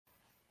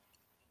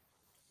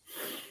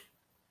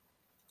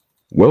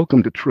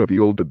Welcome to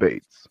Trivial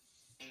Debates.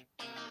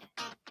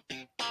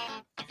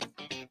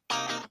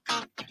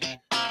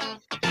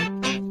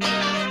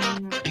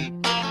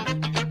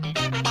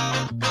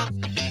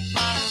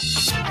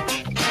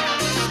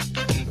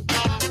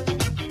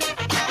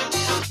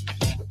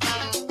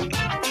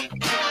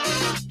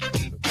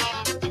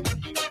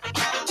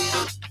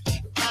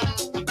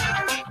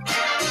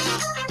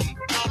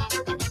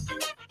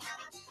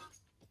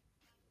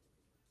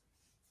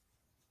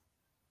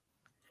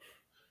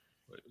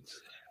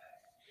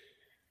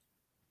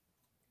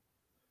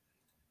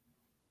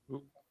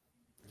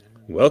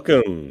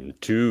 Welcome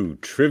to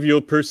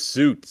Trivial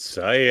Pursuits.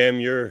 I am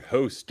your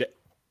host.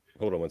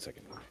 Hold on one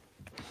second.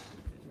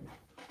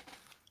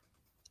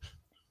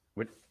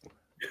 What?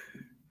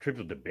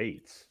 Trivial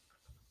Debates?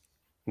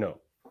 No.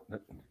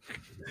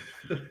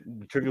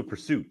 Trivial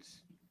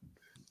Pursuits.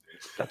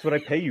 That's what I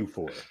pay you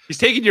for. He's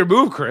taking your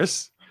move,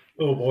 Chris.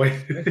 Oh, boy.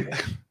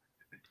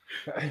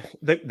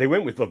 They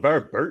went with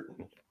LeVar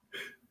Burton.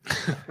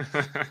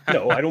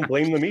 No, I don't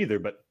blame them either,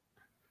 but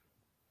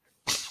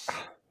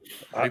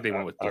I think they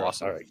went with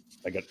Blossom. All right.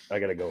 I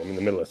gotta go. I'm in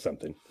the middle of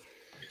something.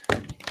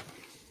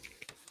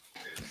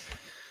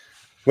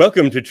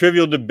 Welcome to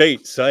Trivial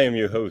Debates. I am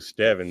your host,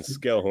 Davin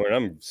Skellhorn.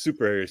 I'm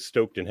super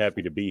stoked and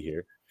happy to be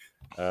here.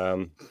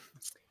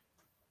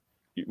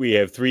 We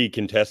have three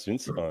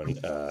contestants on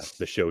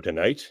the show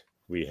tonight.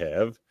 We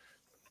have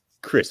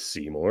Chris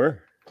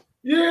Seymour.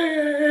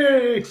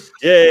 Yay!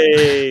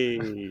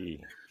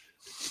 Yay!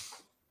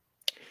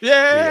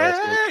 Yeah,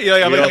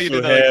 I like how you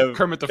did that, like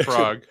Kermit the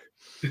Frog.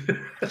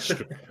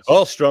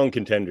 All strong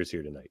contenders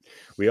here tonight.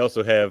 We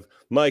also have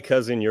my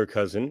cousin, your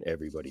cousin,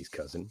 everybody's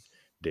cousin,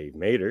 Dave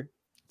Mader.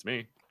 It's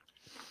me.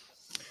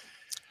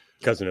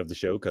 Cousin of the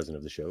show,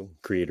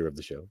 creator of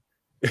the show.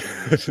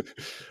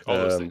 All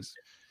those things.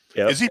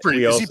 Yep. Is he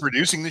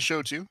producing the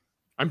show too?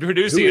 I'm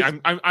producing. I'm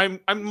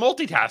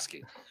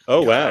multitasking.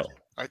 Oh, wow.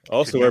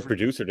 Also our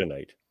producer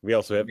tonight. We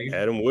also have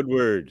Adam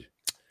Woodward.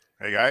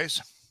 Hey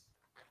guys,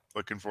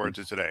 looking forward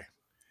to today.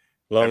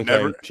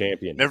 Long-time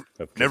champion.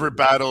 Never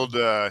battled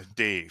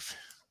Dave.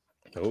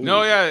 Oh.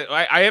 No, yeah,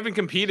 I haven't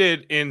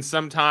competed in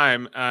some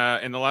time.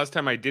 And the last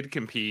time I did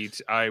compete,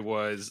 it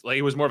was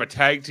more of a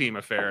tag team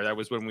affair. That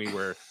was when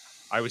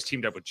I was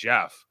teamed up with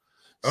Jeff.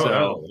 Oh, so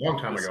a long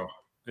time ago.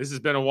 This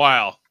has been a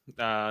while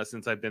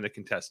since I've been a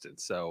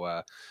contestant.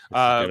 So,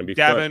 Davin,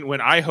 fun.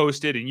 when I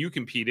hosted and you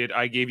competed,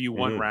 I gave you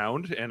one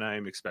round, and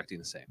I'm expecting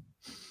the same.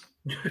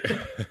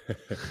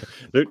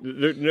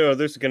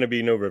 There's going to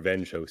be no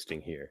revenge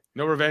hosting here.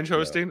 No revenge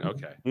hosting?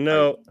 Okay.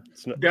 No.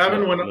 It's not,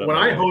 Gavin, when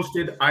I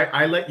hosted,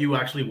 I let you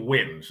actually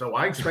win, so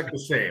I expect the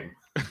same.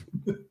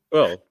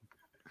 Well,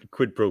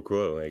 quid pro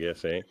quo, I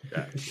guess, eh?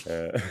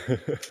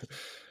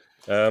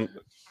 Yeah.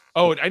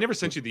 I never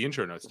sent you the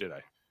intro notes, did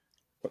I?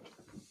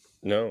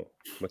 No.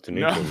 What's an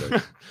intro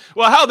note?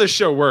 Well, how this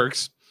show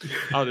works.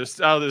 I'll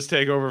just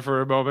take over for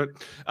a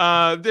moment.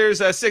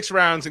 There's 6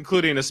 rounds,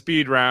 including a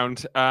speed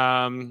round,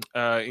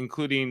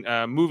 including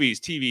movies,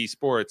 TV,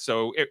 sports.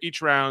 So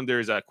each round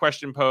there's a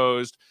question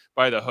posed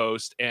by the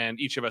host, and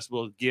each of us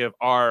will give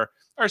our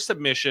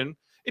submission.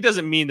 It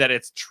doesn't mean that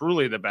it's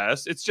truly the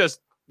best. It's just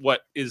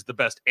what is the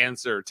best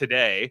answer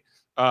today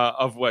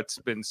of what's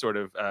been sort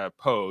of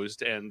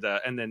posed, and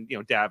then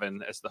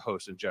Davin, as the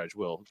host and judge,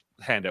 will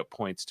hand out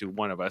points to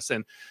one of us.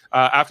 And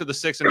after the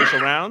 6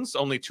 initial rounds,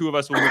 only 2 of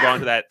us will move on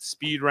to that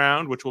speed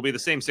round, which will be the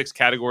same 6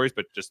 categories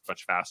but just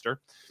much faster.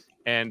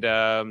 And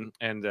only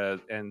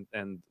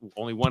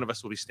one of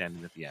us will be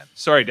standing at the end.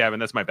 Sorry, Davin,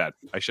 that's my bad.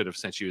 I should have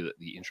sent you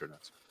the intro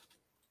notes.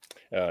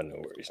 No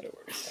worries. Nope.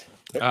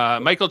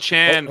 Michael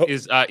Chan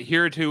is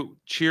here to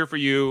cheer for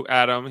you,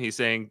 Adam. He's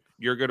saying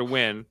you're going to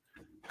win.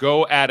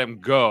 Go, Adam,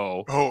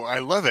 go. Oh, I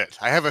love it.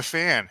 I have a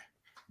fan.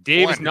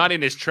 Dave is not in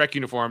his Trek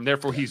uniform,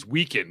 therefore he's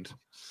weakened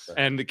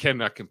and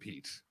cannot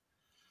compete.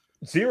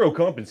 Zero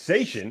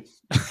compensation?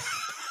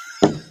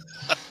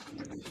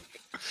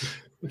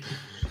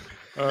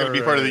 Going to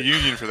be part of the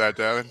union for that,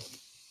 Davin.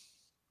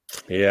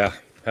 Yeah.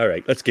 All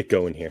right. Let's get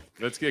going here.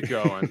 Let's get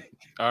going.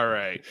 All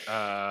right.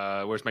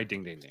 Where's my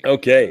ding, ding, ding?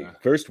 Okay.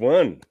 First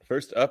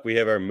up, we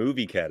have our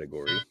movie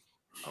category.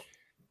 Oh,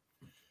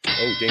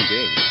 ding,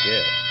 ding.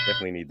 Yeah.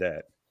 Definitely need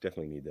that.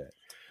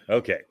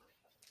 Okay.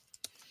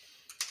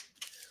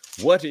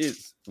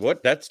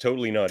 That's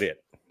totally not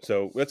it.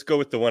 So let's go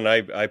with the one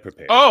I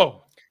prepared.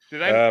 Oh,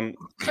 did I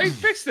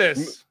fix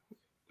this?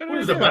 What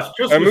is the best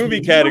Our movie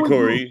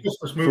category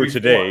for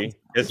today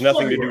has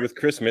nothing to do with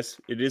Christmas.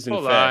 It is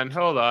Hold on.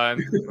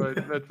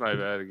 That's my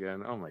bad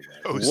again. Oh my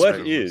God.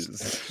 What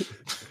is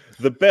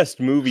the best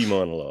movie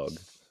monologue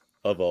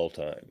of all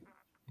time?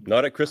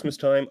 Not at Christmas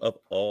time, of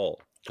all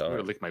time. I'm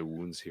gonna lick my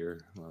wounds here.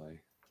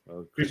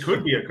 It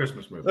could be a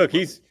Christmas movie. Look,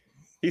 he's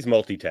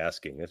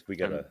multitasking.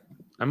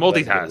 I'm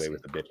multitasking away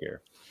with a bit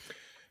here.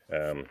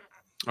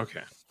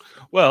 Okay.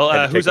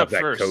 Well, who's up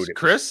first?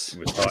 Chris? It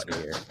was hot in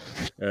here.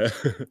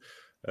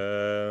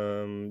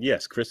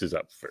 Yes, Chris is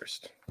up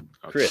first.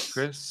 Okay,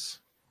 Chris.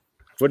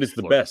 What is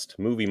the best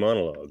movie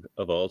monologue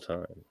of all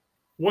time?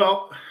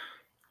 Well,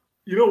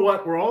 you know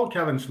what? We're all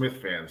Kevin Smith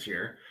fans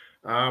here.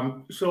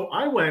 So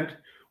I went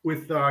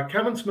with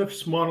Kevin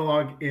Smith's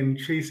monologue in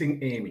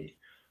Chasing Amy.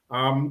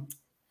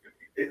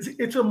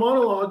 It's a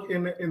monologue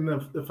in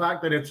the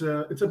fact that it's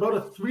about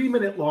a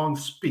 3-minute long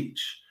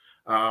speech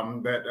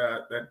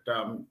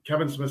that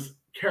Kevin Smith's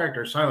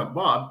character Silent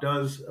Bob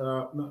does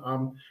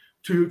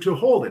to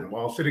Holden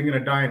while sitting in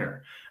a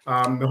diner.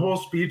 The whole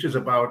speech is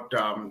about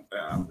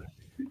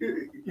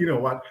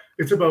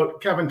it's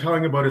about Kevin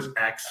telling about his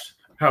ex,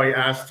 how he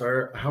asked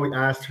her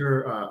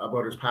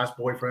about his past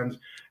boyfriends,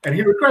 and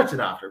he regrets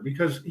it after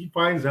because he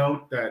finds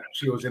out that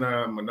she was in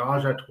a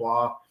menage a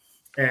trois,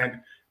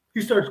 and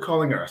he starts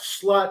calling her a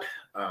slut.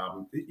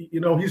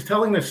 He's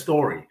telling this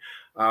story,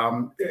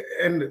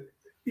 and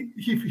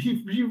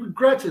he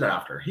regrets it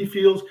after. He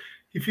feels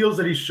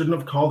that he shouldn't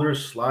have called her a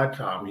slut.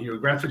 He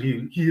regrets it.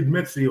 He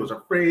admits that he was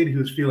afraid. He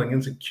was feeling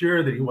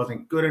insecure, that he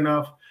wasn't good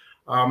enough.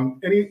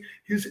 And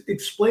he's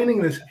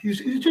explaining this. He's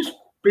just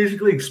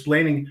basically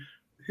explaining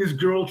his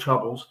girl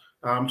troubles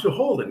to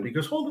Holden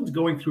because Holden's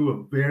going through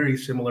a very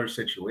similar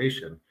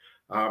situation.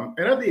 And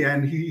at the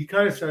end, he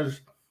kind of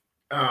says,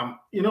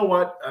 you know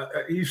what?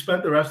 He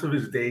spent the rest of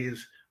his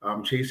days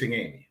chasing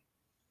Amy.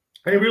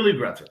 And he really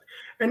regrets it.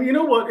 And you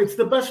know what? It's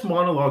the best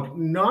monologue,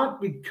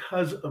 not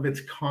because of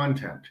its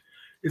content.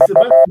 It's the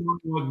best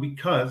monologue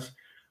because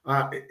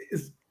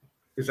is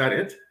that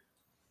it?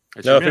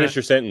 No, finish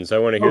your sentence. I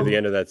want to hear the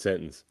end of that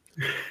sentence.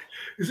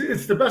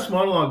 It's the best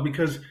monologue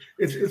because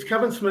it's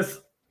Kevin Smith's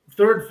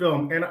third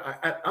film, and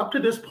up to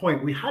this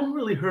point, we hadn't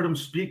really heard him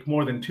speak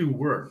more than 2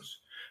 words,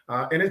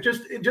 and it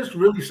just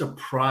really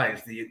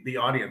surprised the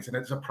audience, and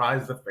it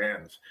surprised the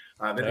fans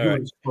that he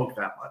really spoke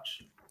that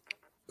much.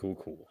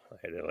 Cool. I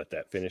had to let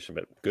that finish,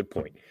 but good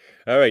point.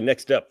 All right,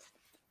 next up,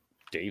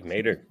 Dave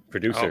Mader,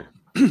 producer.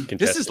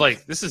 This is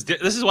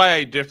why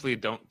I typically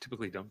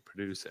don't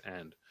produce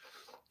and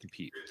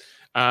compete.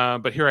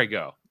 But here I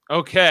go.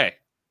 Okay,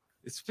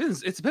 it's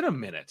been a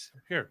minute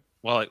here.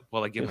 While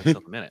I give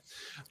myself a minute.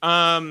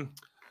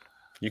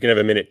 You can have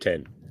a minute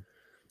 10.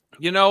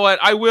 You know what?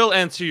 I will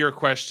answer your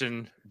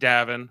question,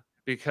 Davin,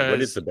 because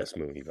what is the best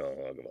movie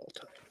monologue of all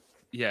time?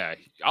 Yeah,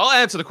 I'll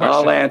answer the question.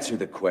 I'll answer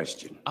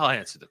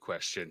the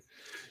question.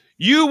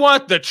 You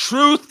want the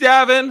truth,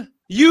 Davin?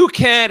 You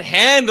can't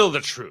handle the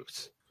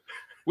truth.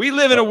 We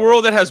live in a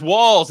world that has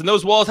walls, and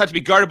those walls have to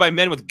be guarded by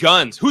men with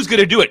guns. Who's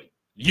going to do it?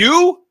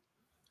 You,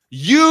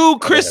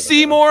 Chris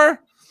Seymour?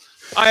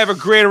 I have a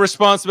greater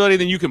responsibility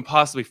than you can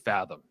possibly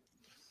fathom.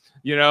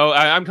 You know,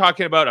 I'm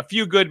talking about A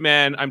Few Good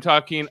Men. I'm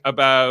talking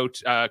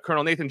about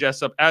Colonel Nathan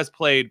Jessup as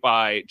played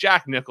by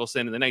Jack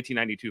Nicholson in the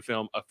 1992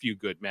 film A Few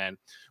Good Men,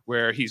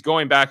 where he's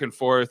going back and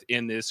forth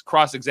in this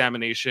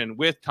cross-examination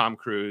with Tom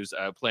Cruise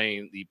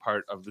playing the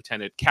part of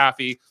Lieutenant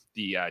Caffey,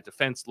 the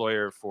defense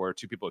lawyer for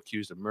 2 people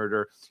accused of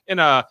murder in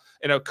a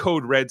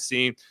code red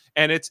scene.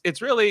 And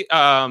it's really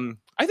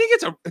I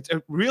think it's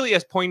really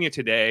as poignant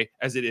today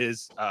as it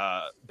is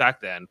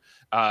back then.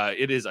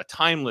 It is a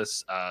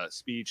timeless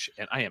speech,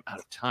 and I am out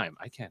of time.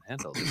 I can't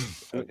handle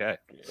this. Okay.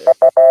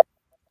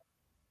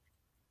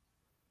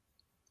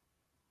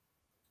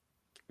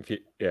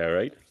 Yeah,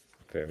 right.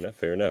 Fair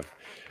enough.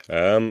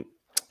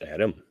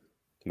 Adam,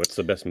 what's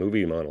the best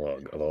movie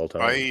monologue of all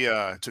time?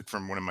 I took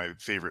from one of my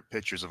favorite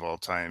pictures of all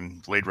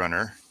time, Blade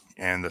Runner,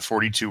 and the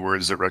 42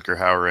 words that Rutger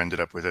Hauer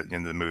ended up with at the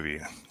end of the movie.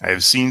 I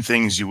have seen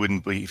things you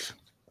wouldn't believe.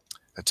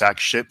 Attack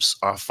ships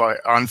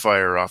on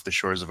fire off the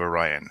shores of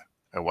Orion.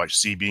 I watched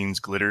sea beams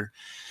glitter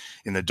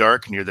in the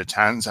dark near the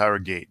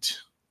Tanzhauer Gate.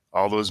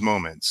 All those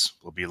moments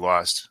will be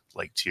lost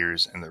like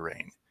tears in the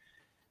rain.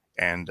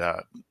 And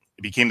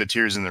it became the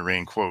Tears in the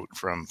Rain quote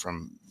from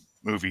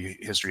movie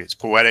history. It's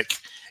poetic.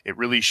 It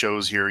really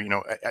shows here, you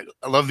know,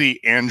 I love the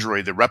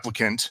android, the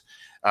replicant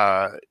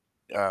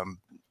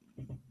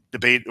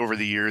debate over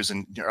the years,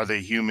 and are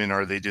they human?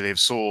 Do they have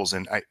souls?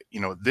 And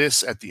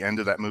this at the end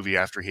of that movie,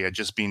 after he had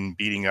just been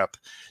beating up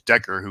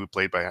Deckard, who was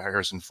played by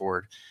Harrison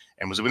Ford,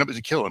 and was about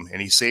to kill him,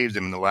 and he saved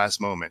him in the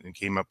last moment and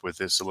came up with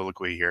this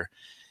soliloquy here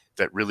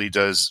that really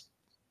does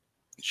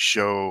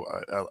show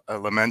a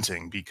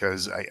lamenting,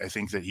 because I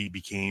think that he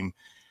became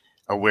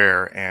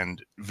aware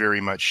and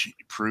very much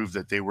proved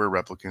that they were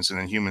replicants, and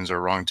then humans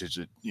are wrong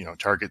to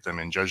target them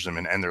and judge them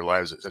and end their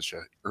lives at such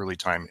an early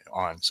time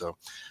on. So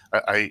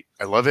I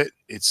love it.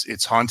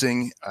 It's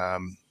haunting,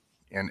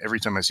 and every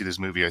time I see this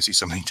movie, I see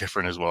something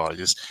different as well.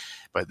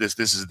 But this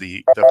is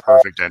the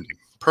perfect ending.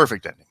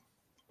 Perfect ending.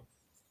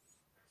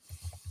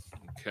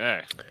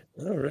 Okay.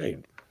 All right.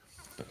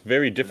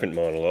 Very different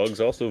monologues,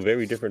 also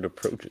very different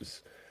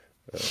approaches.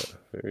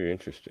 Very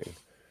interesting.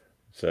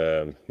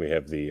 So we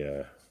have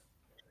the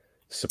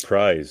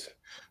surprise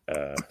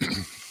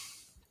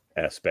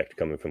aspect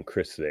coming from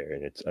Chris there,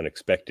 and it's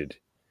unexpected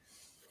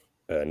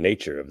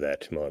nature of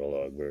that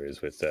monologue,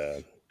 whereas with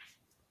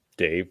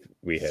Dave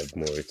we have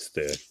more it's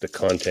the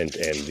content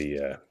and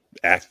the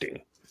acting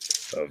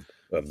of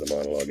the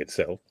monologue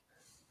itself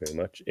very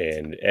much,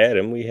 and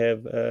Adam we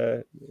have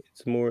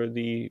it's more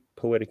the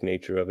poetic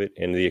nature of it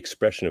and the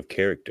expression of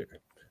character,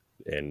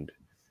 and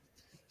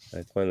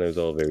I find those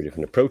all very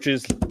different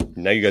approaches.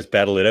 Now you guys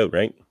battle it out,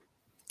 right?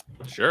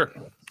 Sure.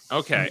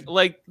 Okay,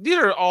 like these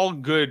are all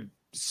good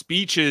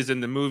speeches in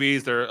the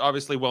movies. They're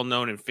obviously well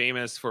known and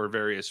famous for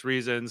various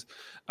reasons.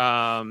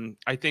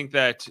 I think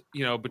that,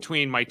 you know,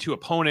 between my two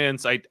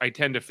opponents, I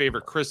tend to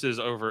favor Chris's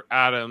over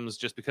Adams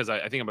just because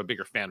I think I'm a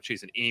bigger fan of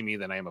Chasing Amy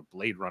than I am a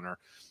Blade Runner.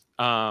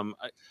 I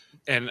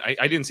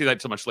didn't see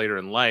that so much later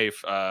in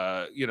life,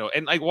 you know,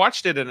 and I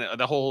watched it and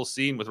the whole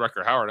scene with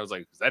Rutger Hauer. I was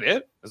like, is that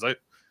it? I was like,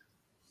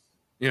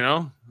 you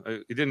know,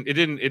 it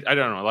didn't, I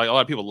don't know. Like a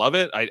lot of people love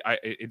it.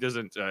 It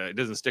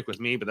doesn't stick with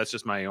me, but that's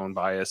just my own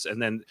bias.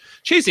 And then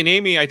Chasing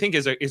Amy, I think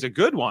is a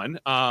good one.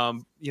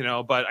 You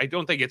know, but I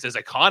don't think it's as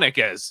iconic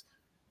as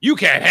You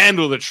Can't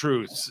Handle the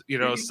Truth, you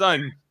know,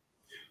 son.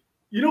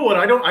 You know what?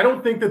 I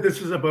don't think that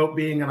this is about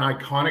being an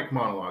iconic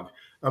monologue.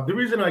 The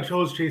reason I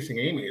chose Chasing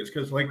Amy is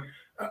because, like,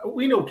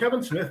 we know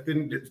Kevin Smith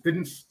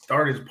didn't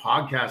start his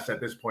podcast at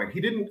this point. He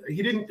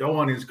didn't go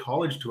on his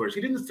college tours. He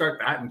didn't start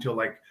that until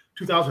like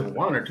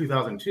 2001 or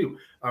 2002.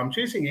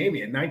 Chasing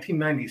Amy in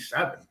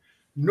 1997.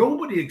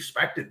 Nobody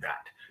expected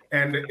that,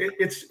 and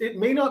it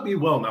may not be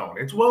well known.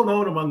 It's well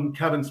known among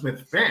Kevin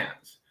Smith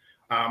fans,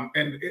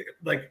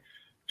 like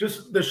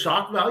just the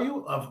shock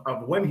value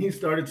of when he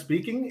started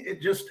speaking.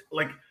 It just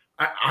like.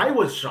 I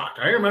was shocked.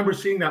 I remember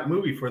seeing that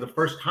movie for the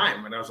first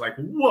time, and I was like,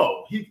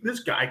 "Whoa, this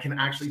guy can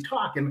actually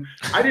talk." And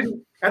I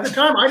didn't at the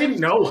time. I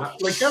didn't know.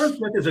 Like Kevin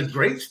Smith is a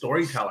great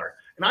storyteller,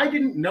 and I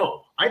didn't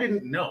know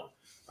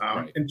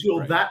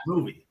until that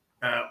movie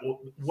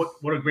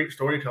what a great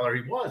storyteller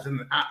he was. And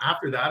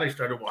after that, I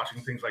started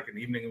watching things like An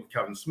Evening with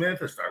Kevin Smith.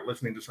 I started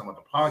listening to some of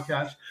the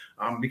podcasts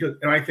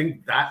and I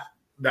think that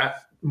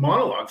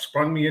monologue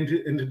sprung me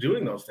into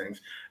doing those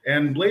things.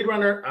 And Blade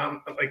Runner,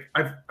 like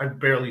I've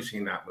barely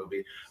seen that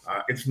movie.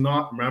 It's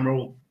not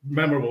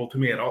memorable to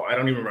me at all. I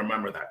don't even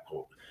remember that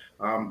quote.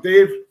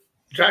 Dave,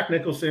 Jack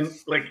Nicholson,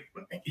 like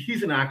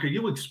he's an actor.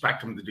 You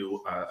expect him to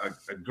do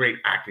a great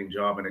acting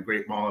job and a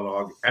great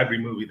monologue every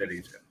movie that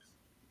he's in.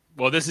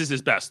 Well, this is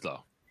his best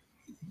though.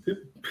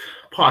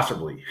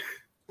 Possibly.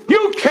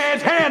 You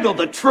can't handle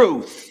the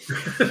truth.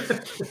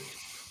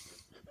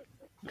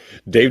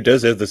 Dave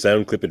does have the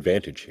sound clip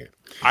advantage here.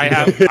 I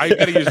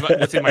gotta use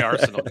what's in my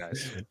arsenal,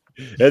 guys.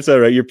 That's all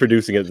right. You're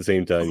producing at the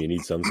same time. You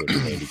need some sort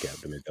of handicap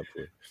to make up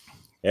for it.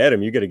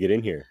 Adam, you got to get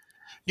in here.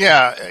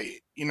 Yeah,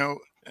 you know,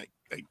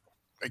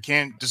 I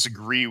can't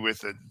disagree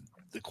with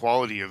the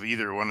quality of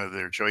either one of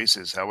their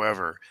choices.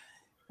 However,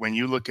 when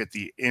you look at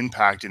the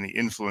impact and the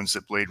influence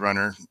that Blade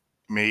Runner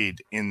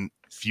made in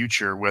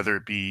future, whether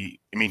it be,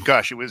 I mean,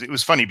 gosh, it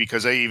was funny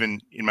because I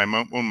even in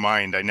my own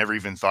mind, I never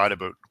even thought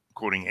about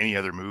quoting any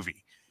other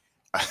movie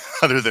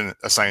other than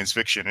a science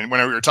fiction. And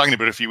when we were talking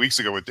about it a few weeks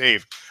ago with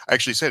Dave, I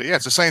actually said, yeah,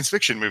 it's a science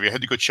fiction movie. I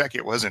had to go check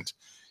it wasn't,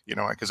 you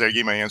know, because I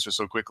gave my answer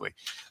so quickly.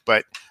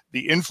 But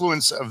the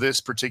influence of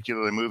this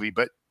particular movie,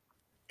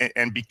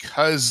 and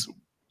because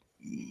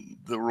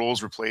the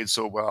roles were played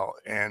so well,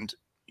 and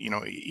you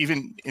know,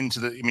 even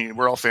into I mean,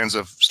 we're all fans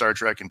of Star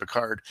Trek and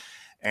Picard,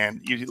 and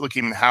you look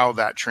even how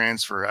that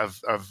transfer of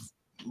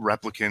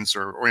replicants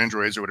or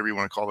androids or whatever you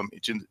want to call them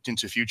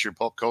into future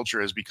pulp culture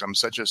has become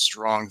such a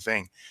strong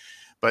thing.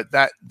 But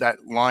that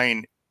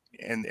line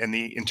and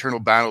the internal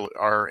battle,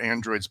 are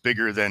androids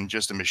bigger than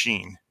just a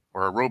machine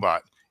or a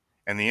robot?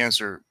 And the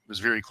answer was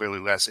very clearly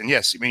less. And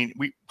yes, I mean,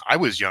 I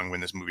was young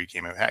when this movie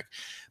came out, heck.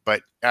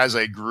 But as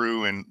I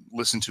grew and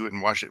listened to it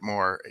and watched it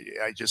more,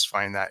 I just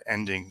find that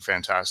ending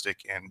fantastic.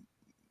 And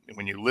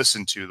when you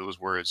listen to those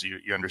words,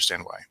 you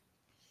understand why.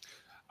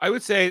 I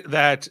would say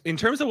that in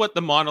terms of what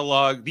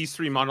these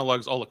three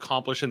monologues all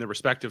accomplish in their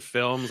respective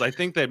films, I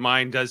think that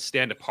mine does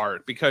stand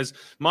apart because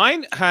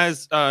mine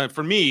has,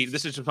 for me,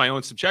 this is just my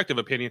own subjective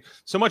opinion,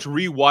 so much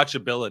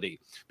rewatchability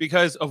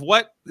because of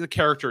what the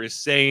character is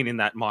saying in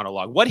that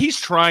monologue, what he's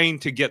trying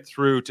to get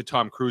through to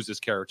Tom Cruise's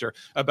character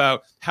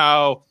about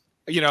how,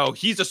 you know,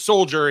 he's a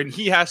soldier and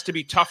he has to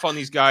be tough on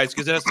these guys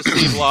because it has to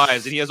save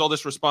lives and he has all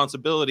this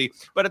responsibility.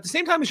 But at the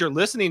same time, as you're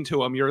listening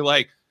to him, you're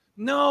like,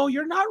 no,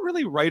 you're not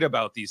really right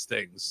about these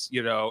things,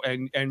 you know,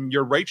 and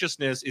your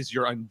righteousness is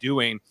your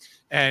undoing,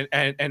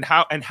 and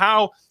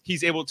how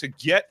he's able to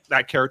get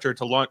that character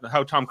to launch,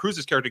 how Tom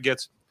Cruise's character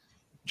gets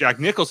Jack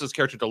Nicholson's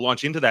character to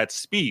launch into that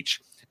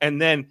speech,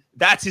 and then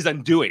that's his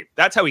undoing.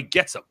 That's how he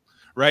gets him,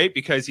 right?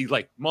 Because he's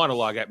like,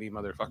 monologue at me,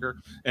 motherfucker,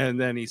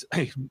 and then he's,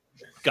 hey,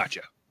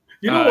 gotcha.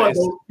 You know what?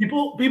 Though?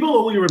 People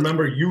only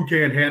remember "You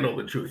Can't Handle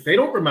the Truth." They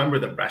don't remember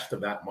the rest of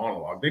that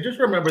monologue. They just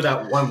remember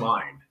that one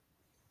line.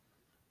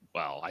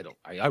 Well,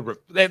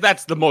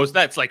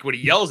 that's like what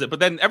he yells at,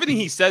 but then everything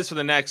he says for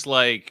the next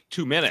like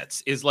 2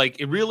 minutes is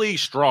like really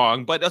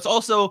strong, but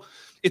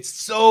it's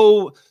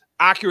so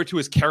accurate to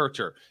his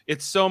character.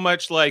 It's so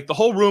much like the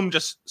whole room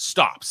just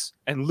stops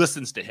and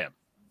listens to him,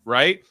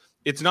 right?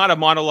 It's not a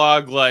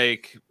monologue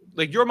like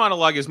your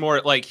monologue is more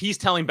like he's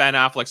telling Ben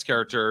Affleck's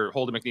character,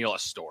 Holden McNeil, a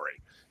story.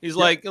 He's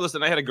like,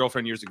 listen, I had a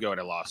girlfriend years ago and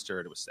I lost her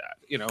and it was sad,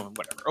 you know,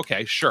 whatever.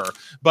 Okay, sure.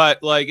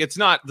 But like, it's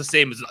not the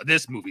same as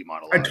this movie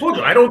monologue. I told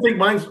you, I don't think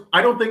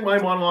my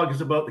monologue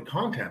is about the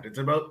content. It's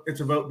about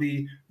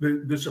the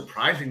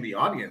surprising the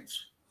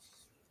audience.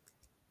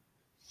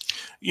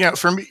 Yeah,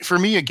 for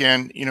me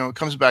again, it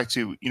comes back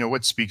to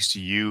what speaks to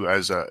you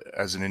as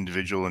an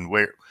individual, and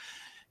where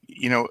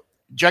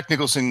Jack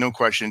Nicholson, no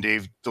question,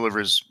 Dave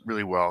delivers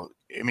really well.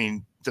 I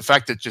mean, the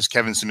fact that just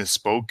Kevin Smith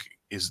spoke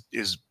is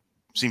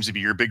seems to be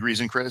your big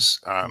reason, Chris.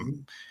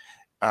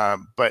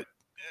 But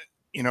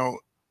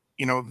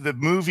the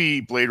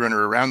movie Blade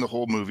Runner, around the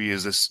whole movie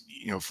is this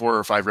 4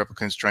 or 5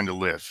 replicants trying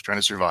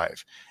to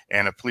survive,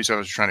 and a police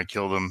officer trying to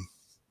kill them.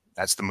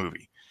 That's the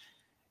movie.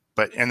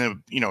 And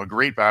then a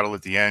great battle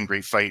at the end,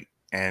 great fight,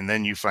 and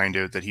then you find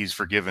out that he's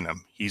forgiven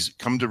him. He's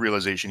come to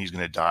realization he's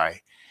going to die,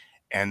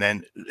 and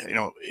then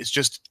it's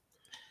just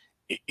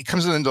it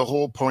comes into the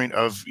whole point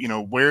of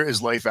where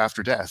is life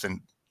after death, and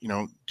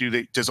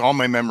does all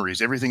my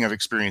memories, everything I've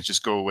experienced,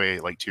 just go away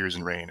like tears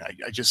and rain?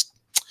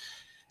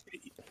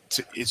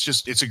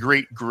 It's a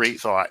great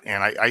thought,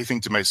 and I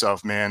think to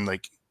myself, man,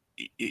 like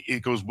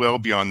it goes well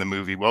beyond the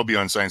movie, well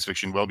beyond science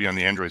fiction, well beyond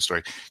the android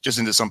story, just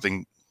into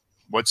something.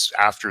 What's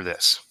after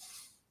this?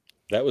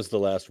 That was the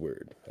last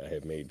word. I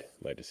have made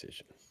my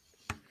decision.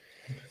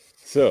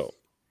 So,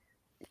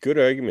 good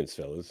arguments,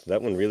 fellas.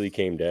 That one really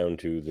came down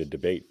to the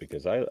debate,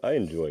 because I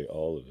enjoy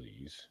all of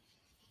these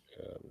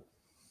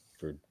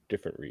for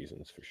different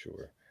reasons, for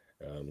sure.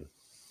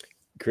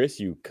 Chris,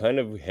 you kind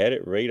of had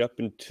it right up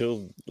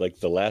until like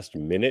the last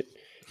minute,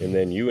 and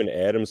then you and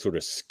Adam sort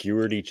of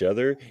skewered each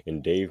other,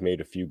 and Dave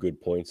made a few good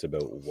points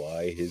about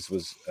why his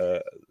was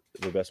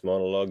the best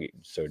monologue. He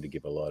started to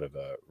give a lot of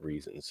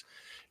reasons,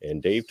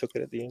 and Dave took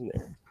it at the end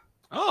there.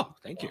 Oh,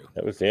 thank you.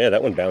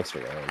 That one bounced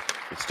around.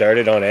 It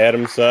started on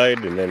Adam's side,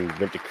 and then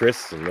went to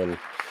Chris, and then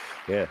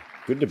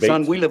good debate.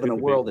 Son, we live in a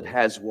world that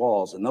has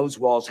walls, and those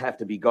walls have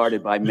to be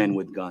guarded by men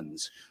with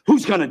guns.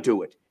 Who's gonna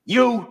do it?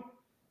 You,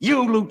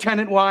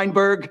 Lieutenant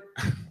Weinberg.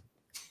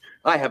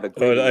 I have a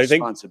greater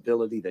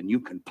responsibility than you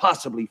can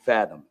possibly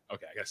fathom.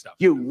 Okay, I gotta stop.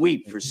 You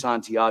weep for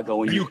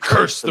Santiago, and you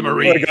curse the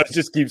Marines. Oh my God, it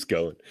just keeps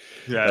going.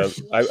 Yeah,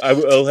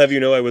 I'll have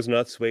you know, I was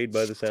not swayed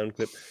by the sound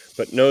clip,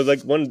 but no,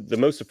 like the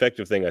most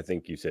effective thing I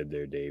think you said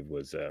there, Dave,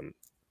 was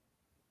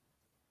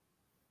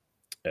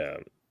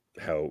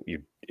how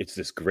it's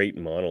this great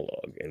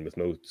monologue, and with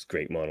most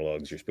great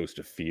monologues, you're supposed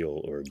to feel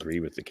or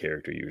agree with the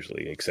character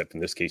usually, except in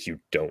this case, you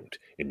don't,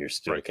 and you're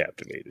still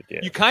captivated.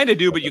 Yeah, you kind of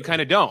do, but you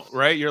kind of don't,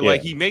 right? You're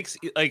like, he makes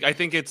like, I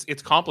think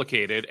it's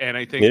complicated, and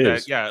I think I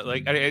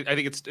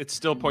think it's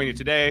still pointed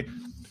today,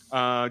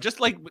 just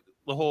like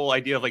the whole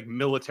idea of like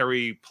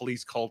military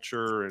police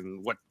culture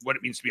and what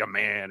it means to be a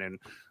man, and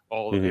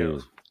all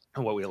of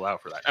and what we allow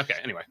for that. Okay,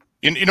 anyway.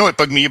 You know what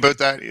bugged me about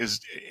that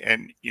is,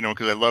 and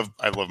because I love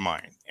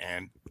mine,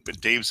 but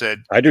Dave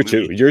said I do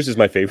too. Yours is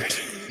my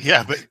favorite.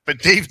 Yeah, but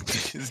Dave,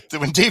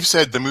 when Dave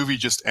said the movie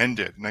just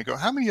ended, and I go,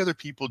 how many other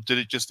people did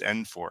it just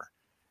end for,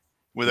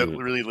 without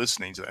really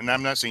listening to it? And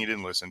I'm not saying you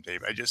didn't listen,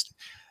 Dave.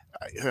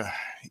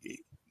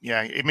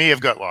 It may have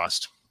got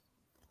lost.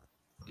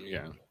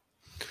 Yeah.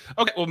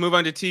 Okay, we'll move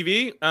on to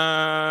TV.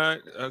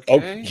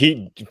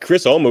 Okay.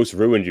 Chris almost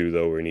ruined you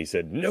though, when he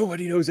said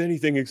nobody knows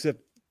anything except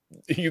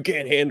you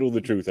can't handle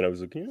the truth, and I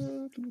was like,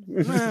 well,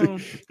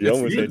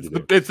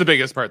 it's the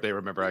biggest part they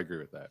remember. I agree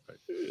with that. But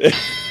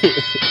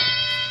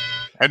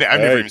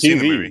I've never even seen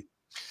the movie.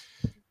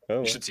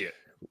 You should see it.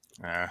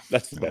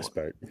 That's the best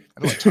part. I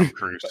don't like Tom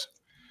Cruise.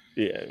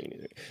 Yeah, I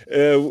mean,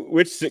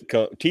 which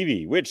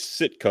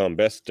sitcom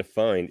best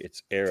defined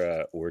its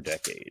era or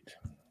decade?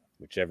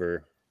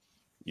 Whichever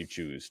you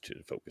choose to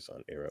focus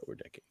on, era or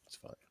decade, it's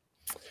fine.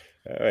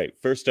 All right,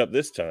 first up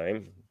this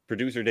time,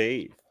 producer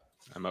Dave.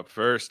 I'm up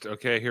first.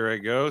 Okay, here I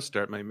go.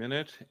 Start my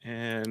minute.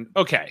 And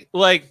okay,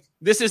 like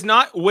this is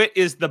not what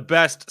is the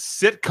best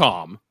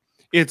sitcom.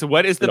 It's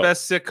what is the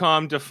best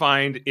sitcom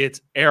defined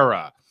its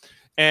era.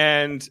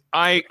 And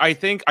I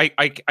think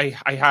I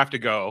have to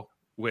go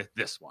with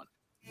this one.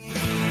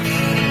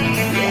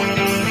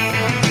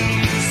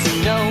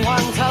 No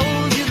one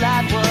told you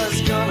life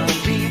was gonna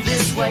be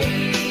this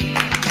way.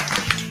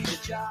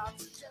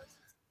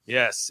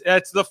 Yes,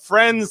 it's the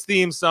Friends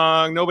theme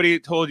song. Nobody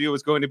told you it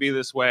was going to be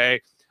this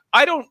way.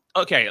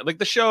 Like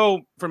the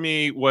show for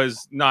me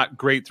was not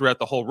great throughout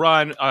the whole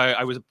run.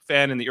 I was a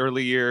fan in the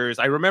early years.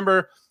 I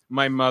remember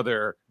my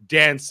mother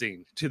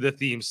dancing to the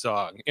theme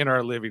song in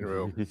our living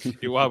room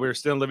while we were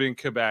still living in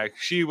Quebec.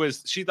 She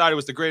thought it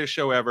was the greatest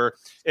show ever.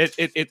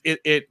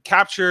 It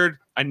captured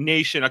a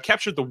nation. It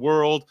captured the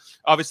world.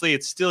 Obviously,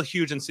 it's still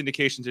huge in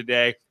syndication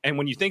today. And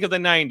when you think of the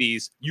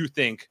 90s, you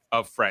think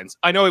of Friends.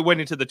 I know it went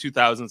into the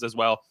 2000s as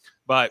well,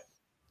 but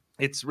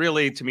it's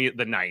really, to me,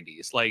 the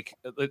 90s. Like,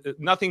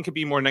 nothing could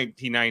be more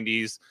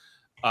 1990s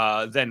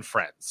than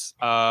Friends.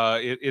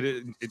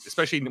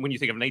 Especially when you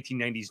think of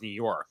 1990s New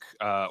York,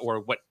 or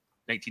what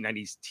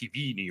 1990s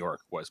TV New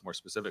York was more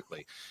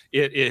specifically.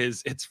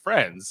 It's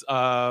Friends.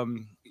 I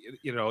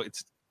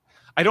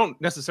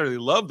don't necessarily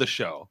love the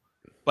show,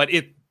 but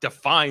it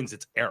defines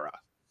its era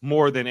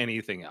more than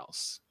anything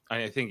else.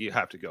 I think you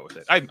have to go with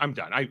it. I'm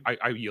done.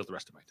 I yield the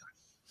rest of my time.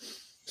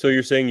 So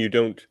you're saying you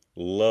don't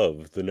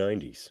love the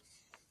 90s?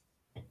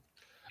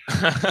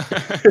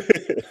 I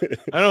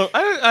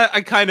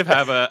kind of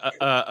have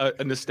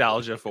a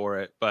nostalgia for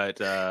it, but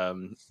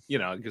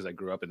because I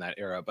grew up in that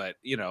era. But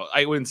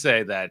I wouldn't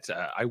say that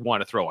I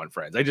want to throw on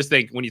Friends. I just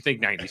think when you think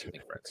 90s, you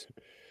think Friends.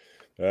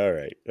 All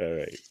right.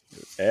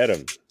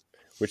 Adam,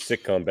 which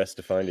sitcom best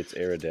defined its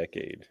era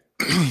decade?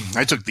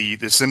 I took the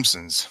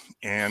Simpsons,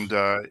 and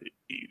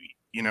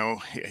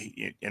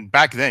and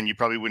back then you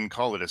probably wouldn't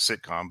call it a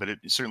sitcom, but it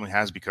certainly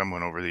has become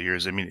one over the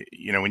years. I mean,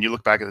 when you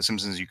look back at the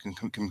Simpsons, you can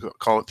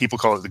call it, people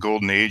call it the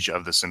golden age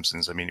of the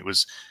Simpsons. I mean, it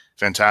was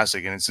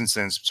fantastic, and since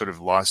then it's sort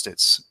of lost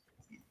its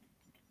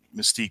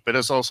mystique, but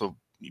it's also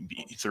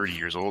 30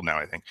 years old now,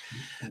 I think.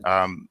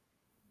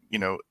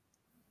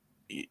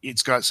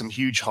 It's got some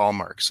huge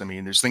hallmarks. I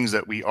mean, there's things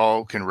that we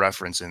all can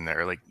reference in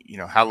there, like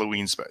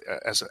Halloween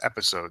as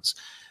episodes,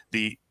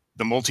 the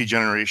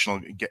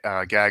multi-generational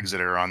gags that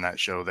are on that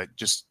show that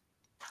just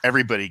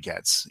everybody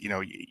gets. You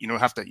don't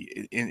have to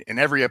in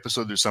every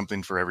episode there's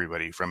something for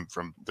everybody, from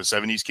the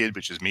 70s kid,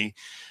 which is me,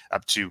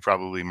 up to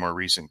probably more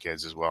recent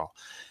kids as well.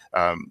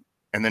 And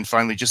then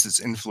finally just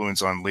its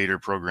influence on later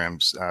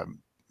programs, and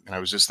I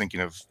was just thinking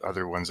of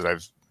other ones that I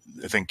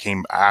think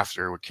came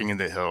after, with King of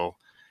the Hill,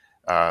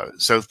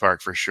 South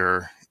Park for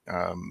sure,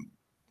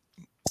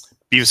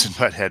 Beavis and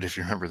Butthead, if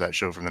you remember that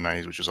show from the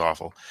 90s, which was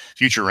awful,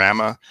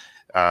 Futurama,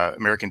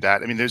 American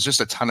Dad. I mean, there's just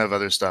a ton of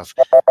other stuff.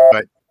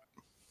 But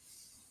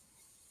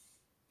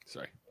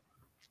sorry.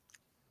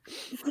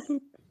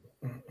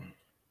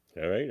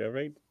 All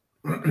right.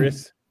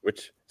 Chris,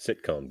 which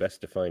sitcom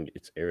best defined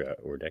its era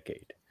or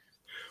decade?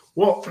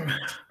 Well,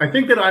 I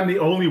think that I'm the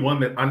only one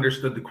that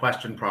understood the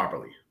question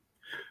properly.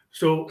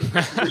 So,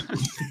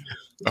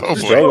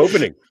 strong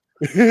opening.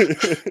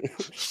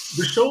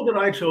 The show that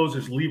I chose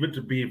is Leave It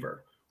to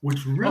Beaver,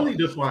 which really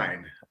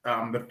defined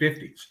the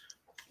 50s.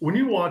 When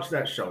you watch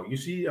that show, you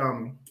see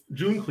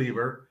June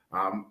Cleaver.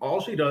 All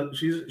she does,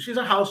 she's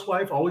a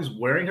housewife, always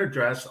wearing her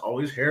dress,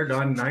 always hair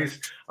done nice.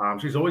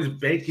 She's always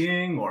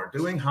baking or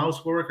doing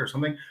housework or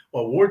something.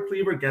 Well, Ward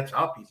Cleaver gets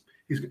up.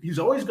 He's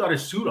always got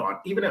his suit on,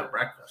 even at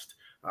breakfast.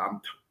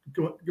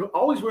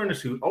 Always wearing a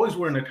suit, always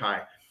wearing a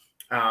tie,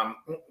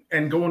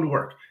 and going to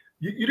work.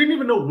 You didn't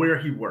even know where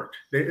he worked.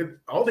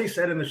 All they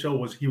said in the show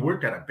was he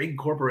worked at a big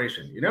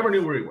corporation. You never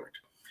knew where he worked.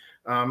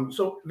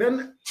 So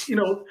then,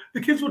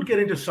 the kids would get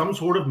into some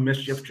sort of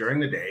mischief during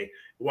the day,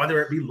 whether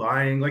it be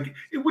lying. Like,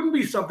 it wouldn't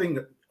be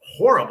something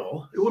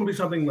horrible. It wouldn't be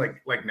something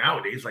like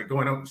nowadays, like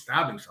going out and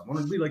stabbing someone.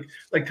 It'd be like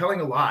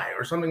telling a lie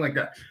or something like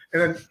that.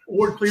 And then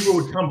Ward Cleaver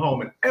would come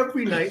home, and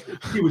every night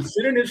he would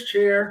sit in his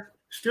chair,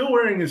 still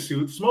wearing his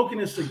suit, smoking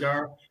his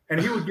cigar, and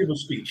he would give a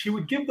speech. He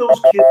would give those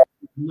kids a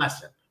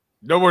lesson.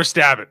 No more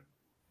stabbing.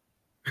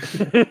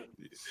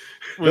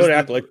 Don't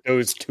act like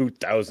those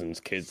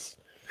 2000s kids.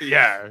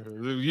 Yeah,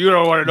 you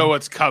don't want to know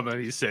what's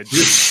coming, he said.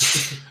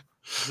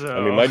 So.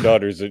 I mean, my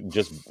daughter's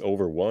just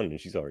over 1, and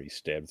she's already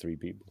stabbed 3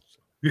 people.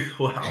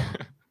 Wow.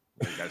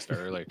 You got to start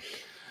early.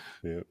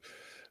 Yeah.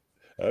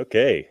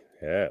 Okay.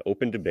 Yeah.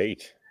 Open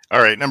debate.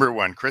 All right, number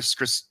 1, Chris.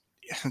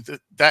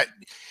 That,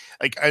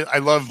 like, I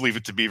love Leave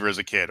It to Beaver as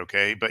a kid.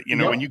 Okay, but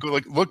when you go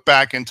look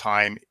back in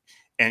time,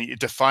 and it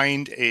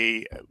defined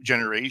a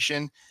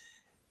generation.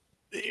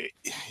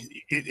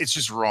 It's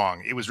just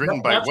wrong. It was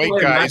written by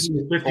white guys.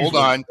 Hold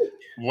on.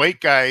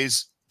 White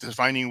guys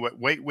defining what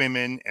white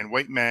women and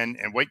white men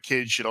and white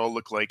kids should all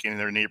look like in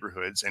their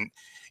neighborhoods. And,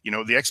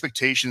 the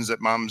expectations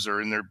that moms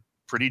are in their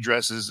pretty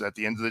dresses at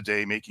the end of the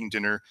day, making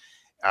dinner,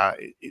 I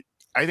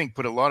think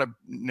put a lot of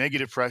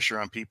negative pressure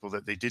on people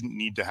that they didn't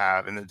need to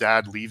have. And the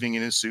dad leaving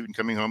in his suit and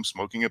coming home,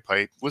 smoking a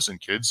pipe. Listen,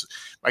 kids,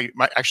 my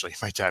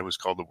dad was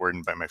called the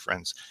warden by my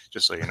friends,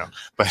 just so you know,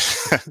 but,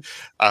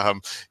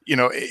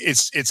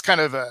 it's kind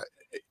of a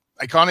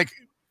iconic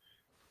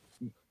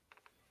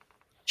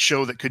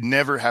show that could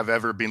never have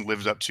ever been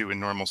lived up to in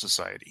normal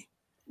society.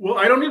 Well,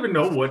 I don't even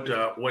know what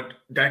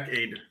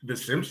decade The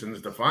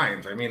Simpsons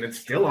defines. I mean, it's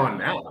still on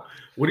now.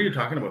 What are you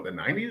talking about? The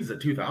 90s, the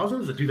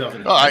 2000s, the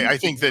 2010s? Oh, I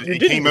think that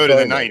it came out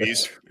in the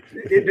 90s.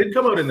 It did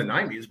come out in the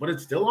 90s, but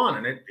it's still on,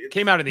 and it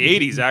came out in the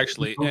 80s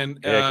actually. And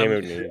it came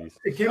out in the 80s.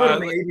 It came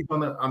out in the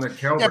 80s on the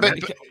Carol. Yeah, but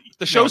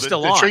the show's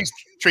still on.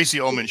 Tracy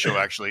Ullman show,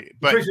 actually.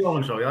 But Tracy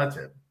Ullman show, yeah, that's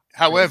it.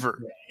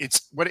 However,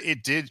 it's what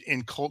it did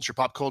in culture,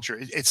 pop culture.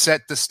 It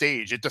set the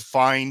stage. It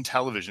defined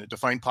television. It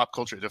defined pop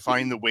culture. It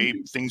defined the way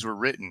things were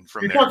written.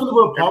 You're talking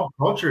about pop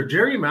culture.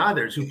 Jerry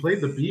Mathers, who played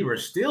the Beaver,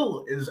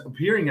 still is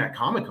appearing at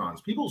Comic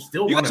Cons. People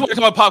still. You guys want to talk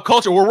about pop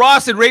culture? Were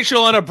Ross and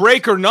Rachel on a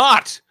break or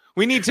not?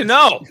 We need to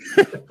know.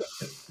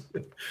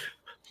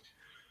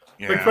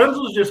 Yeah. Like Friends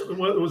was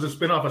a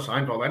spinoff of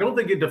Seinfeld. I don't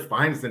think it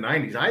defines the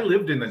 90s. I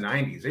lived in the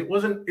 90s. It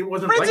wasn't.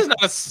 Friends is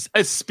not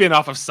a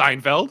spinoff of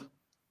Seinfeld.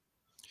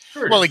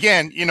 Sure. Well,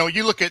 again,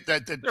 you look at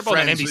that. They're both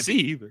on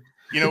NBC.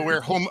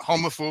 Where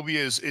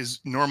homophobia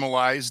is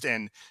normalized,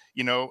 and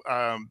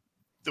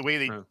the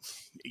way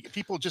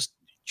people just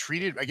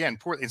treated again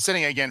poorly, and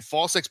setting again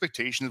false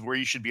expectations of where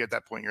you should be at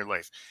that point in your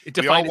life.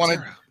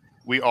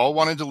 We all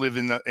wanted to live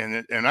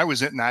and I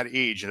was in that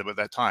age at about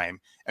that time,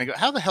 and I go,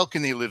 how the hell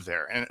can they live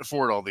there and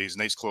afford all these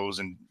nice clothes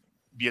and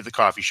be at the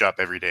coffee shop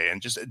every day?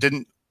 And just it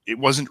didn't it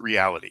wasn't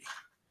reality.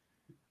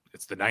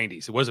 It's the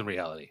 90s. It wasn't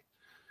reality.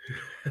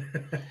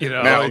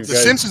 Now, The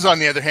Simpsons, on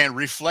the other hand,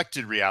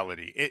 reflected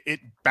reality. It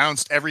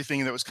bounced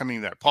everything that was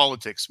coming there: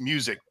 politics,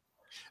 music,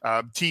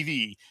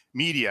 TV,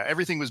 media.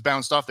 Everything was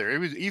bounced off there. It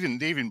was even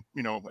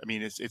I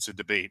mean, it's a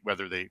debate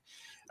whether they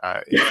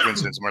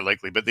coincidence more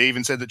likely, but they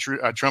even said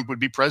that Trump would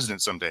be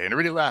president someday, and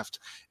everybody laughed,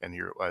 and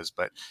here it was.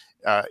 But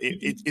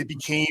it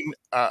became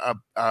a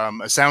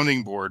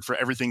sounding board for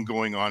everything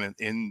going on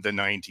in the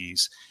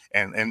 90s.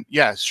 And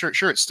yeah,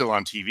 sure, it's still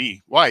on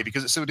TV. Why?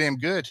 Because it's so damn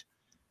good.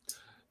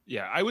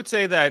 Yeah, I would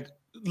say that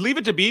Leave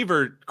It to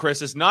Beaver,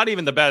 Chris, is not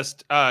even the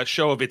best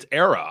show of its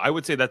era. I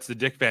would say that's the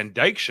Dick Van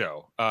Dyke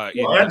Show.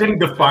 That didn't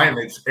define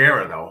its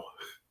era, though.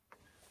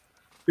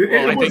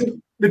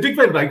 The Dick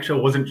Van Dyke Show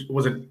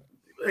wasn't.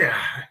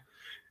 Yeah,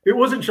 it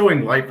wasn't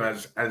showing life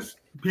as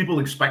people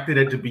expected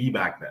it to be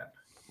back then.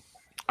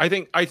 I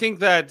think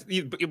that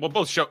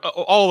both show,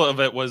 all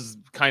of it was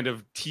kind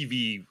of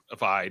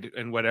TV-ified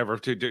and whatever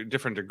to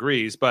different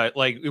degrees, but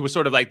like it was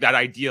sort of like that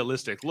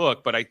idealistic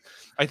look. But I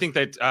think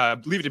that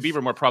Leave It to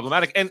Beaver more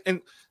problematic.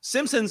 And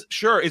Simpsons,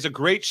 sure, is a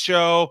great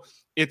show.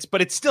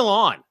 But it's still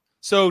on.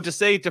 So to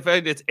say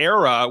defend its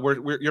era,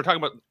 you're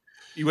talking about.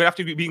 You would have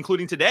to be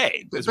including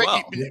today as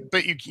well.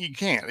 But you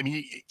can't. I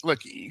mean,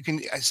 look, you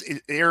can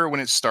error when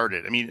it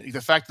started. I mean,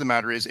 the fact of the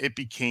matter is it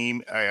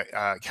became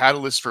a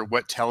catalyst for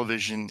what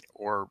television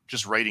or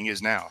just writing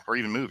is now, or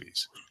even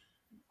movies.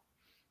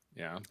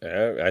 Yeah.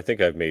 I think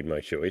I've made my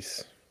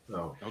choice.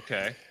 Oh,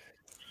 okay.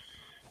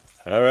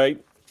 All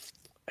right.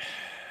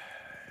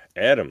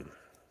 Adam.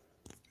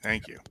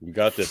 Thank you. You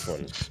got this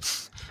one.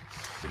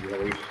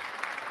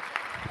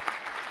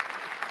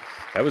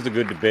 That was a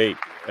good debate.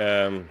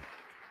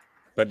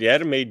 But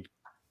Adam did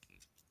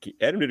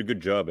a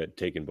good job at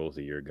taking both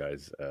of your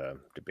guys'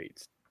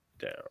 debates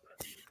down.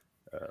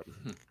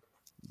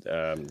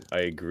 I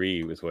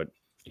agree with what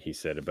he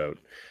said about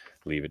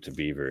Leave It to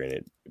Beaver and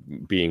it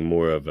being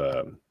more of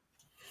a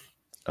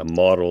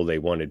model they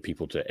wanted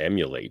people to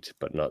emulate,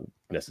 but not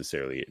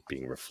necessarily it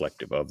being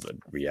reflective of the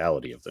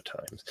reality of the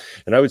times.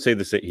 And I would say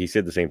he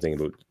said the same thing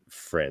about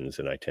Friends,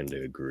 and I tend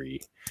to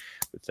agree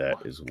with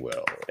that as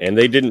well. And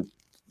they didn't,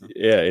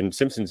 and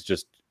Simpsons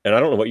just. And I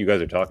don't know what you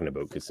guys are talking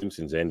about because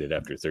Simpsons ended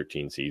after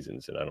 13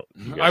 seasons, and I don't.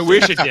 I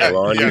wish it did.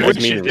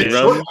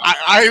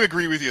 I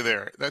agree with you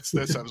there. That's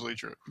absolutely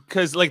true.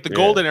 Because like the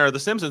golden era of the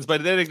Simpsons,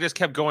 but then it just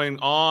kept going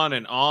on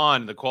and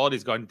on. The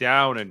quality's gone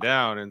down and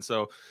down, and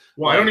so.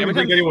 Well, I don't even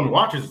think anyone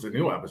watches the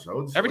new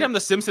episodes. Every time the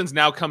Simpsons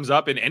now comes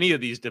up in any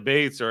of these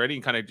debates or any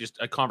kind of just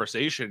a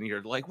conversation,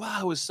 you're like,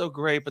 "Wow, it was so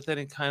great," but then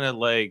it kind of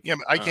like. Yeah,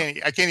 I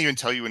can't even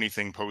tell you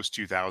anything post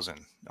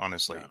 2000.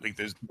 Honestly, like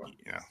there's,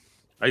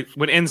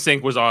 when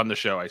NSYNC was on the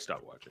show, I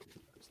stopped watching.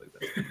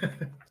 Like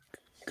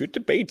Good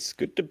debates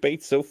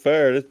so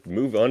far. Let's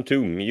move on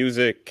to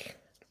music.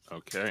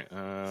 Okay.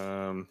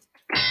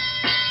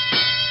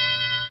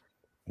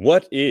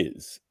 What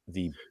is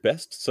the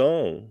best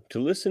song to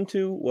listen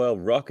to while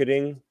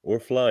rocketing or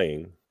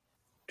flying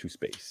to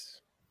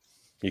space?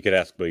 You could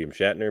ask William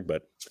Shatner,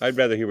 but I'd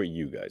rather hear what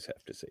you guys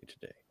have to say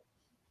today.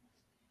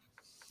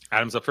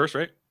 Adam's up first,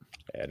 right?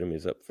 Adam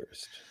is up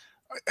first.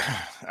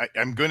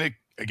 I'm going to,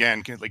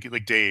 again,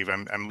 like Dave,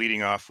 I'm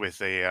leading off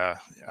with a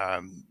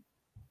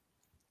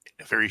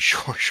very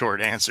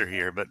short answer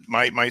here, but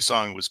my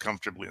song was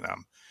Comfortably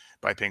Numb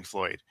by Pink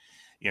Floyd.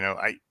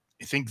 I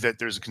think that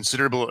there's a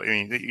considerable,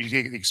 you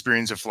take the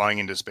experience of flying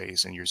into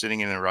space and you're sitting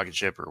in a rocket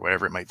ship or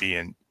whatever it might be,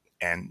 and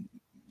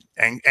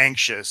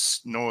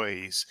anxious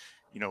noise,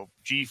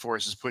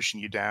 G-force is pushing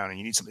you down and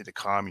you need something to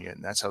calm you.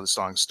 And that's how the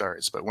song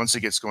starts. But once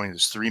it gets going,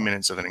 there's 3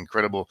 minutes of an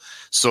incredible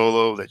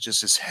solo that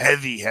just is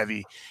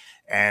heavy.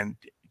 And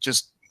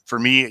just for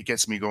me, it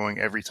gets me going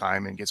every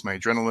time and gets my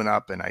adrenaline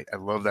up. And I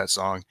love that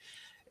song.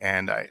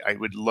 And I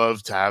would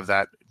love to have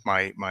that,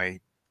 my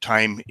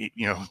time,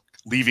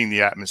 leaving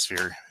the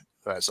atmosphere,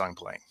 that song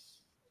playing.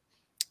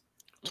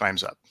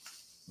 Time's up.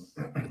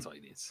 That's all he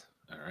needs.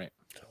 All right.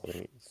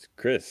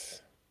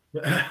 Chris.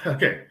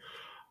 Okay.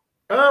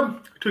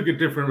 Took a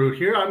different route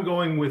here. I'm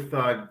going with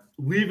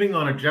Leaving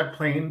on a Jet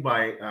Plane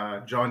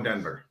by John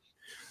Denver.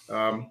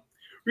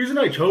 Reason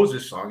I chose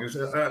this song is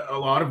a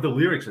lot of the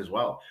lyrics as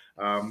well.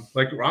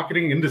 Like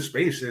rocketing into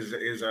space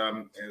is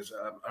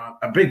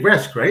a big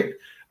risk, right?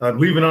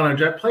 Leaving on a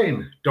jet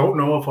plane. Don't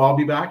know if I'll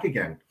be back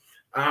again.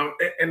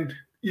 And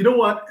you know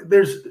what?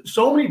 There's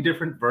so many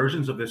different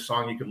versions of this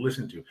song you could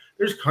listen to.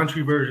 There's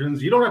country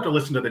versions. You don't have to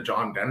listen to the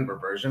John Denver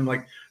version.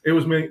 Like it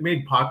was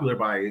made popular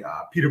by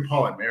Peter,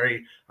 Paul, and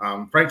Mary.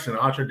 Frank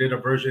Sinatra did a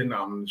version.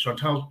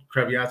 Chantal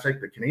Kreviazek,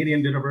 the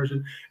Canadian, did a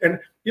version. And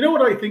you know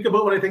what I think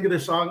about when I think of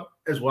this song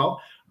as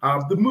well?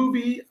 The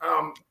movie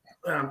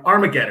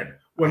Armageddon.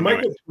 When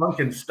Michael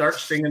Duncan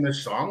starts singing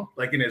this song,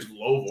 like in his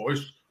low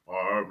voice,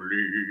 I'm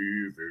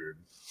leaving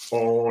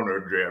on a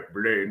jet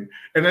plane,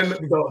 and then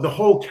the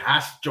whole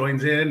cast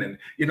joins in, and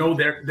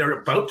they're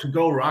about to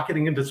go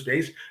rocketing into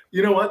space.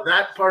 You know what?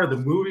 That part of the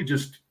movie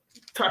just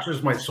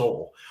touches my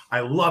soul.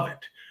 I love it.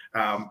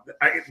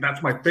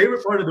 That's my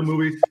favorite part of the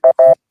movie.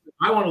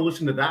 I want to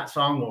listen to that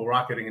song while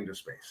rocketing into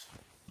space.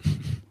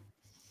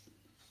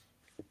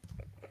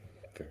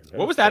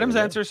 What was Adam's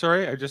answer?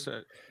 Sorry, I just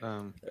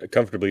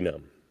Comfortably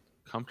Numb.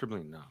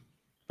 Comfortably Numb.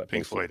 By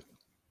Pink Floyd.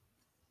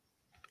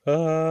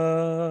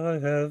 I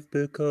have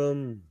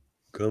become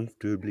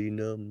comfortably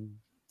numb.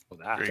 Oh,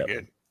 that. Very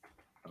good.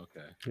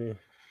 Okay. Yeah.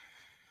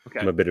 Okay.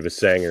 I'm a bit of a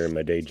singer in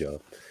my day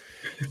job.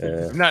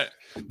 Not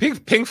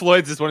Pink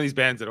Floyd's is one of these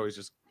bands that always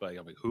just like,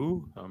 I'm like,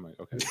 who? I'm like,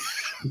 okay.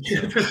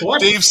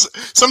 Dave,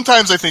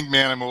 sometimes I think,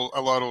 man, I'm a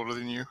lot older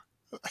than you.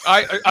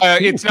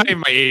 It's not even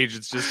my age.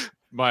 It's just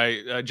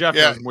my Jeff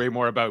knows way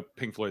more about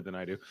Pink Floyd than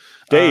I do.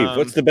 Dave,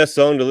 what's the best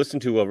song to listen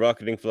to while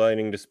rocketing, flying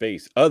into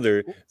space,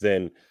 other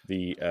than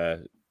the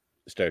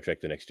Star Trek: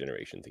 The Next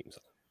Generation theme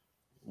song?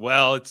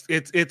 Well,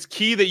 it's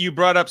key that you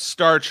brought up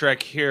Star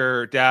Trek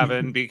here,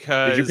 Davin,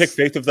 because did you pick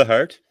Faith of the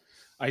Heart?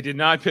 I did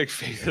not pick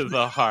Faith of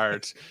the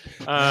Heart.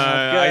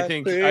 I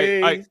think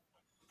I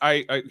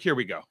here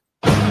we go.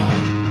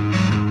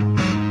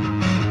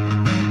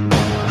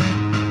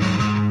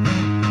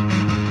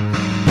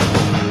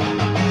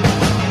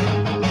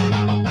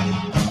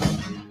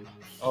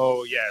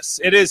 Oh yes,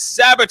 it is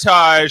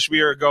Sabotage.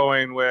 We are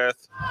going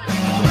with.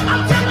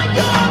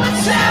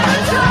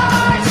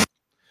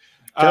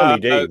 Tell me,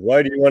 Dave,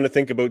 why do you want to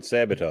think about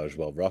Sabotage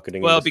while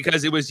rocketing? Well,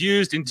 because it was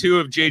used in 2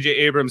 of J.J.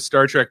 Abrams'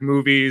 Star Trek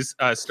movies,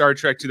 Star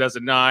Trek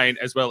 2009,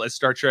 as well as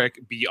Star Trek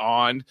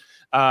Beyond.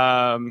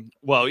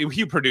 Well,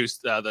 he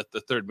produced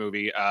the third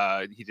movie.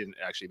 He didn't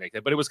actually make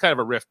that, but it was kind of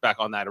a riff back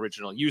on that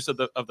original use of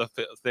the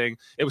thing.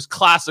 It was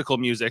classical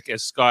music,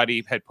 as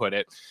Scotty had put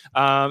it,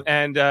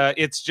 and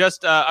it's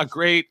just a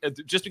great.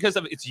 Just because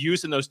of its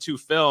use in those 2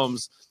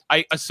 films,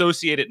 I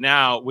associate it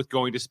now with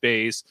going to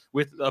space,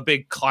 with a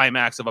big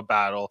climax of a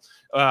battle,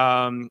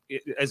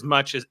 as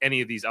much as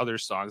any of these other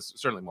songs.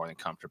 Certainly more than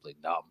Comfortably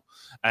Numb,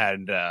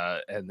 and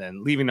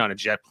then Leaving on a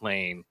Jet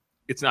Plane.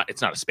 It's not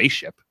a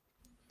spaceship.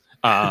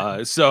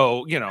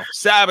 So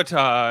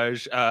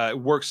Sabotage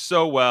works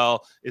so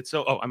well. It's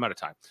so. Oh, I'm out of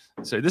time.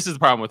 So this is the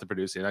problem with the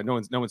producing.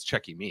 No one's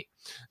checking me.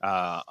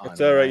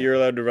 It's all right. You're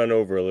allowed to run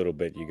over a little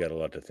bit. You got a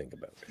lot to think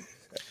about.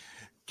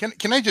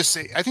 Can I just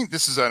say, I think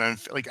this is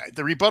like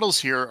the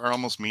rebuttals here are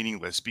almost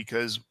meaningless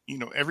because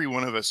every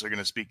one of us are going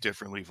to speak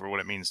differently for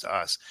what it means to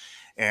us,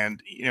 and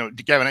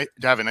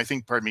Davin, I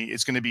think, pardon me,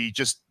 it's going to be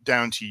just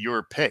down to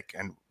your pick,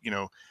 and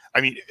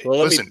I mean,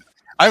 listen,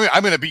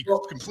 I'm going to be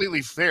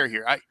completely fair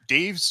here.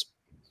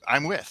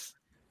 I'm with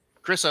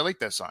Chris. I like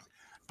that song,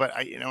 but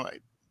I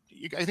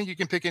think you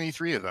can pick any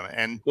 3 of them,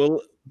 and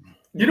what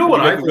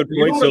I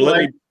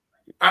think.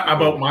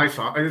 About my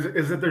song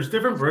is that there's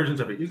different versions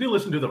of it. You can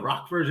listen to the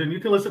rock version, you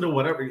can listen to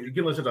whatever, you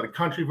can listen to the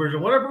country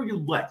version, whatever you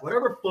like,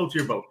 whatever floats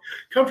your boat.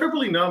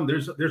 Comfortably Numb,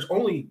 there's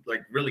only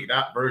like really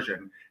that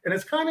version, and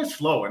it's kind of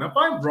slow. And if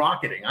I'm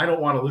rocketing, I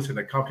don't want to listen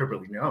to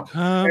Comfortably Numb.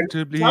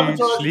 Comfortably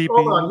sleeping.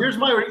 Hold on, here's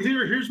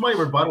my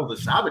rebuttal to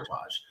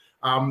Sabotage.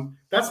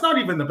 That's not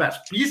even the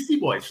best Beastie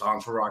Boys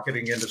song for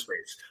rocketing into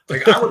space.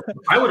 Like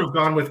I would have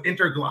gone with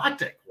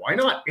Intergalactic. Why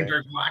not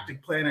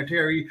Intergalactic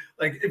Planetary?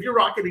 Like if you're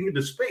rocketing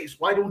into space,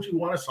 why don't you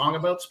want a song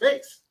about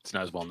space? It's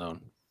not as well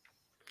known.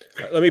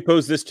 Let me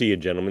pose this to you,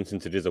 gentlemen,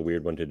 since it is a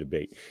weird one to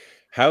debate.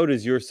 How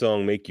does your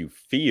song make you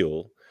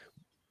feel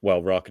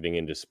while rocketing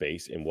into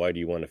space, and why do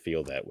you want to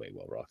feel that way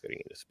while rocketing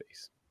into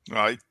space?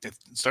 Well, I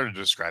started to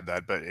describe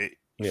that, but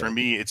for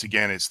me, it's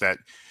that.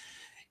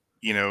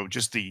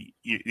 Just the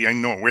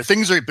unknown, where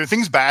things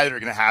bad are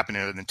going to happen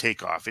other than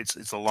takeoff. It's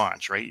the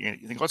launch, right?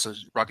 You think lots of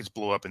rockets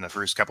blow up in the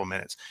first couple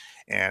minutes,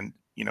 and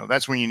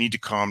that's when you need to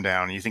calm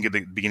down. And you think at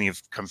the beginning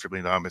of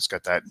Comfortably Numb, it's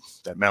got that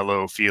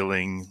mellow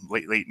feeling,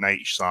 late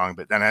night song.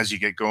 But then as you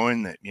get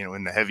going, that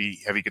and the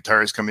heavy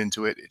guitars come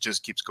into it, it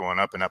just keeps going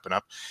up and up and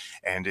up,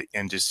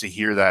 and just to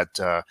hear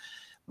that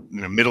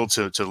middle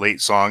to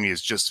late song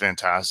is just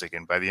fantastic.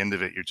 And by the end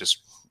of it, you're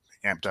just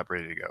amped up,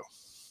 ready to go.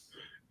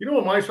 You know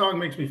what my song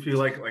makes me feel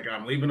like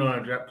I'm leaving on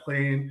a jet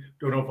plane,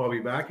 don't know if I'll be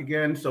back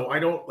again. So I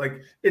don't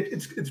like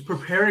it's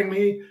preparing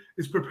me.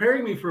 It's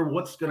preparing me for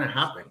what's going to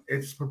happen.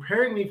 It's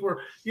preparing me for,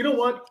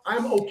 what?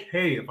 I'm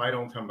okay if I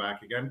don't come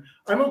back again.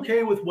 I'm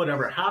okay with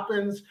whatever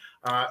happens.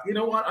 You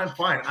know what? I'm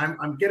fine.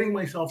 I'm getting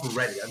myself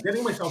ready. I'm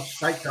getting myself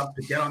psyched up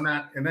to get on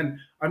that. And then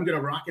I'm going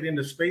to rocket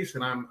into space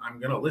and I'm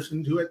going to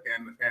listen to it.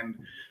 And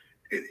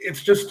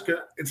it's just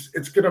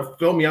it's gonna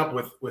fill me up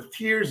with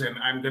tears, and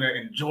I'm gonna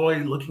enjoy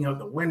looking out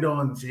the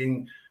window and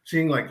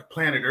seeing like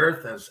planet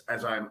Earth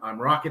as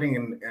I'm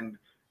rocketing, and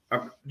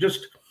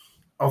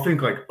I'll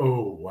think like,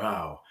 oh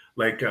wow,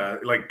 like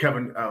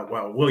Kevin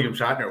William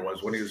Shatner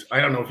was when he was.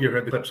 I don't know if you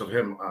heard the clips of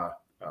him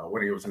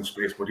when he was in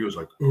space, but he was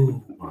like,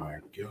 oh my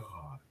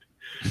god,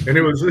 and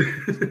it was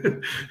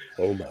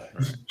oh my,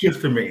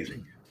 just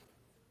amazing.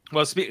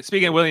 Well,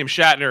 speaking of William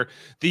Shatner,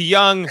 the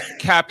young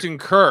Captain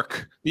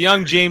Kirk, the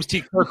young James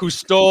T. Kirk, who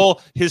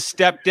stole his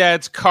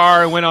stepdad's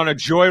car and went on a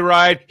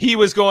joyride, he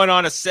was going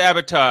on a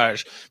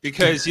Sabotage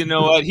because you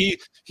know what?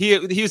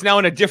 He's now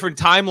in a different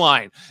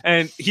timeline,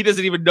 and he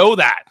doesn't even know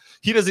that.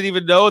 he doesn't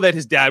even know that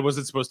his dad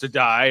wasn't supposed to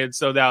die, and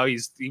so now he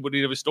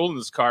wouldn't have stolen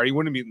this car. He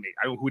wouldn't be.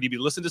 Would he be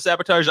listening to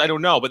sabotage? I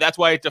don't know, but that's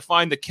why to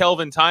find the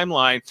Kelvin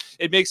timeline,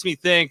 it makes me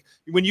think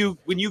when you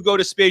go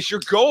to space,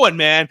 you're going,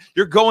 man.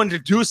 You're going to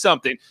do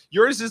something.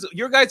 Your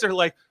guys are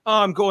like,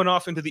 oh, I'm going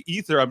off into the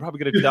ether. I'm probably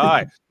gonna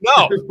die.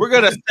 No, we're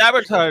gonna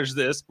sabotage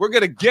this. We're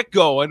gonna get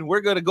going.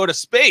 We're gonna go to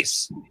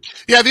space.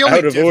 Yeah, the only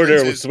out of order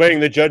is swaying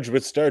the judge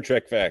with Star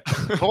Trek facts.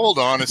 Hold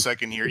on a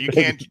second here. You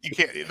can't.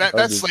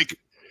 That's like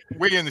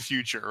way in the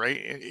future,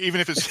 right?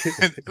 Even if it's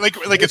like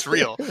it's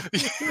real.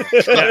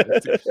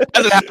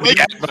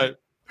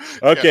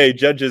 Okay,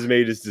 judge has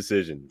made his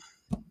decision.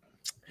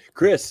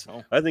 Chris,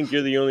 I think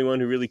you're the only one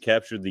who really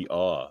captured the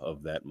awe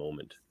of that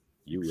moment.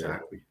 You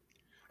exactly.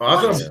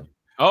 Awesome.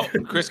 Oh,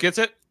 Chris gets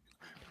it.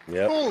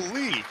 Yeah.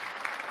 Holy.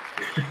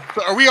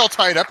 So are we all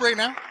tied up right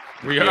now?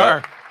 We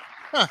are.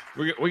 Huh.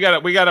 We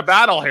got a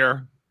battle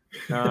here.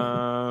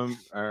 All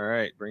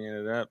right, bringing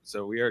it up.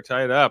 So we are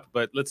tied up,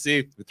 but let's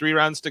see. 3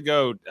 rounds to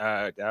go,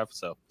 Dav.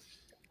 So,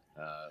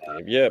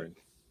 yep.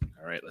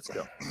 All right, let's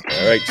go.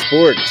 All right,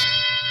 sports.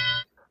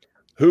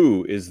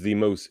 Who is the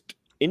most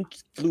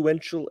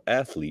influential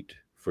athlete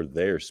for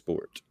their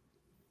sport?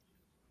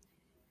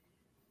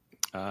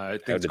 I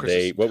think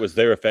what was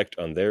their effect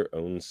on their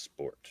own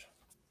sport?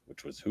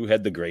 Which was who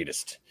had the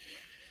greatest?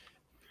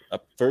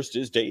 Up first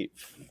is Dave,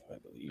 I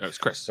believe. No, it's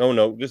Chris. Oh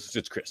no,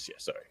 it's Chris. Yeah,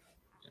 sorry.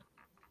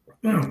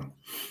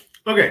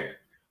 Okay.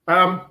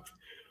 I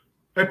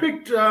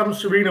picked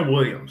Serena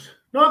Williams.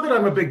 Not that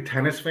I'm a big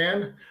tennis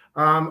fan.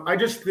 I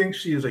just think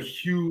she is a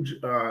huge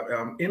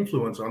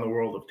influence on the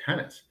world of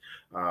tennis.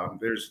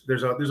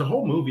 There's a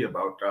whole movie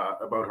about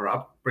her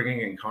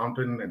upbringing in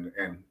Compton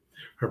and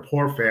her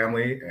poor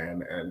family,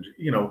 and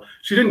you know,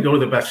 she didn't go to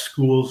the best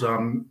schools.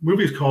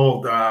 Movie's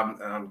called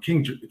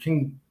King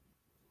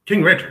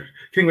Richard.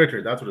 King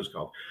Richard, that's what it's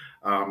called.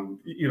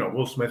 You know,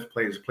 Will Smith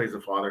plays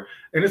the father,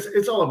 and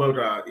it's all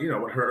about you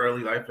know, her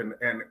early life and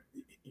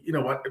you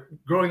know what,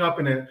 growing up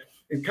in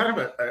kind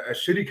of a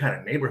shitty kind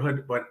of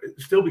neighborhood, but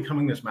still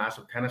becoming this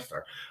massive tennis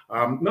star.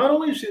 Not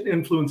only is she an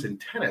influence in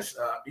tennis,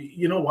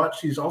 you know what,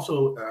 she's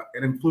also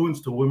an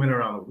influence to women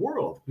around the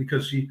world,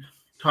 because she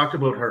talked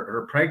about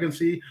her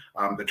pregnancy,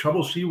 the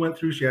trouble she went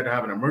through. She had to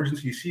have an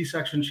emergency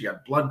C-section. She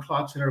had blood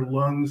clots in her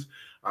lungs.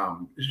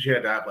 She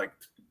had to have like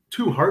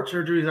 2 heart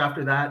surgeries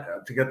after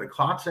that to get the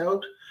clots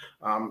out.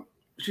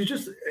 She's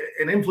just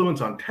an influence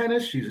on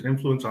tennis. She's an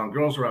influence on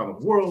girls around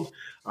the world.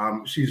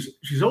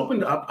 She's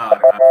opened up a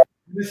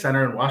tennis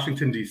center in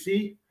Washington,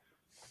 D.C.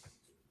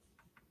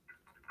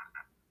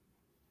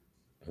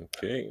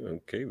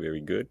 Okay,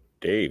 very good.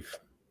 Dave,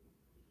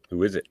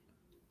 who is it?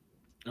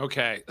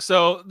 Okay,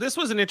 so this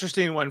was an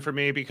interesting one for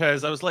me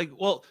because I was like,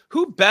 well,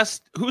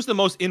 who's the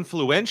most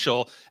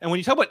influential? And when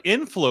you talk about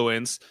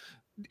influence,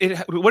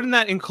 wouldn't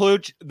that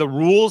include the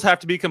rules have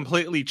to be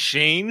completely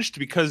changed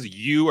because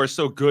you are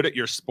so good at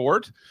your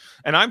sport?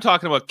 And I'm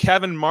talking about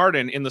Kevin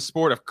Martin in the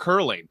sport of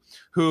curling,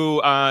 who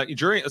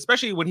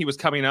especially when he was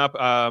coming up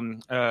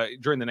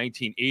during the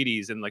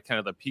 1980s and like kind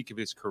of the peak of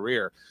his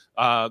career,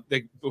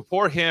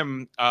 before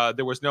him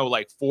there was no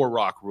like 4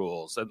 rock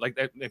rules. And like,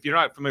 if you're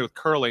not familiar with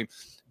curling,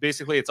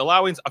 basically it's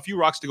allowing a few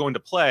rocks to go into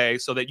play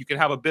so that you can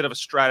have a bit of a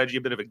strategy,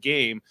 a bit of a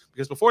game,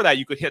 because before that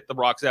you could hit the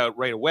rocks out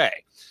right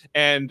away.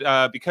 And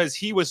because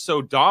he was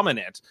so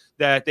dominant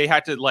that they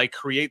had to like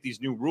create these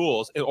new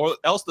rules, or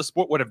else the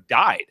sport would have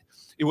died.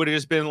 It would have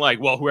just been like,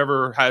 well,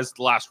 whoever has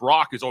the last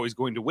rock is always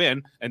going to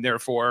win, and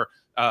therefore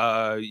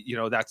you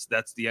know,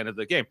 that's the end of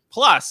the game.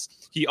 Plus,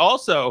 he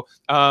also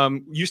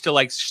used to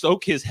like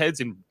soak his heads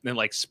in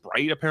like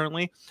Sprite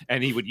apparently,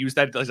 and he would use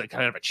that as like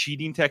kind of a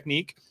cheating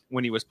technique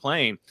when he was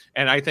playing.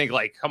 And I think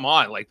like, come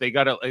on, like they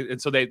gotta, and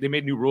so they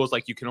made new rules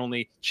like you can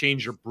only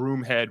change your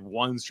broom head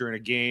once during a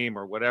game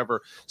or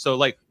whatever. So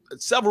like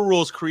several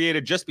rules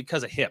created just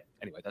because of him.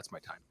 Anyway, that's my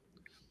time.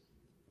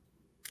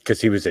 Because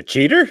he was a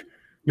cheater?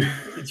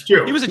 It's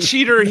true. He was a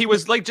cheater. He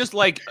was like just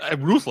like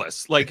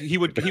ruthless. Like he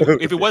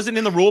if it wasn't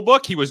in the rule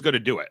book, he was going to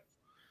do it.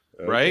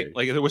 Okay. Right?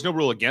 Like if there was no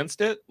rule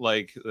against it,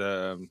 like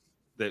then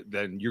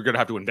you're going to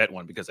have to invent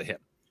one because of him.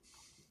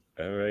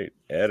 All right,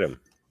 Adam.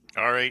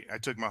 All right, I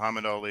took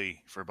Muhammad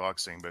Ali for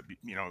boxing, but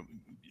you know,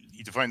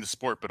 he defined the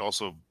sport, but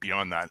also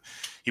beyond that,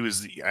 he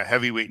was a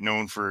heavyweight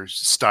known for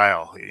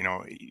style. You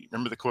know,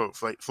 remember the quote,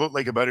 "Float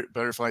like a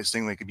butterfly,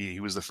 sting like a bee." He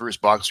was the first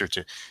boxer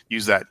to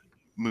use that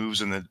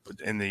moves in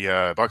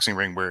the boxing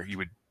ring, where he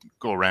would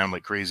go around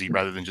like crazy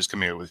rather than just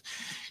coming out with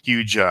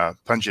huge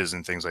punches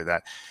and things like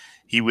that.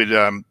 He would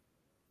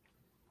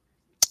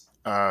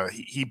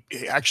he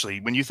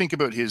actually, when you think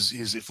about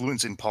his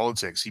influence in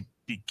politics, he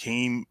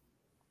became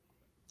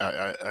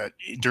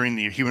during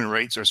the human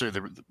rights, or sorry,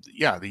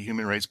 the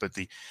human rights, but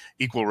the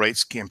equal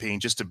rights campaign,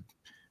 just to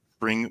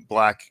bring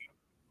Black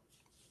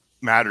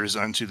matters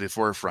onto the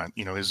forefront.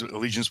 You know, his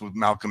allegiance with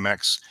Malcolm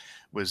X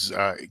was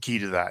key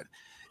to that.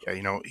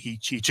 You know, he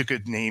took a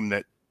name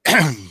that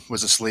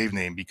was a slave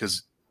name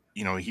because,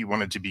 you know, he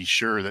wanted to be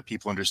sure that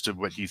people understood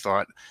what he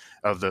thought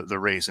of the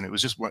race. And it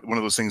was just one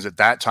of those things at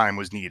that time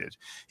was needed.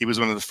 He was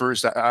one of the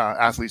first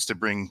athletes to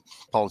bring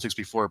politics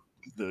before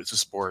the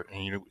sport.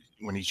 And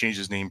when he changed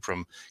his name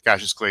from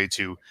Cassius Clay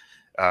to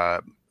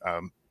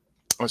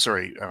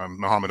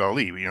Muhammad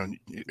Ali,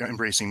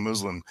 embracing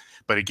Muslim,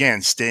 but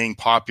again, staying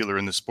popular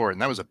in the sport.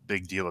 And that was a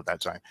big deal at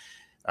that time.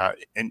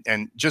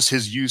 And just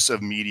his use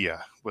of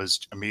media was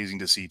amazing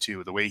to see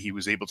too, the way he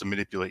was able to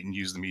manipulate and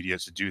use the media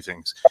to do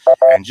things,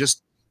 and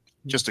just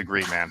a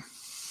great man.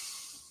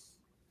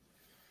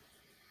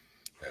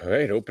 All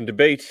right. Open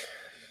debate.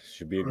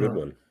 Should be a good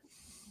one.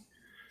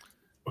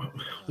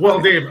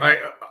 Well, Dave,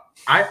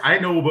 I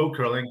know about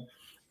curling.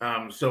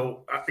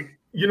 So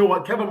you know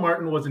what? Kevin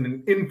Martin wasn't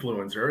an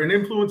influencer. An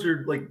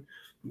influencer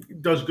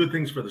does good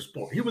things for the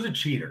sport. He was a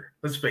cheater.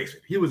 Let's face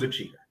it. He was a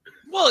cheater.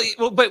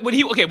 Well, but when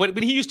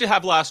he used to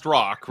have Last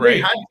Rock,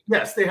 right?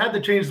 They had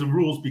to change the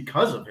rules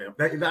because of him.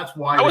 That's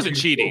why. I wasn't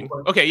cheating.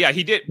 Okay, yeah,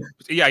 he did.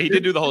 Yeah, he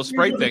did do the whole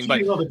Sprite thing,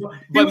 but he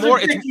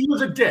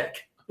was a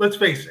dick. Let's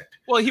face it.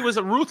 Well, he was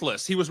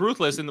ruthless. He was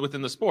ruthless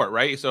within the sport,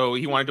 right? So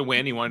he wanted to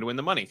win. He wanted to win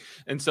the money,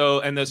 and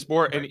the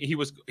sport, and he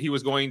was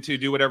going to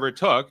do whatever it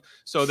took.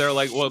 So they're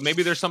like, well,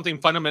 maybe there's something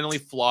fundamentally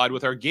flawed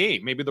with our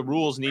game. Maybe the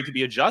rules need to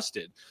be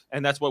adjusted,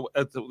 and that's what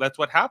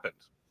happened.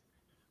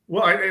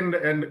 Well, and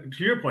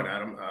to your point,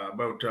 Adam,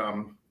 about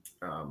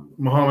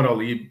Muhammad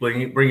Ali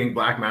bringing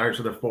Black matter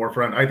to the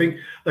forefront. I think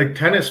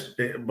tennis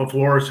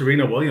before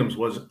Serena Williams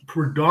was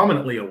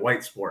predominantly a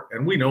white sport,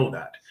 and we know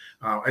that.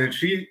 And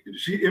she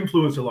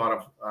influenced a lot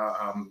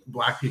of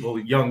Black people,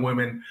 young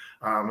women,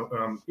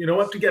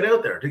 to get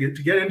out there, to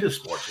get into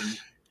sports.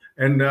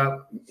 And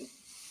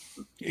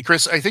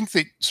Chris, I think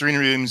that Serena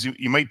Williams,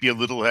 you might be a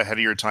little ahead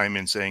of your time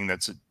in saying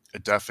that's a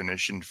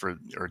definition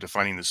or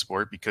defining the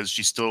sport, because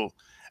she's still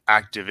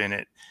active in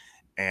it,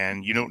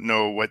 and you don't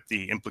know what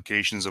the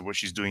implications of what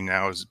she's doing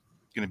now is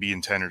going to be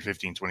in 10 or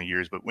 15, 20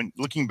 years. But when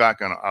looking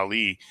back on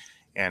Ali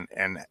and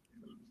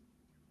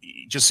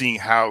just seeing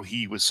how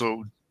he was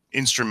so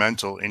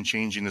instrumental in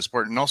changing the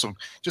sport, and also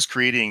just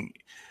creating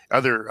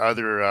other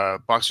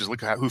boxers,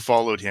 look at who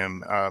followed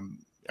him.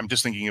 I'm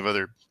just thinking of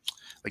other,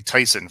 like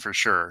Tyson for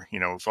sure,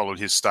 followed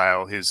his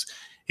style, his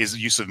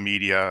use of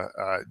media,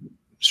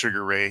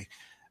 Sugar Ray,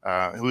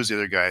 who was the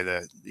other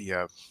guy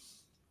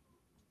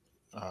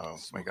oh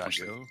my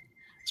gosh,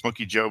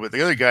 Smokey Joe, but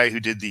the other guy who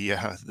did the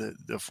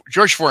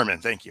George Foreman,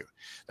 thank you,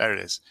 that it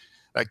is,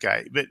 that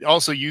guy. But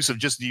also the use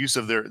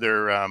of their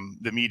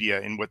the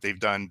media and what they've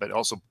done, but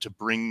also to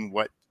bring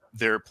what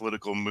their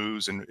political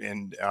moves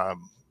and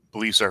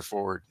beliefs are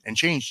forward and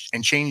change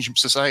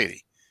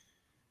society.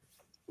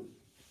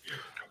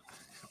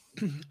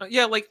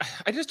 Yeah,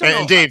 I just don't know.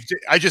 And Dave,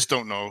 I just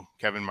don't know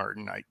Kevin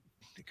Martin. I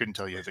couldn't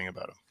tell you anything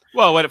about him.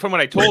 Well, from what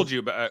I told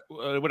you, but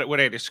what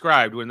I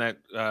described, when that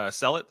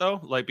sell it though,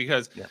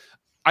 because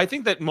I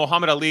think that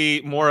Muhammad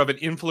Ali more of an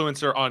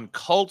influencer on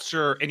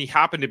culture, and he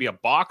happened to be a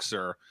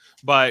boxer,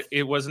 but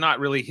it was not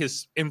really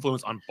his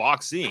influence on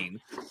boxing.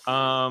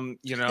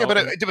 Yeah,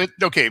 but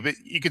okay, but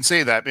you can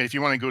say that. But if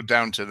you want to go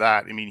down to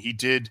that, I mean, he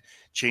did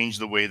change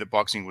the way that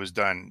boxing was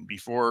done.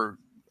 Before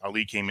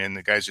Ali came in,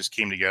 the guys just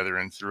came together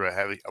and threw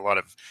a lot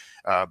of,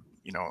 what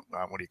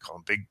do you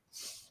call them?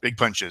 Big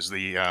punches.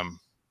 I'm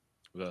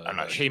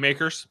not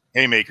haymakers.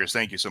 Haymakers.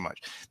 Thank you so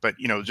much. But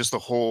just the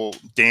whole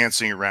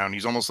dancing around.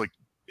 He's almost like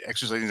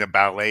exercising a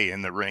ballet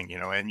in the ring.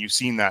 And you've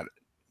seen that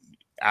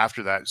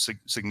after that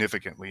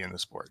significantly in the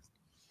sport.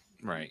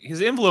 Right. His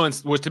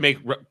influence was to make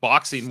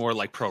boxing more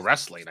like pro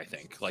wrestling, I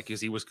think.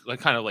 Because he was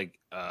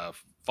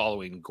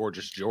following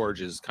Gorgeous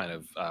George's kind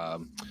of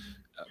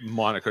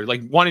moniker,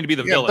 wanting to be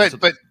the villain.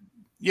 But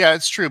yeah,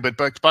 it's true. But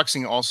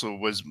boxing also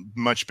was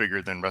much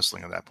bigger than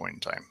wrestling at that point in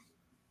time.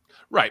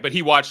 Right, but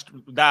he watched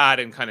that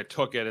and kind of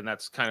took it, and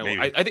that's kind of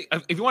I think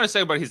if you want to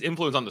say about his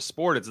influence on the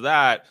sport, it's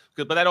that.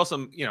 But that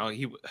also,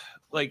 he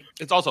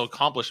it's also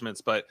accomplishments.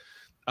 But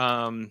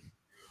and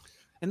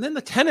then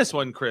the tennis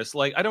one, Chris,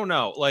 I don't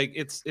know,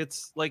 it's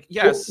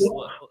yes,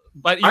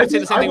 but you can say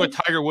the same thing with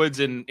Tiger Woods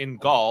in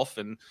golf,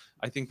 and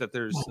I think that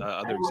there's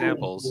other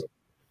examples.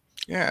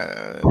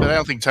 Yeah, but I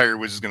don't think Tiger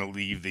Woods is going to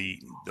leave the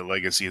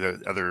legacy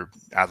that other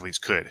athletes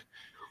could.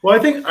 Well, I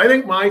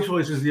think my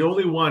choice is the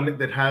only one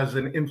that has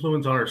an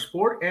influence on our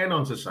sport and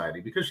on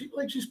society, because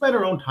she spent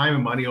her own time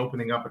and money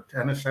opening up a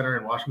tennis center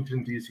in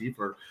Washington D.C.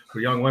 for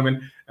young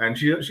women, and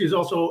she's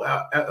also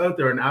out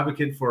there an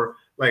advocate for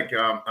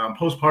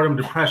postpartum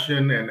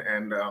depression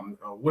and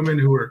women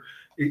who are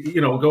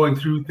going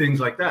through things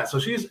like that.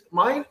 So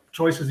my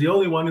choice is the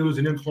only one who's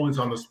an influence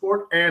on the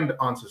sport and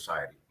on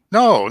society.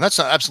 No, that's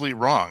absolutely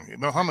wrong.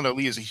 Muhammad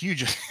Ali is a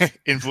huge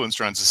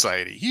influencer on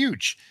society,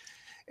 huge,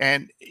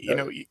 and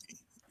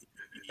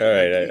All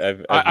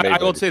right, I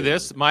will say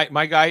this: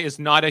 my guy is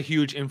not a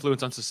huge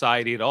influence on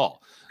society at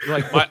all.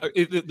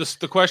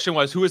 The question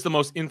was, who is the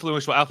most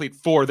influential athlete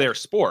for their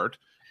sport?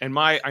 And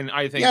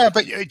I think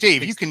but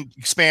Dave, you can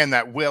expand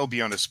that well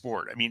beyond a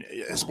sport. I mean,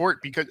 a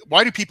sport, because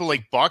why do people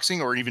like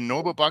boxing or even know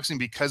about boxing?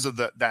 Because of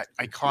that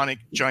iconic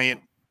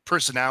giant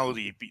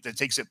personality that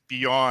takes it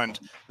beyond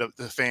the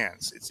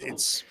fans.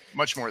 It's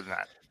much more than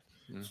that.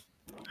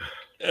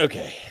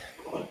 Okay.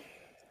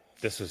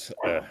 This was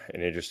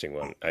an interesting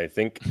one. I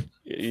think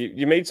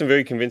you made some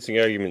very convincing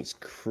arguments,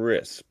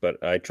 Chris,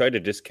 but I tried to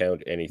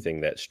discount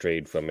anything that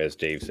strayed from, as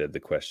Dave said, the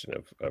question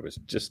of, I was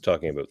just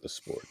talking about the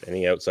sport.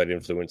 Any outside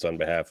influence on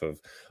behalf of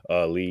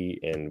Lee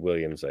and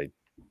Williams, I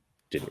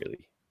didn't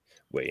really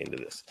weigh into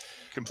this.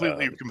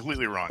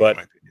 Completely wrong.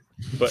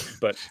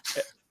 But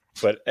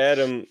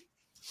Adam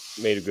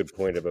made a good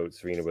point about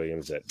Serena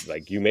Williams that,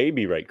 like, you may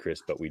be right,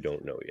 Chris, but we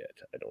don't know yet.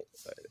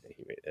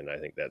 And I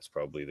think that's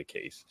probably the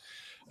case.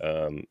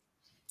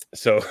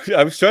 So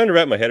I was trying to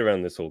wrap my head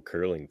around this whole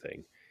curling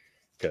thing,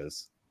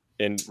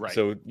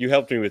 so you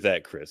helped me with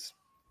that, Chris.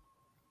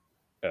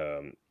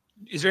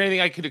 Is there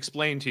anything I could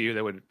explain to you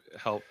that would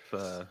help?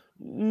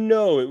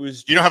 No, it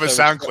was. You don't have a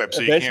sound clip,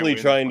 so eventually you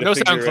can't trying to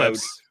figure out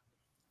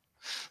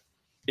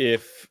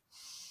if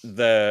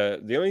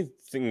the only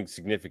thing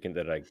significant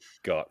that I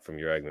got from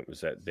your argument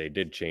was that they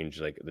did change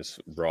like this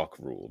rock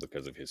rule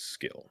because of his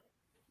skill.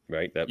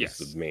 Right, that was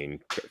the main.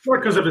 Not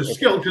because of his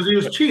skill, because he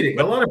was cheating.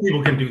 A lot of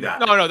people can do that.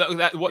 No,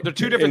 they're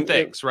two different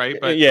things, right?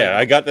 But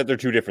I got that they're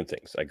two different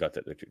things.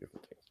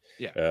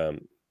 Yeah.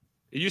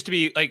 It used to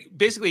be like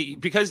basically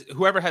because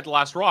whoever had the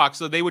last rock,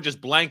 so they would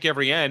just blank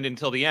every end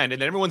until the end,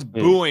 and then everyone's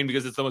booing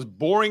because it's the most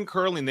boring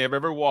curling they've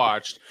ever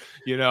watched.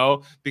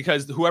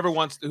 Because whoever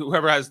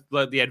has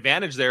the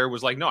advantage there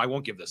was like, no, I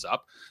won't give this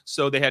up.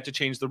 So they had to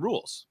change the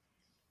rules.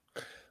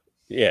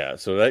 Yeah,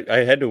 so I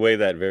had to weigh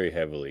that very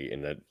heavily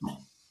in that.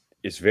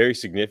 It's very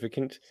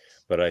significant,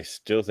 but I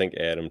still think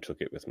Adam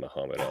took it with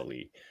Muhammad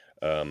Ali.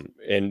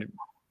 And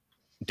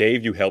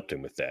Dave, you helped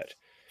him with that.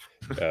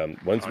 By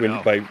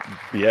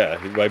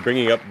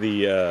bringing up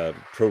the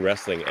pro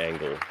wrestling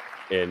angle,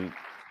 and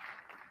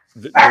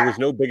there was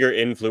no bigger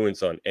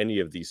influence on any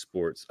of these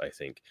sports, I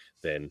think,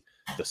 than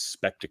the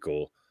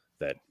spectacle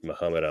that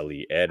Muhammad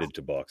Ali added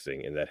to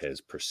boxing, and that has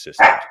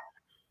persisted.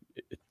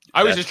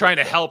 I was just trying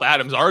to help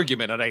Adam's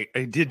argument, and I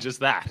did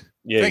just that.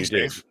 Yeah, thanks, you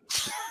did. Dave.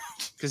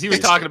 Because he was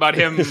talking about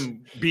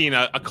him being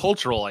a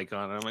cultural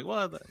icon. And I'm like,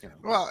 well,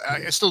 Well,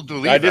 I still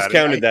believe I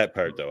discounted that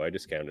part, though. I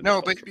discounted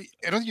No, but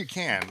I don't think you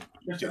can,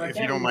 if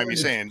you don't mind me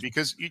saying,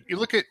 because you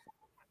look at...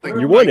 Like,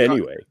 you won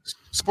anyway.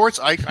 Sports,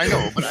 I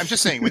know, but I'm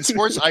just saying, when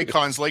sports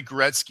icons like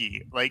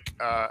Gretzky,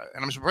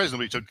 and I'm surprised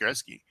nobody took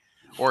Gretzky,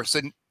 or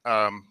said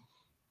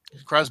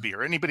Crosby,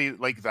 or anybody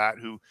like that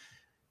who...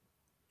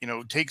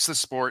 takes the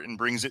sport and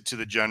brings it to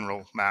the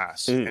general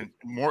mass, and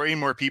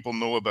more people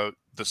know about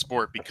the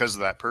sport because of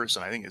that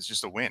person. I think it's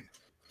just a win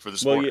for the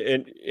sport. Well, yeah,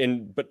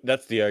 but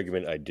that's the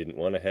argument I didn't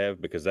want to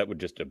have, because that would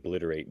just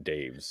obliterate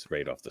Dave's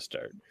right off the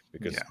start.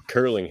 Because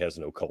curling has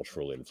no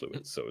cultural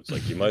influence, so it's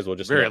like you might as well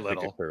just very not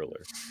little pick a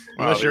curler.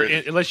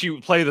 Unless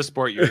you play the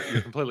sport, you're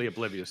completely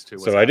oblivious to.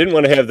 So I didn't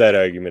want to have that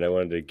argument. I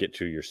wanted to get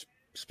to your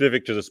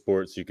specific to the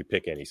sport, so you could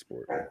pick any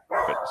sport.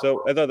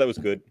 So I thought that was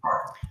good.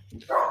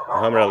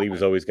 Muhammad Ali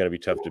was always going to be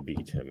tough to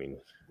beat. I mean,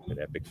 an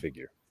epic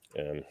figure.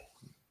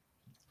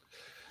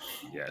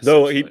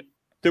 Though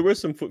there was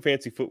some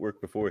fancy footwork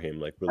before him,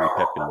 like Willie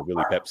Pep in the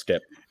Willie Pep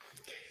step.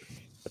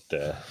 But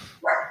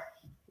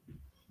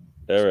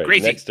all right,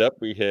 crazy. Next up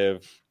we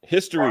have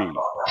history.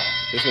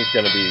 This is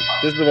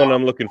the one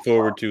I'm looking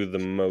forward to the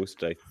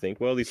most, I think.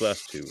 Well, these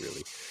last two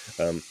really.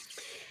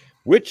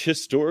 Which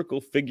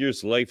historical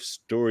figure's life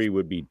story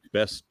would be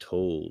best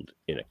told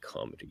in a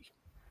comedy?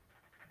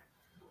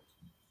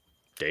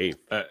 Dave.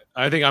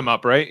 I think I'm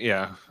up, right?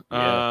 Yeah.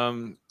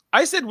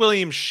 I said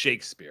William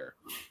Shakespeare.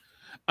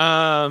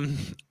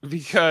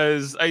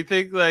 Because I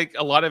think like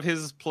a lot of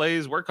his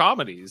plays were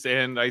comedies,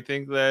 and I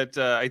think that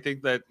I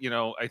think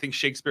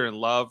Shakespeare in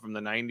Love from the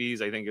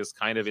 90s, I think is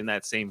kind of in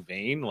that same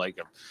vein. Like,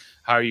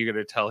 how are you going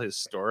to tell his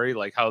story?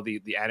 Like how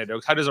the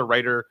anecdotes, how does a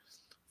writer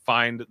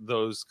find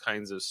those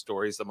kinds of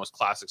stories, the most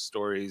classic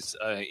stories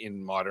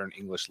in modern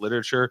English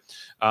literature?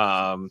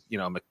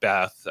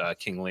 Macbeth,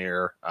 King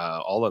Lear,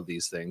 all of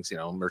these things,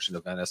 Merchant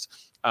of Venice.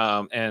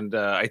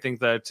 I think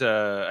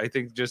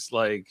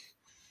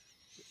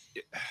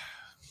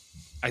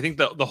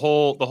the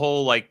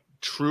whole like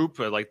troupe,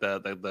 like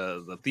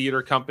the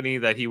theater company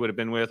that he would have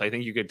been with, I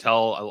think you could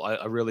tell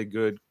a really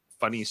good,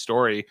 funny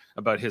story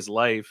about his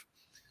life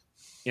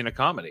in a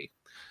comedy.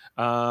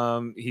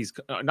 He's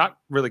not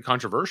really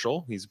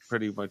controversial. He's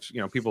pretty much,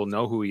 people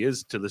know who he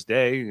is to this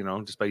day,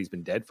 despite he's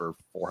been dead for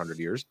 400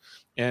 years.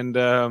 And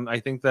I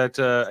think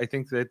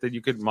that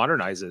you could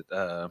modernize it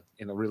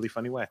in a really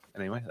funny way.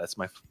 Anyway, that's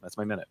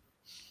my minute.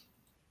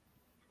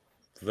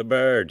 The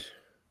bird.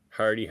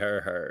 Hardy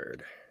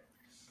hard.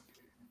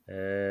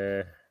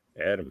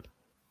 Adam.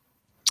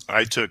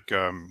 I took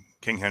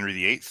King Henry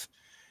VIII.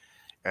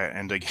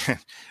 And again,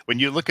 when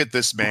you look at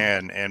this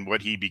man and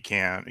what he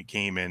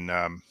became in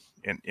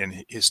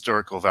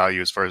historical value,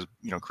 as far as,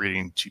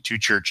 creating two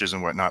churches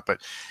and whatnot,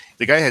 but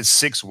the guy had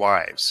 6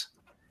 wives,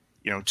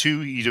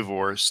 2 he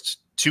divorced,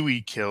 2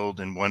 he killed,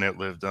 and 1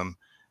 outlived him.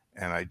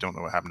 And I don't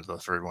know what happened to the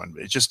third one,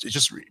 but it's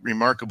just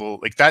remarkable.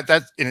 Like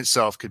that in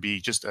itself could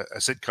be just a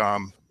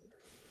sitcom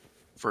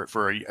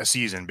for a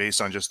season based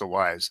on just the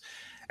wives,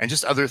 and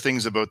just other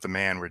things about the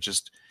man were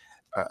just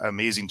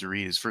amazing to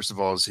read is, first of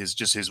all, is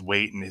his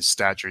weight and his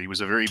stature. He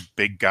was a very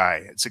big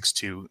guy at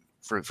 6'2".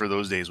 For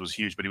those days was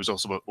huge, but he was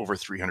also about over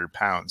 300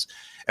 pounds,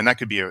 and that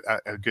could be a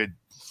good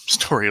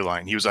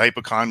storyline. He was a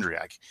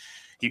hypochondriac.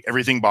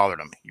 Everything bothered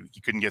him.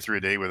 He couldn't get through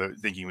a day without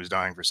thinking he was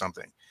dying for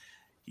something.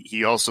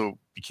 He also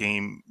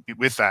became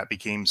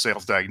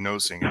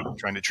self-diagnosing and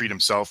trying to treat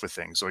himself with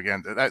things. So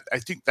again, I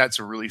think that's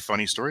a really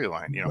funny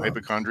storyline.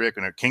 Hypochondriac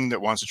and a king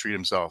that wants to treat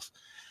himself.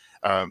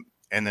 And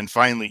then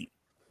finally,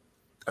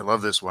 I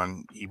love this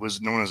one. He was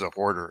known as a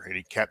hoarder, and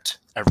he kept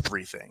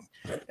everything,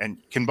 and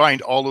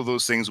combined all of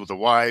those things with the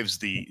wives,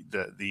 the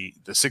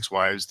 6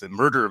 wives, the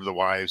murder of the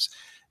wives,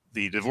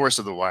 the divorce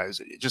of the wives.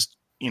 It just,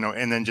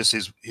 and then just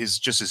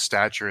his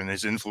stature and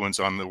his influence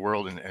on the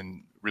world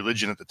and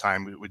religion at the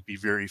time. It would be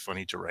very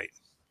funny to write.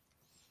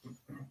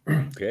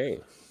 Okay,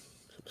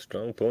 some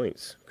strong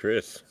points,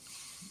 Chris.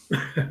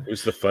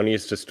 Who's the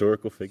funniest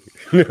historical figure?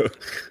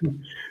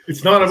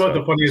 It's not about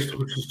the funniest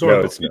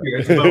historical figure.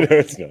 It's about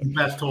the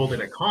best told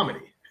in a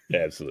comedy.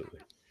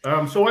 Absolutely.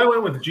 So I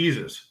went with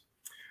Jesus,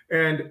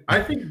 and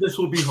I think this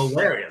will be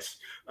hilarious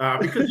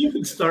because you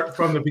can start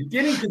from the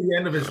beginning to the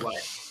end of his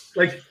life.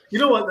 Like, you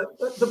know what?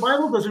 The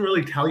Bible doesn't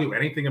really tell you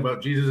anything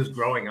about Jesus'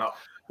 growing up.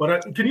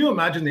 But can you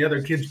imagine the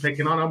other kids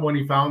picking on him when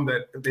they found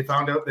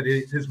out that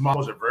his mom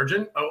was a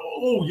virgin?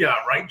 Oh yeah,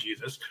 right,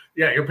 Jesus.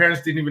 Yeah, your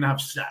parents didn't even have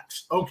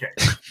sex. Okay.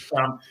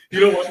 You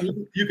know what?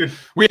 You could.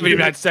 We haven't even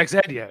had sex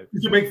ed yet.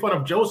 You could make fun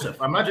of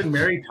Joseph. Imagine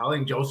Mary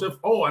telling Joseph,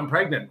 "Oh, I'm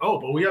pregnant. Oh,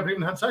 but we haven't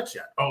even had sex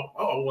yet.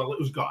 Oh, well, it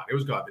was God. It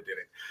was God that did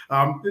it."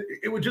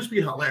 It would just be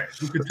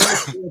hilarious. You could tell a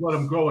story about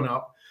him growing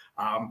up.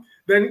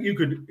 Then you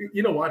could,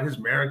 his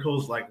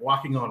miracles like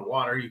walking on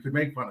water, you could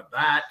make fun of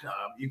that.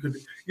 You could,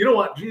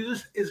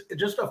 Jesus is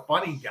just a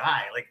funny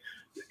guy. Like,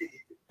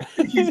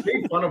 he's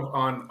made fun of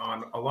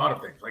on a lot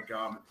of things. Like,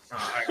 I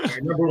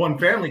remember one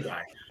Family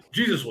Guy,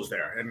 Jesus was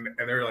there, and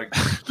they're like,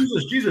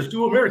 Jesus,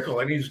 do a miracle,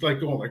 and he's like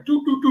going like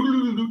do do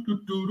do do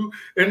do do do,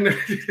 and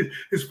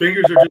his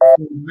fingers are just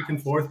going back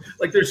and forth.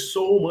 Like, there's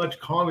so much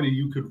comedy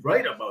you could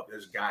write about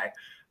this guy.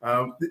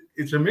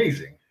 It's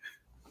amazing.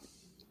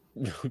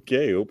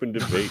 Okay, open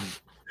debate.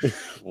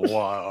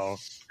 Wow.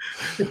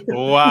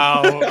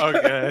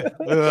 Okay.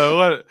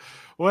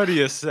 What do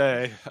you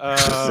say?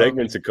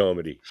 Segments of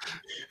comedy.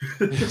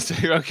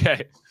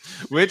 Okay.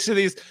 Which of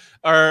these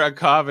are a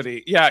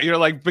comedy? Yeah, you're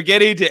like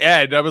beginning to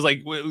end. I was like,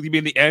 you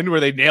mean the end where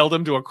they nailed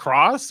him to a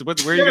cross? Where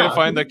are you going to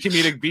find the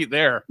comedic beat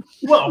there?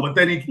 Well, but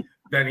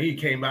then he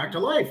came back to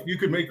life. You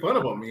could make fun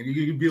of him.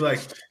 You could be like,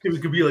 it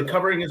could be like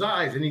covering his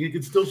eyes, and you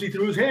could still see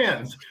through his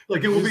hands.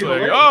 Like, it would be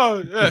like,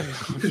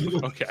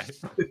 okay.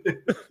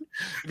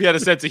 If you had a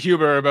sense of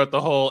humor about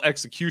the whole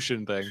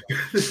execution thing,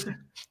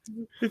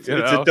 it's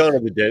a Dawn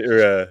of the Dead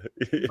or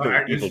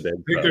Evil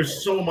Dead.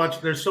 There's so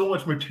much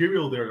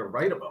material there to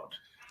write about.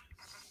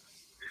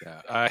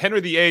 Yeah.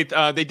 Henry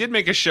VIII. They did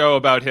make a show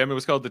about him. It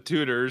was called The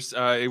Tudors.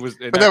 But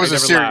that was a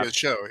serious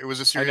show. It was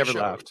a serious show. I never show.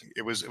 Laughed.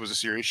 It was a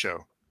serious show.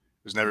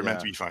 It was never meant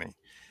to be funny.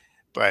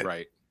 But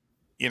right.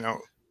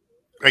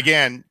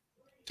 Again,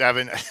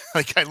 Davin,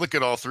 like, I look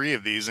at all three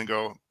of these and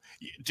go,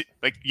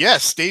 like,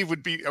 yes, Dave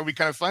would be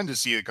kind of fun to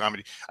see a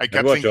comedy. I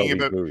kept thinking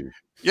about movies.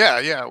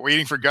 Yeah,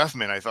 Waiting for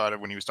Guffman. I thought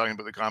of when he was talking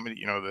about the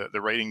comedy,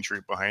 the writing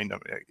troupe behind him.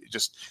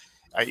 It's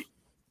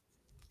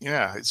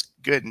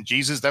good. And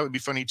Jesus, that would be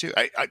funny too.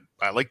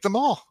 I like them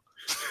all.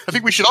 I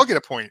think we should all get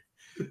a point.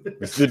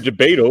 Is the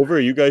debate over?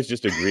 Are you guys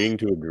just agreeing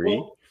to agree?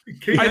 Well,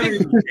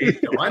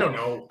 I don't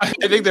know. I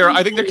think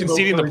they're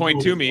conceding the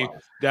point to me,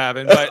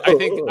 Davin. But I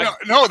think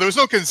no, there was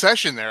no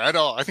concession there at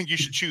all. I think you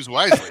should choose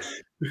wisely.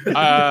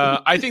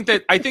 I think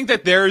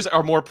that theirs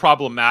are more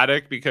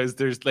problematic because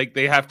there's like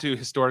they have to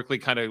historically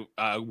kind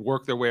of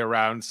work their way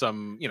around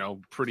some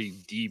pretty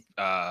deep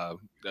no,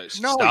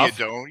 stuff.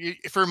 You don't.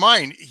 For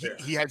mine,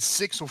 he had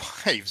 6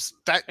 wives.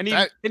 He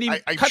cut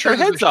their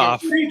heads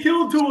off. He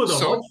killed 2 of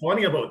them. What's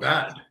funny about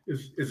that?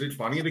 Is it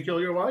funny to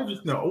kill your wives?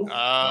 No.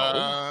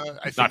 I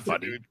think not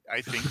funny. Dude,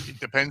 I think it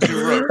depends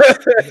who wrote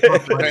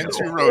it. Depends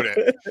who wrote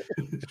it.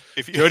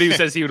 Jody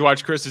says he would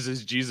watch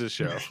Chris's Jesus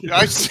show.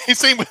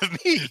 Same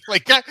with me.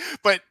 Like,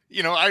 but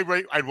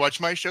I'd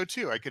watch my show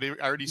too. I could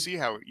already see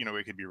how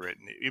it could be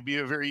written. It'd be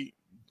a very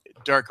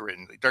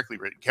darkly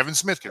written. Kevin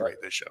Smith could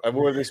write this show. I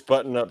wore this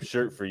button-up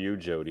shirt for you,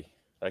 Jody.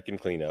 I can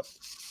clean up.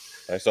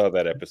 I saw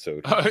that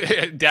episode.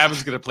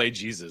 Davin's gonna play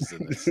Jesus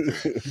in this.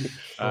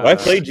 I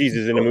played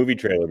Jesus in a movie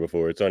trailer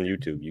before. It's on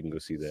YouTube. You can go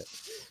see that.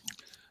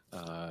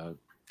 I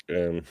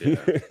only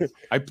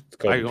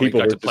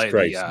People got to vs. play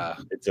Christ.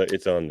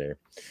 It's on there.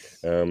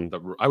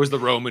 I was the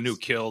Roman who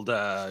killed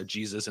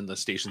Jesus in the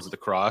Stations of the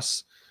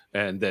Cross,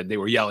 and then they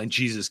were yelling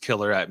 "Jesus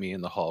killer" at me in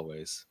the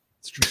hallways.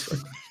 It's true.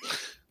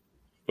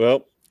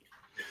 Well,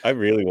 I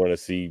really want to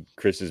see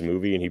Chris's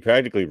movie, and he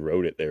practically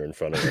wrote it there in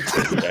front of us.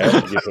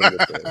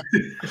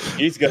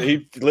 He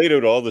laid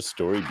out all the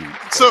story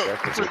beats.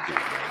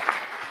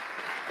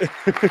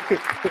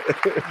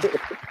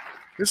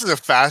 This is a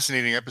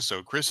fascinating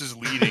episode. Chris is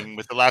leading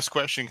with the last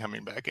question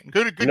coming back in.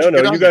 Good. No,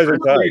 you guys are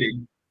tied.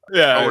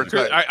 Yeah, we're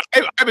tied.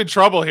 I'm in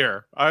trouble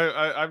here.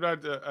 I'm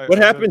not. What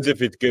happens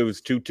if it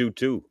goes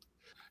 2-2-2?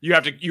 You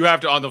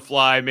have to on the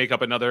fly make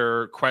up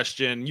another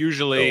question.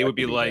 Usually, it would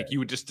be like you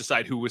would just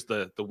decide who was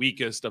the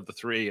weakest of the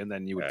three, and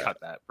then you would cut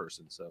that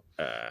person. So,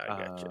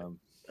 gotcha.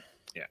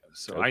 Yeah.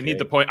 So Okay. I need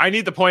the point. I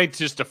need the point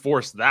just to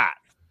force that.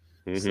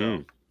 Mm-hmm.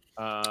 So,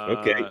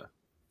 Okay.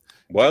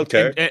 Wild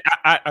card.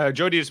 And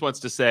Jody just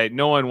wants to say,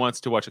 no one wants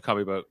to watch a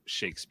comedy about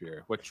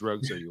Shakespeare. What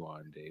drugs are you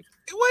on, Dave?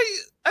 Why?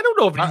 I don't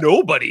know if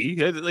nobody.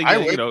 Like, I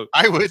would. You know,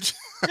 I would.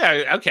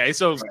 yeah. Okay.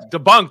 So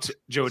debunked,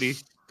 Jody.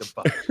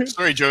 Debunked.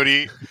 Sorry,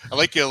 Jody. I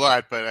like you a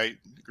lot, but I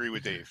agree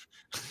with Dave.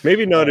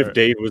 Maybe not if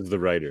Dave was the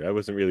writer. I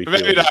wasn't really.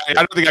 Maybe not. I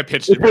don't think I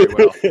pitched it very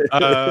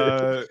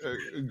well.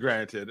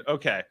 Granted.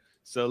 Okay.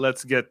 So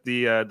let's get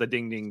the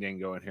ding ding ding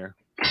going here.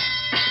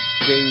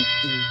 Ding.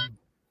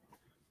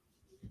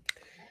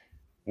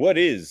 What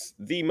is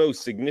the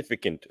most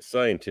significant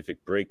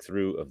scientific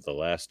breakthrough of the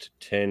last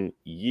 10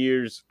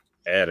 years,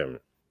 Adam?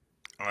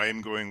 I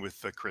am going with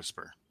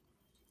CRISPR.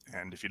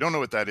 And if you don't know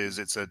what that is,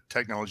 it's a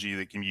technology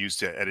that can be used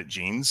to edit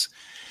genes.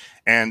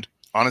 And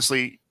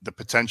honestly, the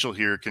potential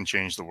here can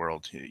change the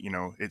world. You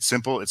know, it's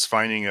simple. It's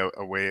finding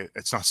a way.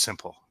 It's not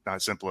simple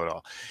at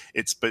all.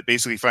 It's but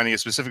basically finding a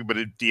specific bit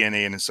of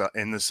DNA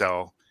in the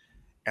cell,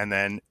 and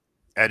then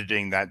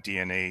editing that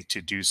DNA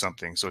to do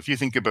something. So if you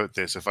think about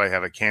this, if I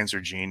have a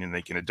cancer gene and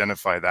they can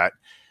identify that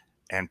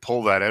and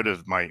pull that out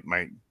of my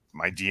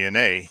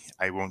DNA,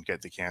 I won't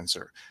get the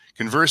cancer.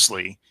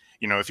 Conversely,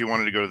 you know, if you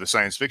wanted to go to the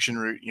science fiction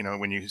route, you know,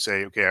 when you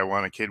say, okay, I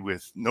want a kid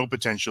with no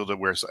potential to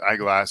wear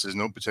eyeglasses,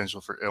 no potential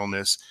for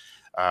illness,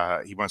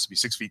 he wants to be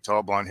 6 feet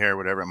tall, blonde hair,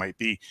 whatever it might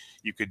be,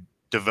 you could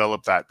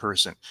develop that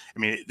person. I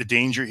mean, the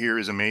danger here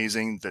is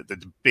amazing. The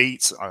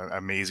debates are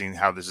amazing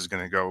how this is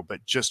going to go.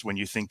 But just when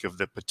you think of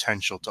the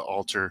potential to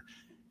alter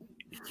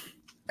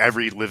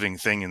every living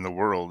thing in the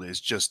world is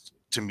just,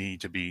 to me,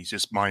 to be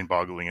just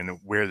mind-boggling. And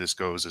where this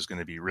goes is going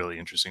to be really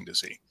interesting to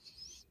see.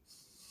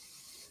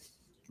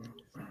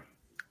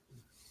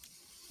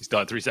 He's still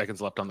had 3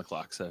 seconds left on the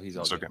clock, so he's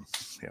all good. Okay.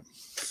 Yeah.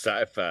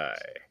 Sci-fi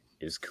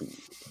is cool.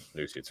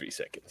 There's your 3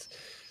 seconds.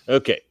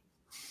 Okay.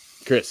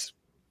 Chris,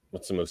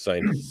 what's the most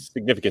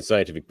significant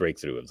scientific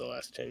breakthrough of the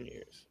last 10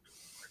 years?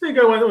 I think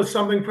I went with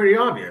something pretty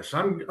obvious.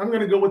 I'm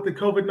going to go with the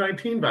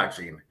COVID-19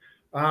 vaccine.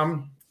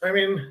 I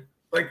mean,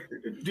 like,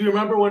 do you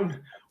remember when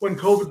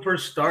COVID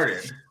first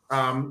started?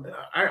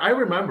 I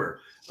remember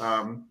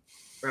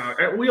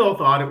we all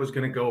thought it was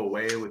going to go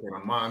away within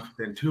a month,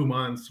 then 2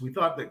 months. We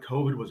thought that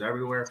COVID was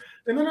everywhere.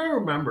 And then I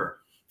remember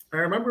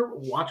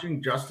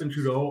watching Justin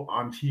Trudeau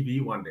on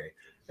TV one day,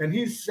 and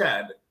he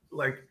said,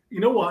 like, you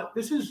know what?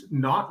 This is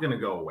not going to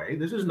go away.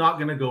 This is not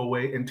going to go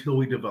away until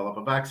we develop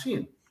a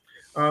vaccine.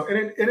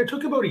 And it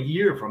took about a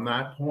year from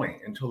that point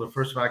until the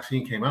first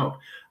vaccine came out.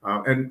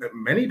 And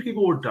many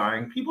people were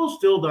dying. People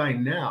still die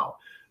now.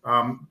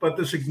 But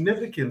the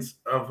significance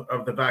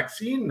of the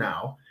vaccine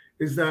now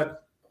is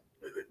that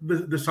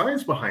the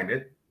science behind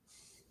it,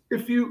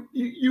 if you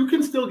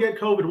can still get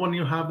COVID when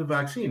you have the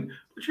vaccine,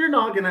 but you're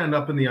not going to end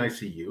up in the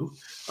ICU.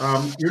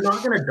 You're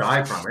not going to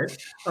die from it.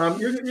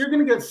 You're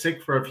going to get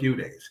sick for a few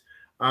days.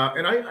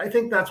 And I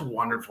think that's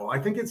wonderful. I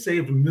think it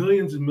saved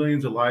millions and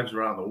millions of lives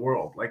around the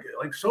world.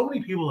 Like so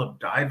many people have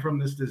died from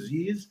this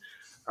disease.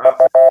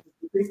 I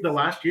think the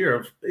last year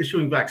of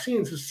issuing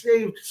vaccines has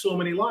saved so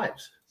many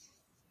lives.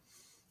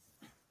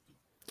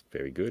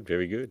 Very good.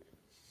 Very good.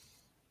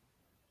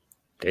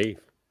 Dave.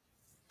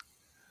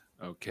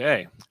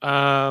 Okay.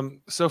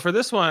 So for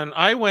this one,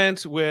 I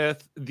went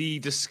with the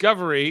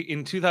discovery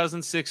in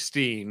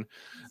 2016.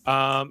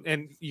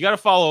 And you got to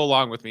follow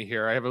along with me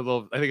here. I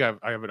think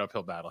I have an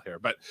uphill battle here,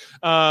 but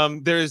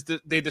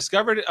they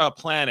discovered a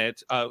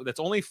planet that's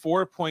only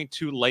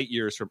 4.2 light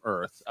years from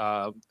Earth.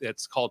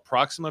 It's called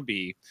Proxima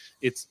b.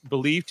 It's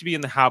believed to be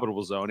in the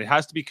habitable zone. It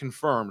has to be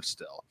confirmed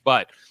still,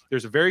 but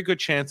there's a very good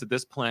chance that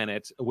this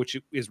planet, which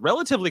is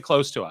relatively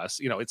close to us,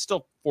 you know, it's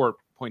still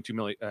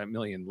 4.2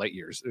 million light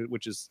years,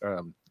 which is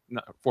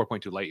not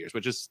 4.2 light years,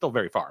 which is still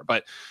very far.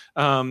 But,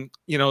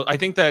 you know, I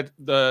think that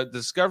the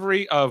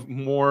discovery of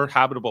more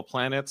habitable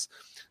planets,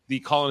 the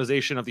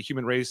colonization of the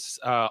human race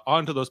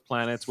onto those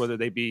planets, whether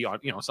they be on,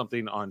 you know,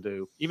 something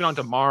onto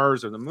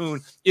Mars or the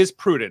moon, is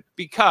prudent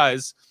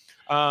because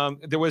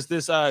there was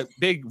this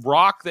big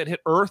rock that hit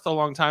Earth a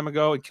long time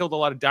ago. It killed a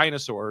lot of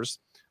dinosaurs.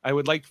 I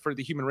would like for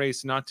the human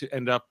race not to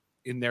end up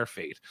in their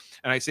fate.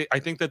 And I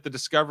think that the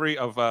discovery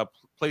of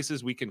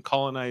places we can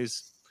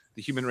colonize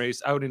the human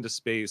race out into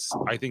space,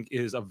 I think,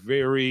 is a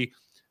very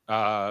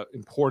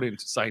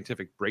important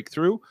scientific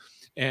breakthrough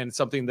and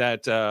something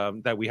that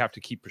that we have to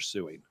keep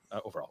pursuing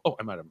overall. Oh,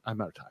 I'm out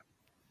of time.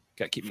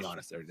 Got to keep me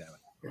honest there, damn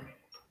it.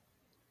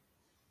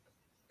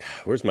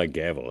 Where's my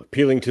gavel?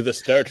 Appealing to the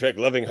Star Trek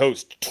loving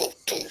host.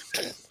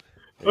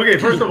 Okay,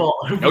 first of all,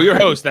 oh, your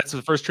host. That's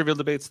the first Trivial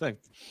Debates thing.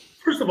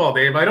 First of all,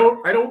 Dave, I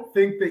don't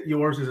think that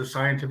yours is a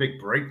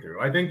scientific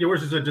breakthrough. I think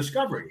yours is a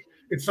discovery.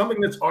 It's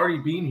something that's already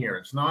been here.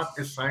 It's not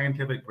a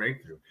scientific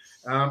breakthrough.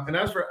 And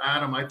as for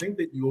Adam, I think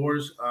that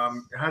yours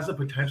has the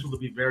potential to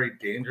be very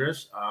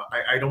dangerous.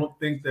 I don't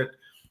think that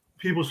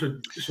people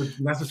should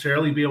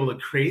necessarily be able to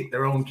create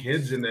their own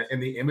kids in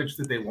the image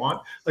that they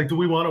want? Like, do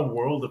we want a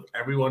world of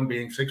everyone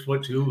being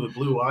 6'2" with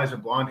blue eyes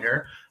and blonde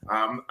hair?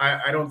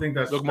 I don't think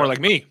that's look more like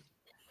me.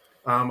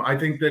 I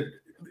think that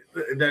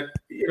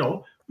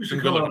we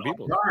should good go looking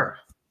people.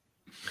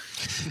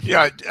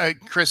 Yeah,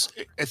 Chris,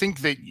 I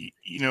think that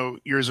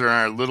yours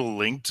are a little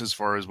linked as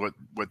far as what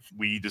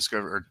we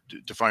discover or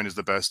define as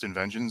the best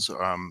inventions,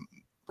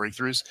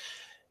 breakthroughs.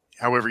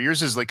 However,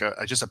 yours is like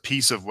just a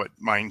piece of what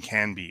mine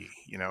can be.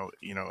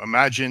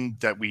 Imagine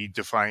that we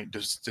just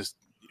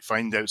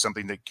find out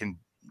something that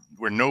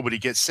where nobody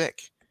gets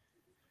sick,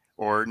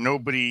 or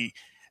nobody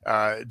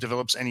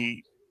develops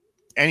any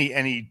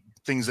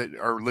things that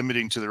are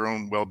limiting to their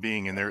own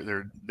well-being and their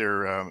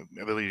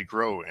ability to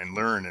grow and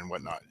learn and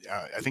whatnot.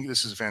 I think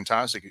this is a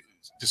fantastic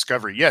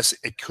discovery. Yes,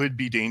 it could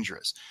be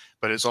dangerous,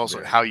 but it's also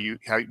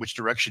which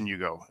direction you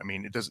go. I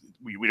mean, it doesn't.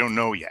 We don't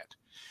know yet.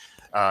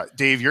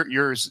 Dave,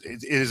 yours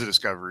it is a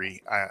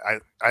discovery.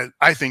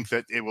 I think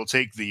that it will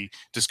take the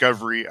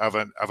discovery of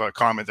a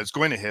comet that's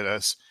going to hit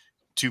us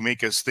to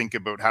make us think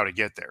about how to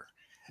get there.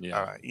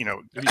 Yeah.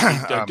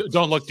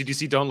 Don't look. Did you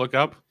see Don't Look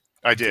Up?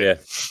 I did.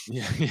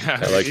 Yeah.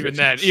 I like even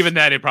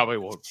that, it probably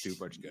won't do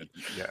much good.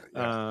 Yeah.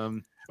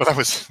 Well, that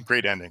was a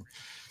great ending.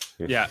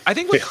 Yeah, I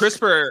think with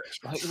CRISPR,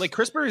 like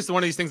CRISPR is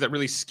one of these things that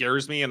really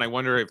scares me, and I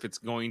wonder if it's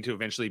going to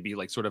eventually be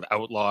like sort of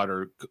outlawed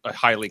or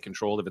highly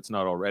controlled if it's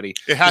not already.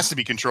 It has to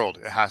be controlled.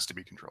 It has to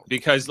be controlled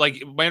because,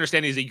 like, my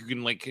understanding is that you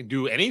can like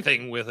do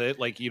anything with it.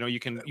 Like, you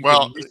can.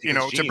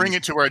 To bring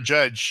it to our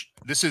judge,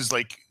 this is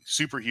like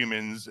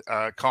superhumans,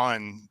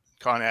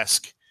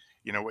 con-esque.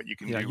 What you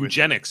can do.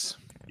 Eugenics.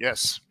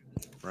 Yes.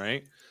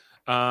 Right.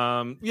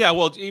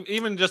 Well,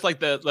 even just like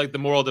the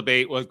moral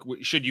debate, like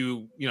should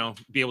you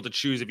be able to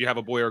choose if you have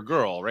a boy or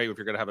girl, right? If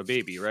you're going to have a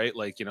baby, right?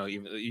 Like, but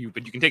you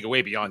can take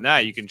away beyond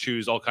that. You can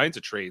choose all kinds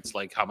of traits,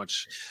 like how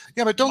much.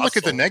 Yeah, but don't look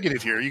at the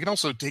negative here. You can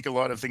also take a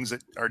lot of things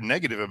that are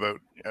negative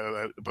about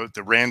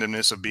the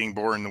randomness of being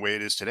born the way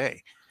it is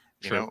today.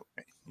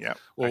 Yeah.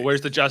 Well,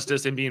 where's the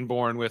justice in being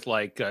born with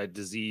like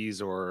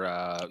disease or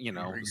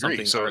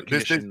something? So or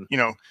this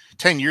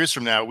 10 years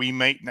from now, we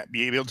might not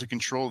be able to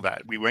control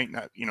that. We might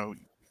not,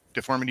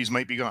 deformities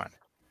might be gone.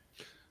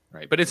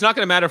 Right, but it's not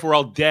going to matter if we're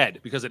all dead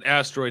because an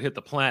asteroid hit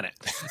the planet,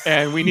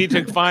 and we need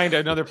to find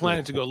another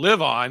planet to go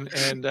live on.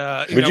 And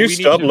would you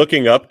stop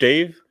looking up,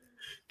 Dave?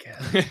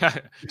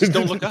 Just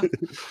don't look up.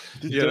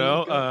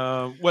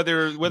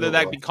 Whether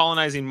that be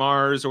colonizing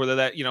Mars or whether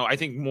that I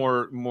think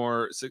more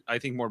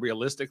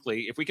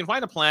realistically, if we can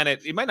find a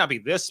planet, it might not be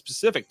this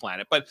specific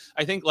planet, but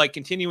I think like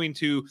continuing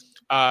to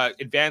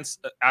advance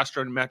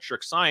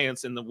astrometric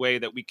science in the way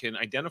that we can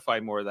identify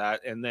more of that,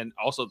 and then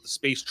also the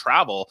space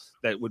travel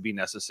that would be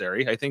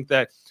necessary. I think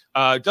that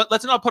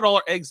let's not put all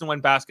our eggs in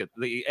one basket.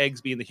 The eggs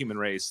being the human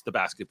race, the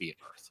basket being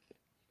Earth.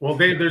 Well,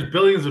 there's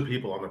billions of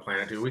people on the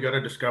planet, dude. We got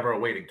to discover a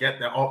way to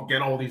get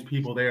all these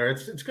people there.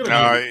 It's going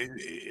to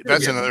be...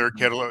 That's another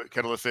kettle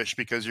of fish,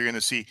 because you're going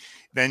to see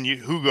then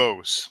who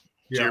goes,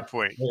 to your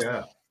point.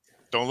 Yeah.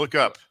 Don't look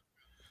up.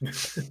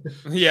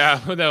 Yeah,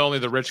 then only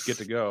the rich get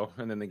to go,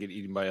 and then they get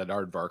eaten by an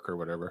aardvark or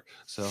whatever.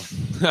 So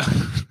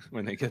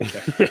when they get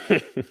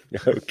there.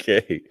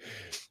 Okay.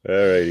 All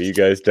right. Are you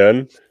guys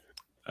done?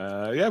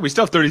 Yeah, we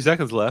still have 30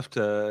 seconds left.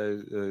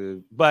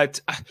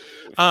 But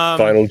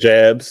final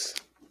jabs.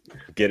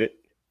 Get it?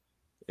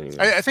 Anyway.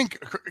 I think,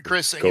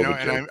 Chris,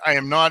 and I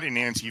am not an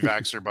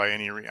anti-vaxxer by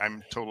any.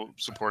 I'm total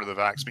support of the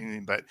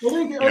vaccine, but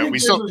we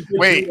still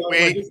wait.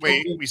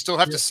 We still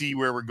have to see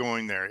where we're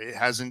going there. It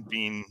hasn't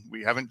been.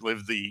 We haven't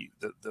lived the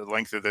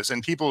length of this,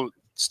 and people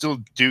still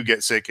do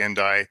get sick and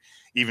die,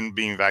 even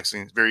being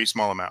vaccinated, very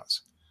small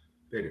amounts.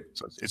 They do.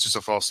 So it's just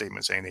a false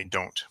statement saying they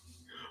don't.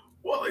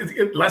 Well,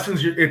 it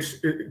lessens your.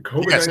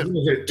 COVID. Yes,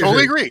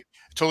 totally agree.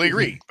 Totally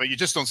agree, but you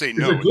just don't say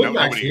no. It's a good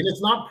vaccine.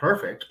 It's not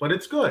perfect, but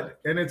it's good,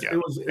 and it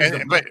was.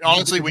 But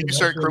honestly, when you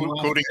start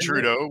quoting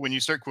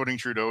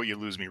Trudeau, you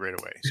lose me right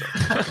away.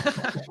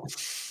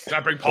 So.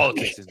 Gotta bring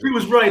politics. He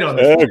was right on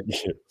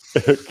this.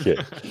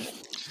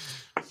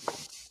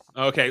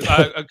 Okay.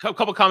 A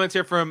couple comments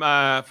here from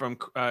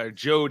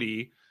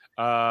Jody.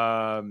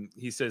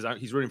 He says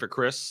he's rooting for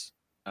Chris.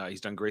 He's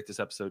done great this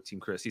episode,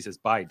 Team Chris. He says,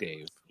 "Bye,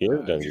 Dave."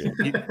 You're done good.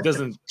 He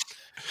doesn't,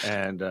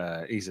 and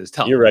he says,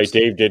 "Tell." You're right.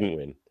 Dave didn't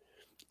win.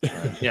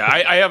 Yeah,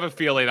 I have a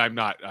feeling I'm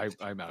not.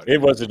 I'm out.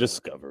 It was a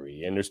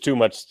discovery, and there's too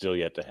much still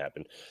yet to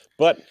happen.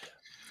 But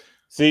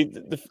see,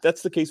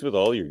 that's the case with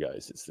all your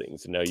guys'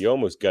 things. Now, you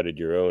almost gutted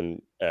your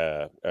own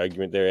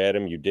argument there,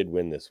 Adam. You did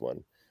win this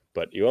one,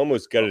 but you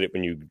almost gutted it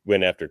when you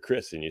went after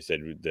Chris and you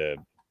said the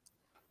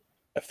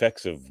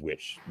effects of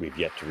which we've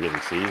yet to really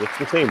see. It's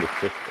the same with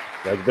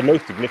CRISPR. Like the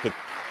most significant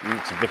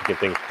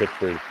things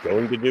CRISPR is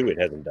going to do, it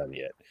hasn't done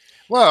yet.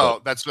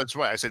 Well, that's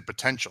why I said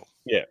potential.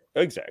 Yeah,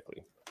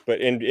 exactly. But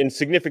in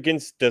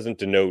significance doesn't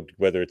denote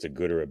whether it's a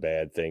good or a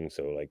bad thing.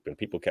 So like when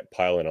people kept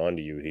piling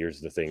onto you, here's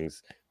the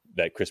things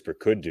that CRISPR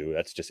could do.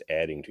 That's just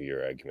adding to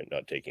your argument,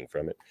 not taking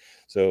from it.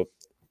 So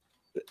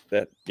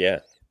that,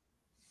 yeah.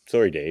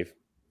 Sorry, Dave.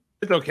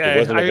 It's okay.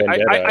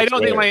 I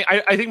don't think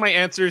I think my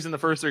answers in the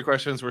first 3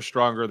 questions were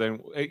stronger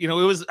than I think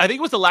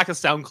it was the lack of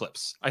sound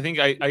clips. I think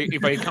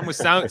if I come with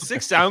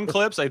 6 sound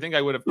clips, I think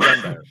I would have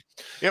done better.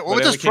 Yeah,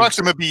 what does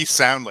Proxima B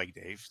sound like,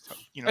 Dave?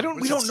 We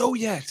don't know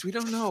yet. We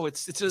don't know.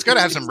 It's got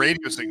to have some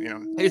radio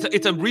signal.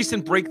 It's a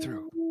recent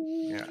breakthrough.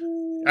 Yeah,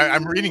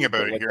 I'm reading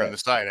about it here on the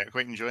side. I'm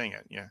quite enjoying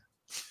it. Yeah.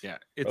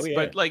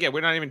 But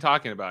we're not even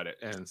talking about it,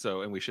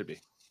 and we should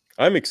be.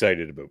 I'm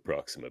excited about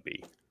Proxima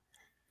B.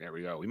 There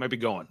we go. We might be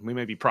going. We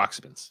may be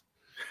Proximans.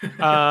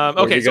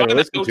 Okay, so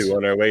listen to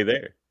on our way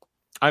there.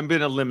 I've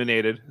been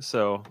eliminated,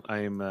 so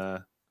I'm.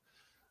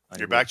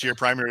 You're back to your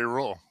primary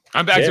role.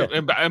 I'm back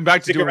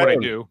to doing what I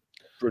do,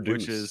 Produce.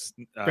 which is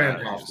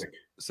fantastic.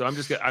 So I'm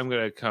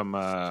gonna come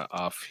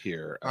off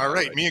here. All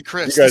right, me and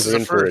Chris. You guys are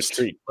in for a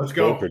treat. Let's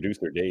go.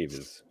 Producer Dave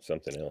is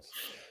something else.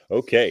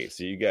 Okay,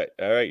 so you got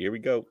all right. Here we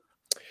go.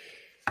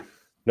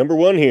 Number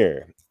 1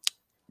 here.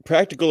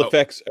 Practical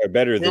effects are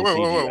better than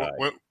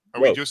CGI.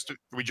 Are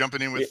we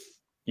jumping in with?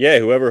 Yeah,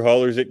 whoever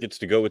hollers it gets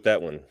to go with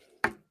that one.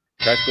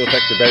 Practical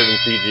effects are better than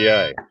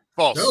CGI.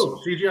 False. No,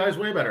 CGI is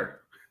way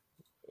better.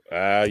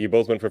 You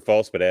both went for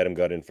false, but Adam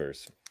got in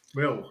first.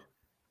 Will.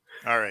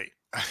 All right.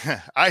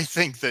 I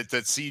think that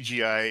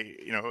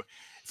CGI,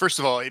 first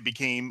of all, it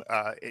became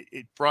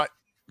it brought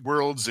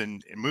worlds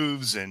and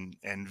moves and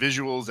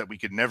visuals that we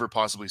could never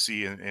possibly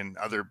see in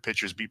other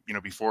pictures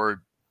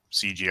before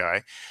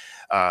CGI.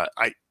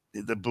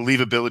 The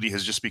believability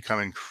has just become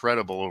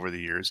incredible over the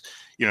years.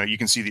 You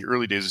can see the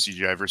early days of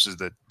CGI versus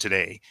the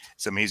today.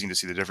 It's amazing to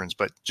see the difference,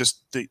 but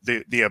just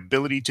the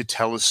ability to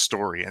tell a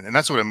story. And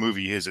that's what a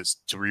movie is. It's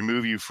to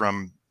remove you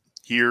from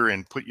here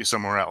and put you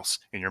somewhere else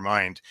in your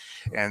mind.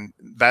 And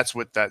that's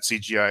what that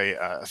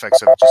CGI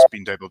effects have just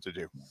been able to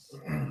do.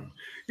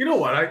 You know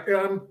what? I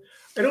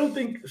don't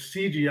think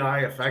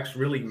CGI effects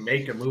really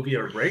make a movie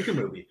or break a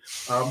movie.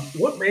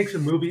 What makes a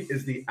movie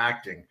is the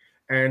acting.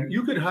 And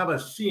you could have a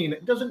scene,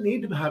 it doesn't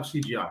need to have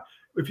CGI.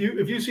 If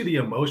you see the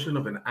emotion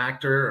of an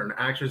actor or an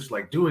actress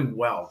doing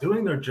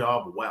their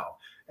job well,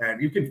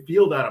 and you can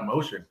feel that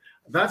emotion,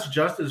 that's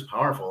just as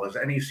powerful as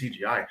any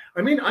CGI.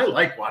 I mean, I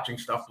like watching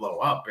stuff blow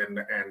up and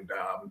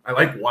I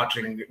like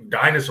watching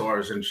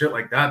dinosaurs and shit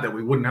like that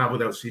we wouldn't have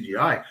without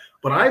CGI.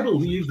 But I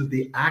believe that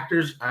the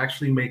actors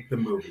actually make the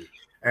movie.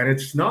 And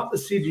it's not the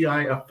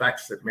CGI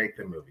effects that make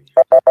the movie.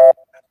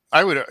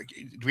 Do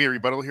we have a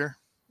rebuttal here?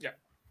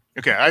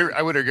 Okay,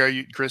 I would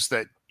argue, Chris,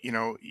 that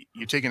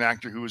you take an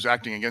actor who was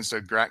acting against a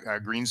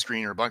green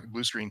screen or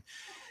blue screen,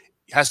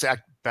 has to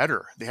act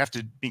better. They have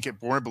to make it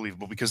more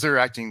believable because they're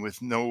acting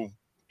with no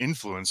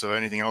influence of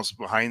anything else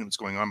behind them, that's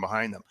going on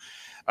behind them.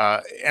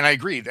 And I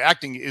agree, the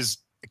acting is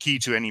a key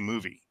to any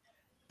movie.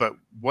 But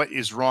what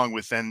is wrong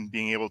with then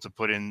being able to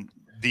put in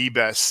the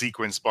best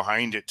sequence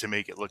behind it to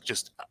make it look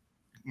just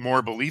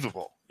more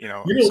believable?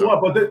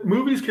 What? But the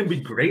movies can be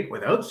great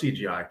without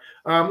CGI.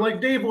 Like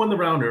Dave won the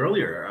round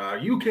earlier.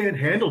 You can't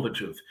handle the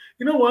truth.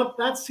 You know what?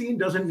 That scene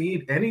doesn't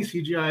need any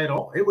CGI at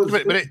all.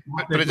 But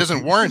it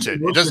doesn't warrant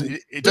it.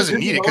 It doesn't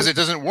need it because it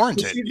doesn't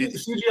warrant it.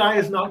 CGI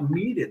is not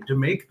needed to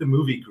make the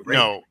movie great.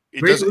 No,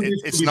 it doesn't.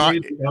 It's not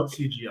without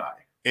CGI.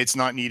 It's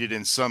not needed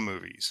in some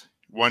movies.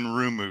 One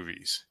room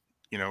movies.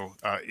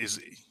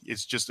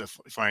 It's just a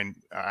fine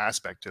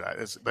aspect to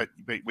that. But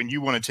when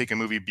you want to take a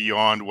movie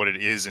beyond what it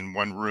is in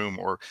one room,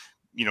 or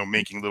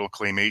making little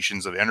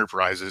claymations of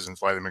Enterprises and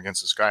fly them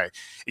against the sky,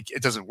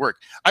 it doesn't work.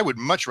 I would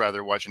much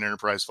rather watch an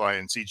Enterprise fly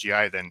in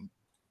CGI than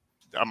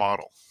a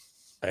model.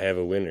 I have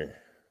a winner.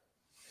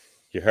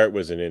 Your heart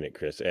wasn't in it,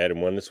 Chris.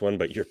 Adam won this one,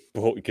 but you're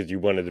both, because you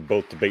wanted to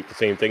both debate the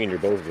same thing, and you're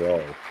both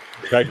wrong.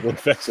 Practical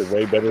effects are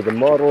way better. The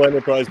model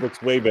Enterprise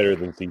looks way better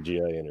than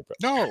CGI Enterprise.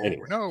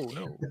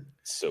 No.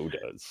 So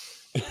does.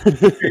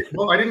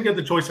 Well, I didn't get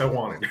the choice I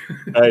wanted.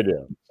 I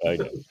know.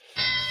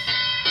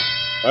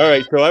 All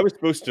right, so I was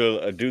supposed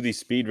to do these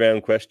speed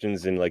round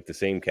questions in the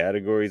same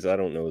categories. I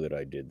don't know that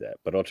I did that,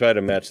 but I'll try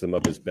to match them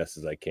up as best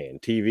as I can.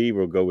 TV,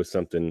 we'll go with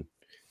something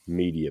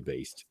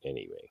media-based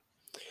anyway.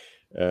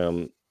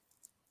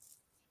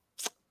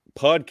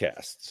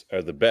 Podcasts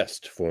are the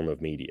best form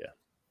of media.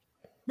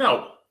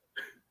 No.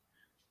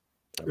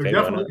 Okay,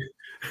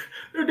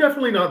 they're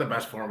definitely not the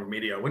best form of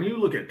media. When you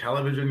look at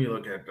television, you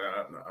look at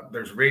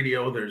there's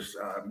radio, there's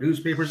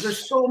newspapers,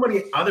 there's so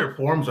many other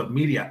forms of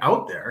media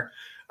out there.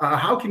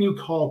 How can you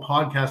call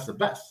podcasts the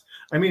best?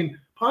 I mean,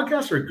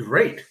 podcasts are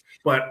great,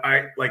 but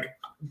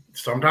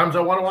sometimes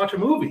I want to watch a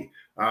movie.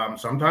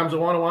 Sometimes I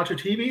want to watch a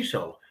TV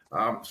show.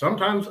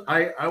 Sometimes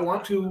I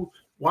want to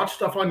watch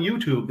stuff on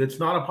YouTube that's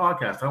not a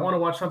podcast. I want to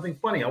watch something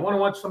funny. I want to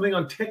watch something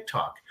on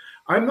TikTok.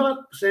 I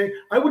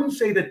wouldn't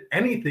say that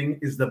anything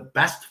is the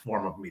best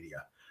form of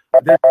media.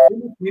 There's so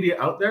much media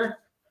out there.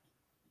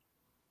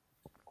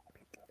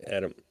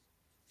 Adam.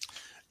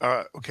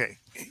 Okay.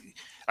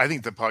 I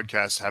think the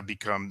podcasts have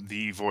become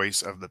the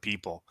voice of the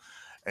people.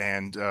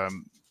 And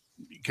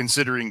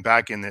considering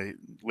back in the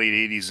late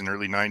 80s and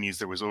early 90s,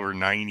 there was over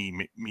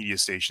 90 media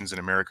stations in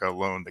America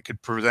alone that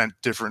could present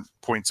different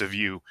points of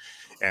view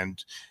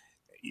and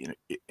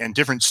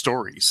different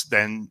stories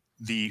than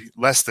the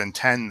less than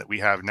 10 that we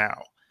have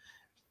now.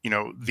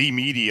 the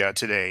media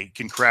today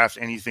can craft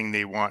anything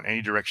they want,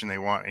 any direction they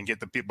want, and get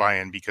the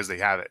buy-in because they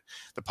have it.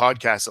 The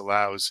podcast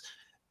allows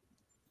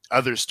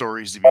other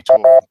stories to be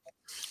told.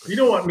 You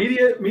know what?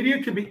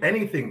 Media could be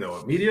anything,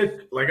 though. Media,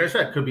 like I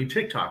said, could be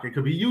TikTok. It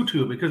could be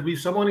YouTube. It could be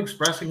someone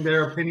expressing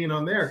their opinion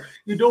on there.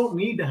 You don't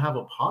need to have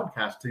a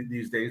podcast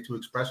these days to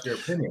express your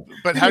opinion.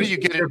 But how do you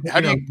get it? How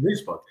do you? On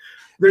Facebook.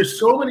 There's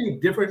so many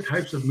different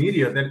types of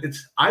media that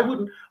I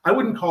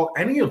wouldn't call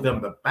any of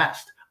them the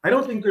best. I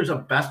don't think there's a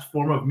best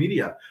form of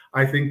media.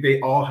 I think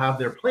they all have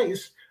their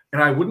place,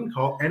 and I wouldn't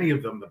call any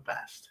of them the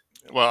best.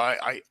 Well,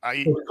 I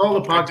call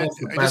the podcast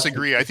I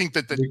disagree. I think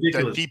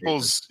that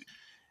people's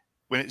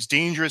when it's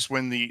dangerous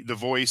when the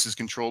voice is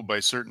controlled by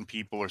certain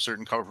people or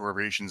certain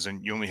corporations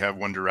and you only have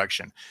one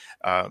direction.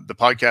 The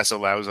podcast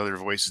allows other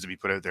voices to be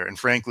put out there. And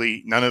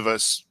frankly, none of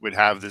us would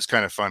have this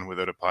kind of fun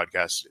without a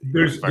podcast.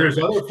 There's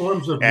other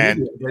forms of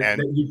media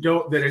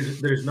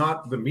that is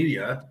not the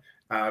media,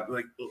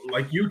 like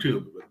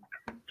YouTube.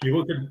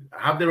 People could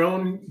have their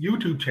own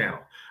YouTube channel.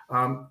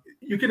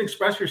 You can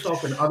express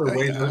yourself in other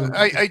ways.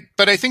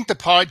 But I think the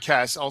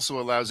podcast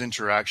also allows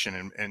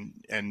interaction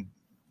and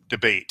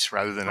debate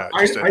rather than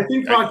I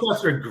think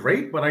podcasts are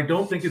great, but I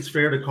don't think it's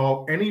fair to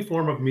call any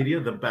form of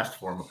media the best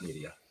form of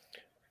media.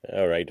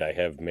 All right, I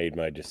have made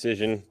my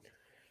decision.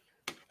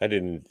 I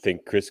didn't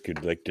think Chris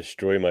could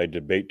destroy my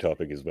debate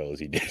topic as well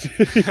as he did.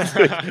 I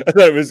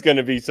thought it was going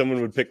to be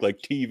someone would pick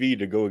TV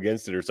to go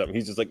against it or something.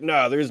 He's just like,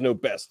 no, there's no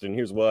best, and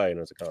here's why. And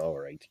I was like, oh, all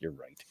right, you're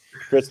right.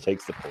 Chris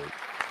takes the point.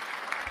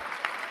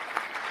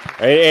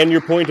 And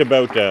your point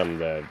about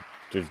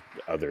there's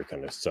other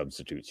kind of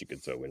substitutes you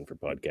could throw in for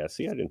podcasts.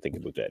 See, I didn't think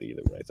about that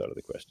either when I thought of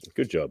the question.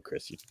 Good job,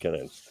 Chris. You kind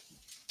of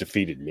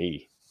defeated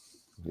me.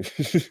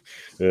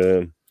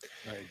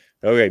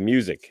 Okay,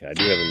 music. I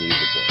do have a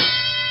music one.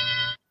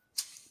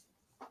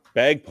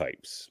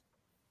 Bagpipes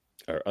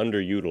are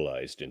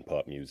underutilized in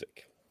pop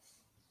music.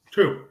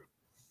 True.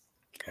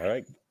 All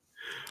right.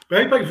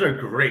 Bagpipes are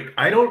great.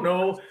 I don't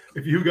know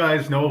if you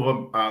guys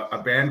know of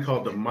a band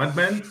called the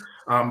Mudmen.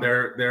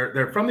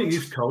 They're from the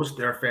East Coast.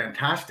 They're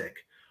fantastic.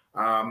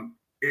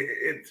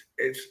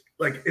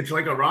 It's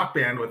like a rock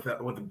band with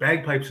the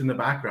bagpipes in the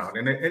background,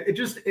 and it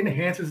just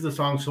enhances the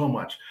song so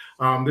much.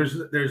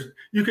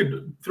 You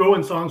could throw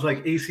in songs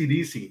like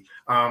AC/DC.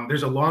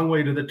 There's a Long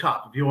Way to the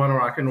Top if you want to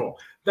rock and roll.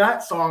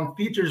 That song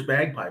features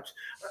bagpipes.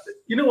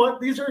 You know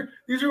what? These are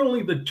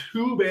only the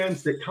two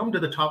bands that come to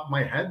the top of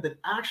my head that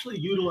actually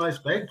utilize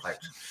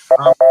bagpipes.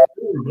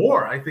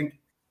 More, I think.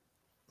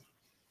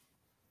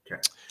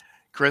 Okay,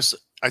 Chris,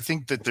 I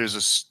think that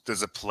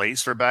there's a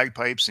place for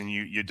bagpipes, and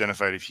you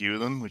identified a few of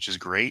them, which is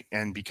great.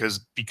 And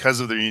because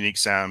of their unique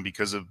sound,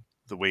 because of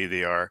the way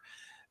they are,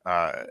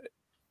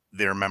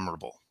 they're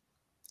memorable.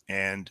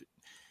 But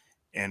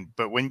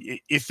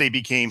if they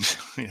became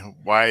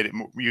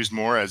used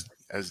more as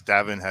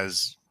Davin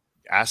has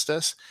asked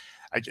us,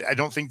 I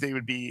don't think they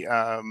would be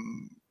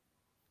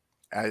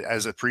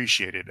as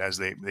appreciated as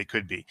they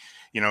could be.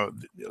 A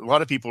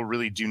lot of people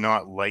really do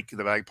not like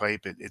the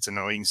bagpipe. It's an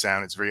annoying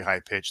sound. It's very high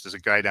pitched. There's a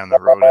guy down the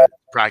road that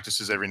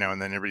practices every now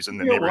and then. Everybody's in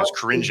the neighborhood's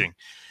cringing.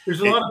 There's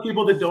a lot of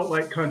people that don't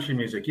like country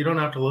music. You don't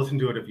have to listen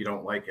to it if you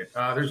don't like it.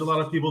 There's a lot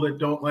of people that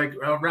don't like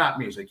rap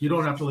music. You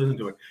don't have to listen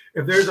to it.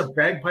 If there's a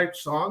bagpipe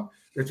song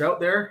that's out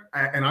there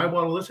and I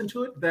want to listen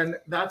to it, then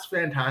that's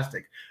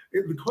fantastic.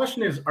 The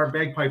question is, are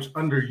bagpipes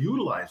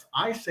underutilized?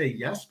 I say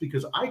yes,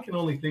 because I can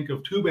only think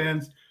of two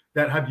bands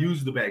that have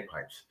used the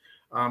bagpipes.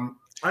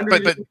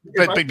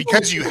 But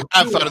because you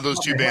have thought of those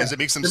two bands, it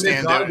makes them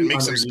stand out, and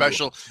makes them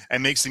special,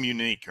 and makes them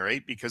unique,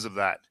 right? Because of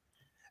that.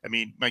 I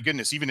mean, my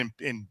goodness, even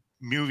in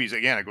movies,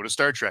 again, I go to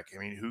Star Trek. I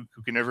mean, who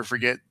can never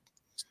forget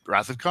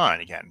Wrath of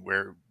Khan again,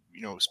 where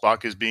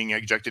Spock is being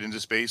ejected into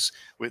space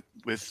with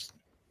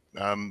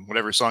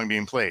whatever song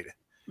being played.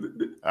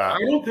 I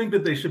don't think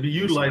that they should be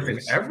utilized in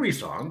every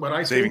song, but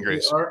I think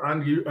they are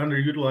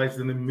underutilized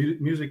in the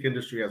music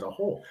industry as a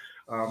whole.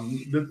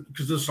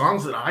 Because the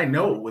songs that I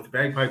know with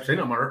bagpipes in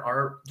them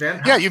are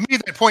fantastic. Yeah, you've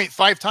made that point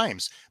 5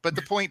 times. But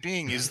the point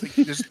being is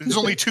there's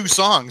only 2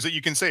 songs that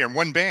you can say are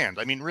one band.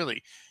 I mean,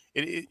 really,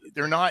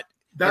 they're not.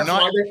 That's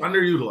why they're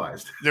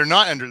underutilized. They're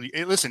not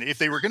listen, if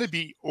they were going to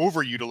be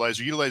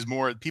overutilized or utilized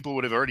more, people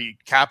would have already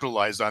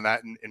capitalized on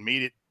that and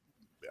made it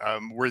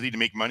worthy to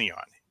make money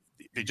on.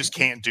 They just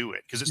can't do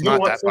it because it's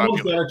not that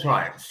popular.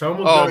 Try it.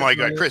 Oh my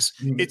God, Chris,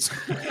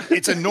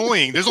 it's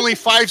annoying. There's only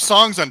 5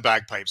 songs on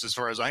bagpipes, as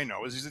far as I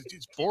know.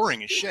 It's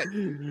boring as shit.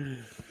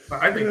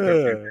 I think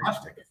they're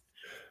fantastic.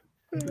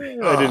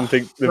 I didn't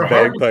think the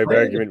bagpipe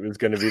argument was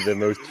going to be the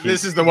most.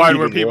 This is the one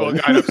where people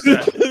got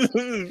upset.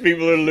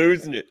 People are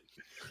losing it.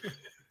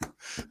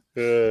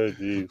 Oh,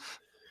 jeez.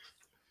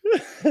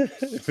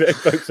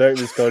 Bagpipes aren't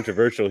as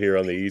controversial here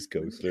on the East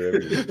Coast. They're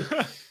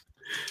everywhere.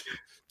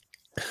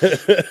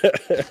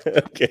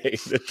 Okay,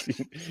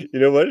 you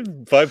know what?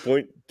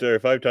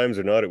 5 times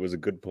or not, it was a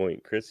good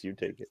point. Chris, you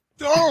take it.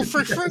 Oh,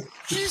 for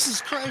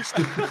Jesus Christ!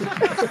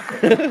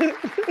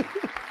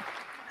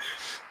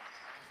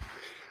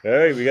 All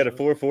right, we got a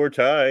 4-4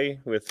 tie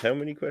with how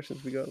many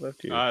questions we got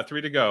left here?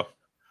 3 to go.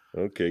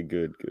 Okay,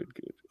 good.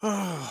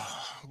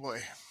 Oh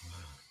boy.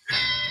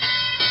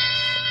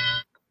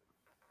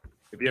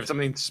 If you have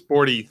something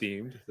sporty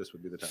themed, this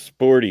would be the time.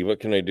 Sporty. What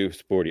can I do?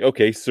 Sporty.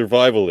 Okay,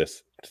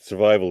 survivalist.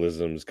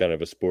 Survivalism is kind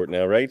of a sport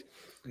now, right?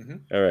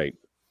 Mm-hmm. All right.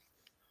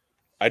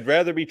 I'd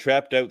rather be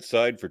trapped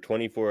outside for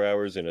 24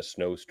 hours in a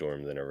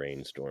snowstorm than a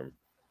rainstorm.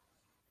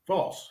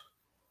 False.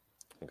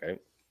 Okay.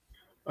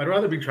 I'd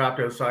rather be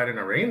trapped outside in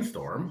a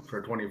rainstorm for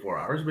 24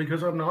 hours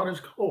because I'm not as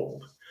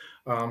cold.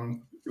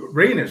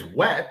 Rain is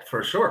wet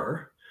for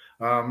sure,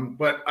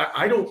 but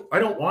I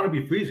don't want to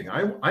be freezing.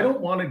 I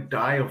don't want to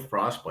die of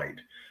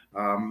frostbite.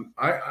 I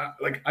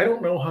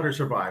don't know how to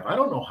survive. I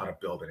don't know how to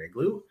build an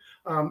igloo.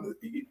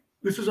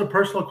 This is a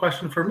personal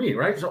question for me,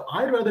 right? So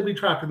I'd rather be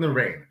trapped in the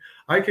rain.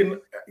 I can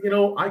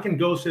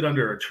go sit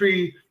under a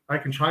tree. I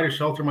can try to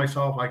shelter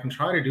myself. I can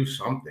try to do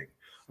something.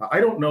 I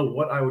don't know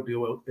what I would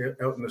do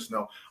out in the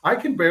snow. I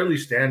can barely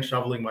stand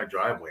shoveling my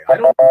driveway. I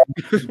don't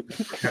for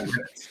 10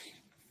 minutes.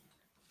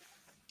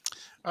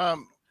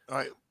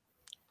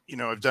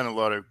 I've done a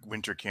lot of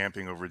winter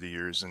camping over the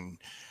years, and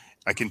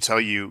I can tell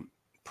you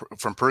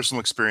from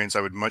personal experience,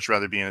 I would much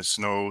rather be in a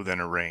snow than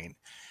a rain.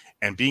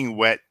 And being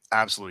wet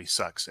absolutely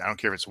sucks. I don't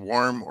care if it's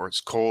warm or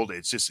it's cold.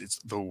 It's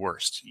the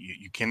worst.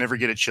 You can never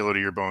get a chill out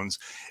of your bones.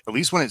 At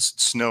least when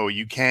it's snow,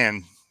 you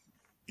can,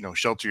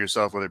 shelter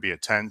yourself, whether it be a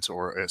tent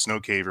or a snow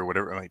cave or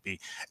whatever it might be,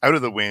 out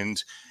of the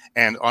wind.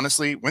 And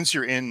honestly, once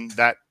you're in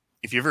that,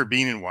 if you've ever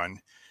been in one,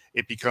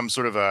 it becomes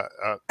sort of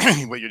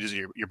what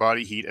your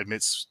body heat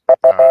emits.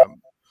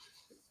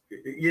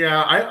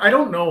 Yeah, I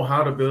don't know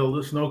how to build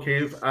a snow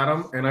cave,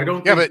 Adam, and I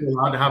don't think you're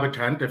allowed to have a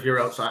tent if you're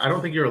outside. I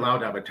don't think you're allowed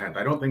to have a tent.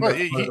 I don't think that's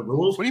part of the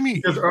rules. What do you mean?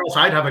 Because or else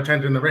I'd have a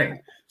tent in the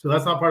rain. So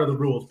that's not part of the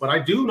rules. But I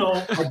do know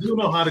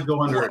how to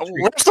go under a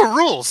tree. What's the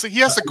rules?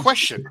 He asked a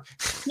question.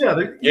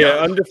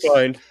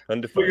 Undefined.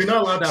 But you're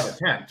not allowed to have a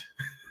tent.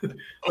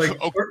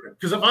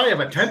 Because if I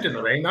have a tent in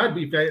the rain, that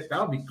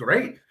would be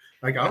great.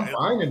 Like I'm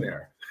fine in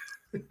there.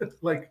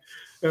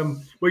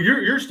 Well,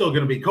 you're still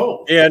going to be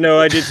cold. Yeah, no,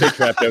 I did say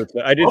trapped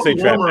outside. I did say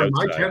trapped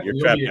outside. You're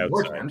trapped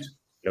outside.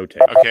 No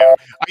tent.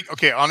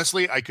 Okay.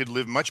 Honestly, I could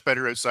live much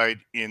better outside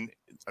in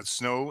a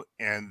snow.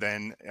 And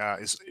then,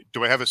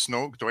 do I have a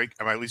snow?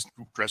 Am I at least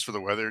dressed for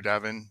the weather,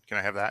 Davin? Can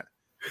I have that?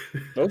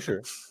 Oh,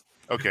 sure.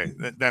 Okay,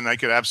 then I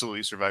could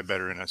absolutely survive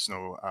better in a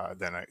snow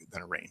than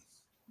a rain.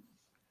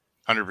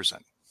 100%.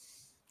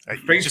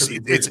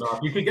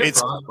 You can get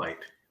frostbite.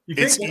 You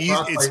can't get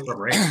frostbite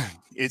from rain.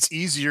 It's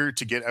easier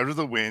to get out of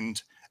the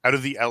wind, out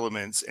of the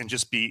elements, and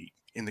just be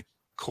in the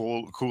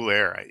cool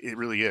air. It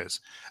really is.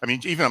 I mean,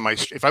 even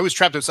if I was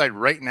trapped outside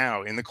right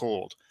now in the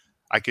cold,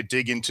 I could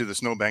dig into the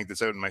snowbank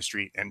that's out in my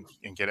street and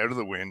get out of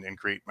the wind and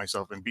create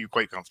myself and be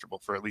quite comfortable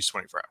for at least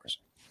 24 hours.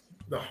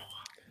 Oh.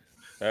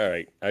 All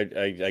right.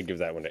 I give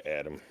that one to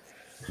Adam.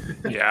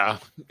 Yeah.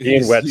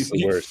 Being wet's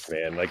the worst,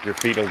 man. Like your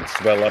feet will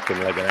swell up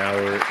in like an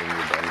hour and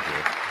you're done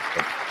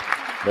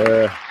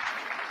here.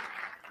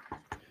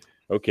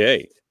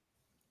 Okay.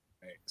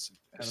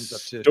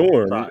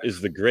 Storm is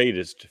the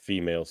greatest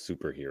female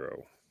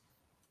superhero.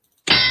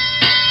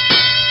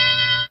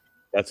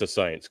 That's a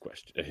science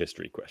question, a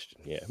history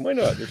question. Yeah, why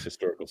not? There's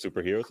historical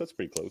superheroes. That's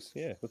pretty close.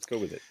 Yeah, let's go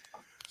with it.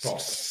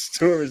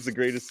 Storm is the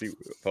greatest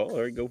superhero. Paul,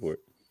 all right, go for it.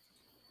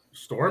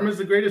 Storm is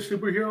the greatest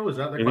superhero? Is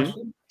that the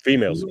question?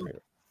 Female superhero.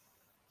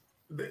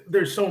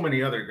 There's so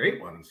many other great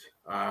ones.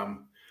 I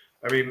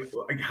mean,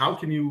 like, how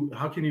can you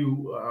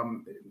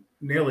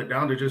nail it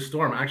down to just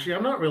Storm? Actually,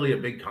 I'm not really a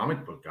big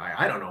comic book guy.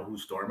 I don't know who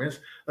Storm is.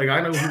 Like,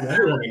 I know who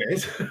Wonder Woman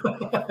is.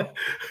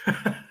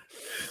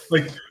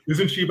 Like,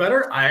 isn't she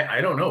better? I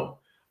don't know.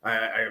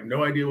 I have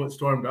no idea what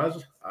Storm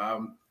does.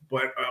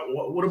 But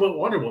what about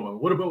Wonder Woman?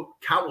 What about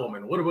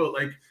Catwoman? What about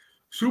like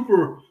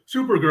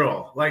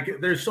Supergirl? Like,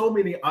 there's so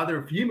many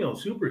other female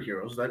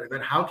superheroes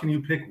that how can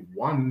you pick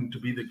one to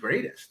be the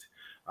greatest?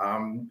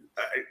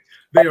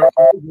 They are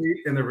all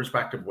great in their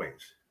respective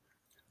ways.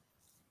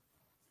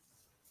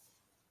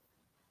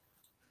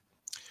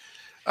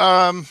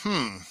 I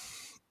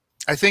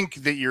think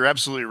that you're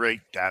absolutely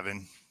right,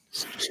 Davin.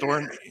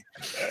 Storm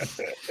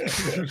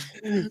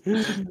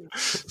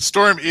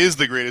is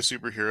the greatest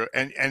superhero,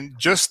 and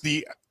just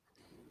the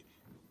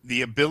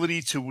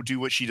ability to do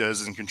what she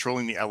does and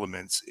controlling the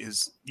elements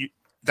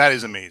that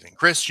is amazing.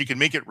 Chris, she can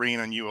make it rain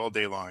on you all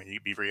day long.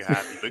 You'd be very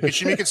happy, but could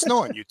she make it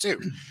snow on you too?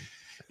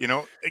 You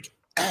know,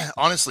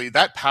 honestly,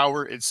 that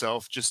power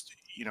itself, just,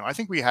 you know, I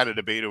think we had a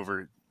debate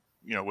over,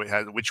 you know,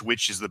 which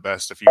witch is the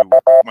best a few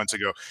months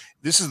ago.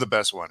 This is the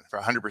best one for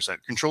 100%.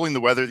 Controlling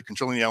the weather,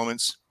 controlling the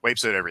elements,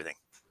 wipes out everything.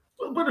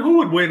 But who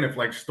would win if,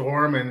 like,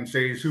 Storm and,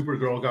 say,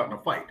 Supergirl got in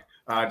a fight?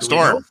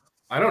 Storm.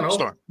 I don't know.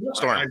 Storm.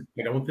 I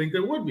don't think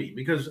there would be,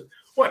 because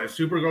what, is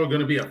Supergirl going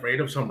to be afraid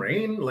of some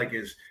rain? Like,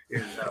 is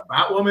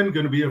Batwoman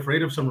going to be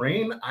afraid of some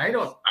rain? I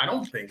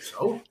don't think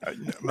so.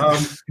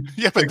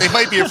 Yeah, but they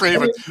might be afraid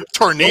of a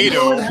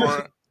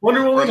tornado.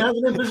 Wonder Woman has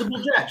an invisible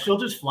jet. She'll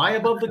just fly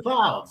above the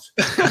clouds.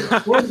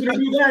 What are you going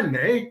to do then,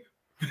 eh?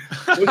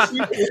 What's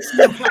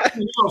the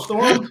plan now,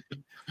 Storm?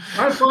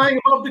 I'm flying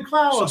above the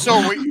clouds. So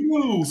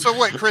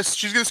what, Chris?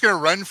 She's just going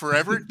to run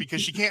forever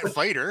because she can't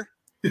fight her.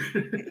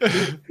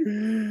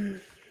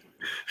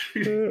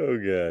 Oh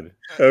god.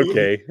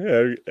 Okay.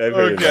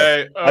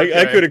 Okay.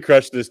 I could have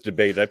crushed this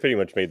debate. I pretty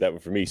much made that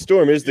one for me.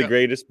 Storm is the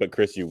greatest, but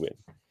Chris, you win.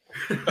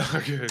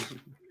 Okay.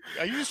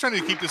 Are you just trying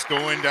to keep this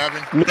going,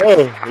 Davin?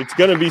 No, it's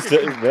gonna be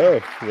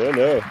no.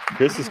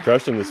 Chris is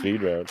crushing the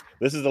speed round.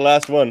 This is the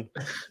last one.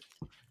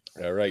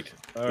 All right.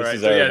 All right.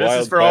 So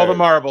this is for all the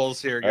marbles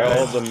here, guys.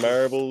 All the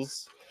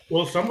marbles.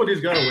 Well,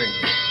 somebody's got to win.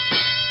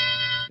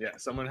 Yeah,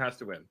 someone has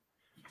to win.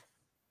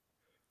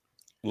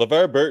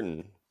 LeVar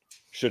Burton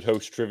should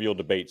host Trivial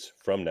Debates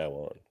from now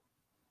on.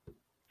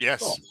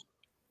 Yes.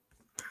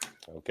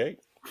 Okay.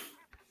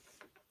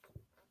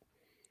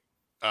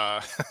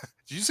 Did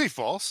you say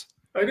false?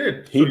 I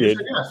did. He did.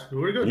 Said yes.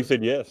 Very good. You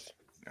said yes.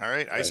 All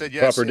right. I said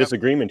yes. Proper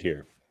disagreement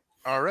here.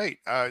 All right.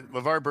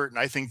 LeVar Burton,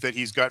 I think that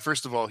he's got,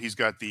 first of all, he's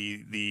got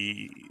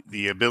the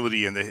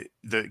ability and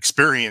the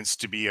experience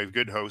to be a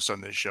good host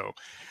on this show.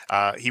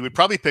 He would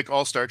probably pick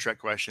all Star Trek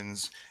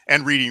questions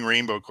and Reading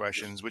Rainbow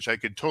questions, which I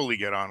could totally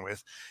get on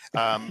with.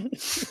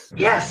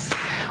 Yes.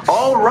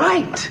 All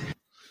right.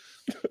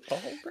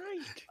 All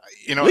right.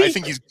 You know, I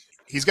think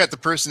he's got the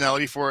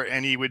personality for it,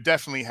 and he would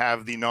definitely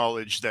have the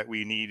knowledge that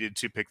we needed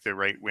to pick the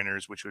right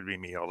winners, which would be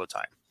me all the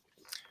time.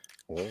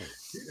 Oh.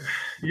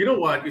 You know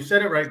what? You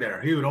said it right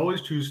there. He would always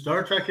choose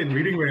Star Trek and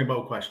Reading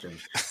Rainbow questions.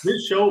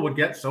 This show would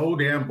get so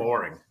damn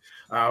boring.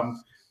 And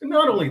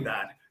not only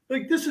that,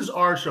 like, this is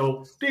our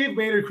show. Dave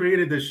Maynard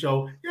created this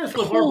show. Yes,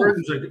 LeVar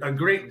Burton's a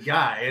great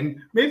guy,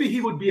 and maybe he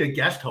would be a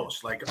guest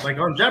host, like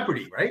on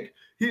Jeopardy, right?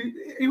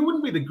 He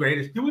wouldn't be the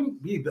greatest. He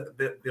wouldn't be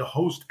the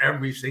host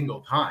every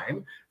single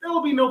time. That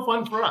would be no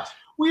fun for us.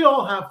 We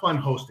all have fun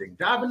hosting.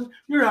 Davin,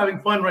 you're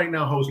having fun right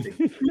now hosting.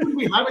 You wouldn't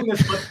be having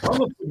this much fun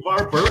with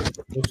LeVar Burton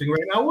hosting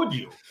right now, would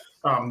you?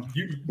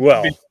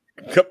 Rebuttal.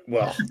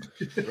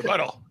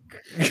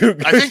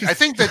 I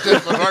think that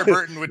LeVar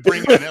Burton would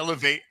bring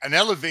an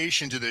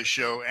elevation to this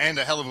show and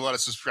a hell of a lot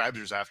of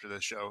subscribers after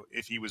this show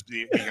if he was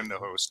become the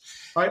host.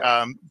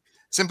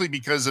 Simply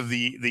because of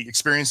the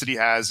experience that he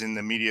has in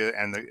the media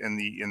and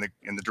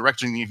the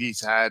directing that he's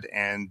had,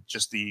 and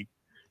just the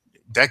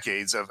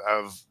decades of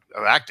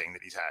acting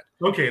that he's had.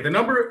 Okay, the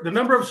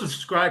number of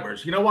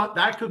subscribers. You know what?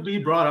 That could be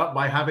brought up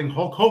by having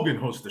Hulk Hogan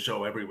host the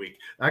show every week.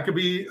 That could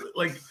be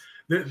like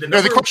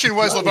the question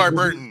was LeVar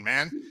Burton,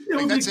 man.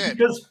 Like, that's it.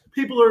 Because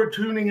people are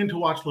tuning in to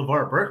watch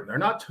LeVar Burton. They're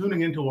not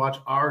tuning in to watch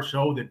our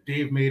show that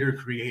Dave Maynard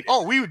created.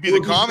 Oh, we would be the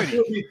comedy.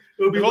 It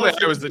would be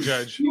I was the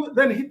judge.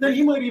 Then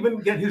he might even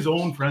get his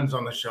own friends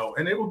on the show,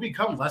 and it would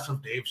become less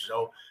of Dave's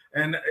show.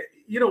 And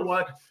you know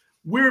what?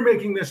 We're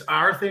making this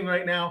our thing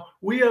right now.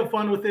 We have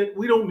fun with it.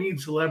 We don't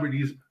need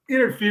celebrities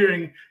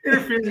interfering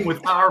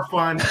with our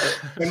fun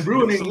and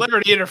ruining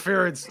celebrity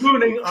interference,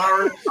 ruining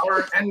our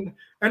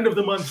end of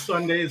the month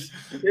Sundays.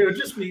 It would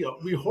just be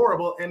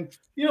horrible. And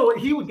you know what?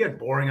 He would get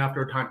boring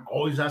after a time,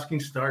 always asking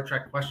Star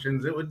Trek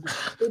questions. It would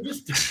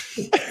just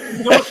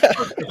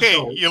okay,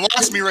 you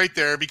lost me right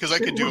there, because I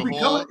could do a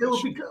whole.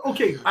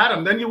 Okay,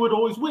 Adam, then you would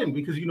always win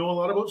because you know a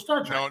lot about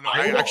Star Trek. No,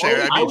 I'd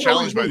be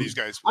challenged by these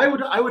guys. I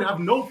would have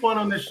no fun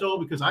on this show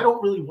because I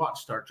don't really watch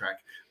Star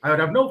Trek. I would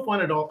have no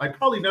fun at all. I'd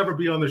probably never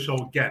be on the show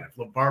again if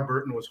LeVar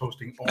Burton was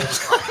hosting all the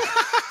time.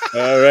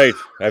 All right,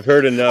 I've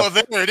heard enough.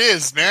 Well, there it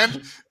is,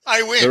 man.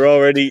 I win. There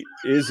already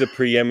is a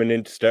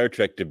preeminent Star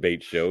Trek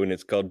debate show, and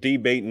it's called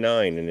Debate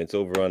 9, and it's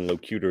over on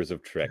Locutors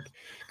of Trek.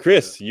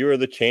 Chris, you are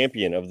the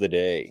champion of the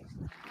day.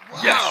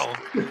 Wow.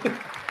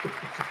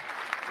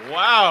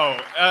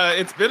 Wow.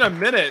 It's been a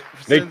minute.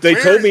 They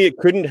told me it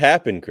couldn't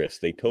happen, Chris.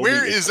 They told me.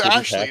 Where is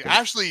Ashley? Happen.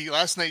 Ashley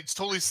last night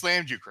totally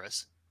slammed you,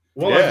 Chris.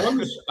 Well, yeah.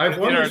 I've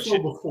won this show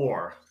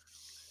before.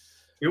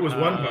 It was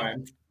one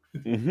time.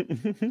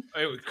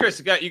 Chris,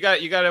 you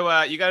got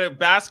to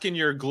bask in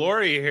your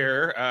glory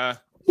here.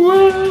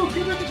 Woo!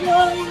 Give it the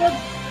glory!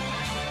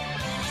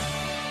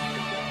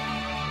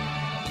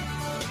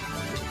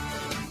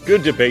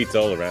 Good debates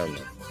all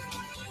around.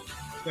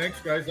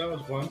 Thanks, guys. That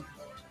was fun.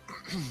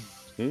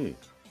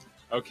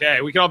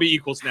 Okay, we can all be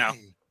equals now.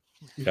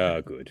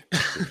 Good.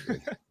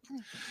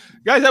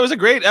 Guys, that was a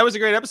great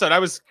episode. I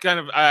was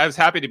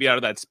happy to be out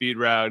of that speed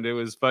round. It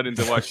was fun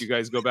to watch you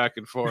guys go back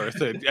and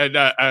forth,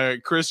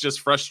 and Chris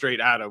just frustrate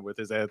Adam with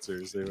his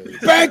answers.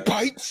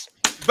 Bagpipes.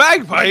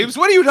 Bagpipes?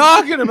 What are you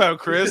talking about,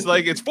 Chris?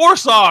 Like, it's 4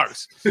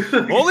 songs.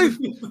 Only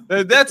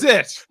that's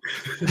it.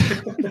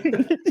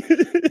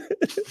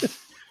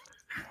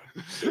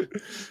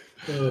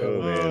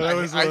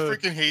 I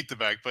freaking hate the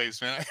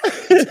bagpipes, man.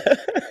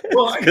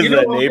 Well, because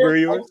that neighbor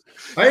of yours?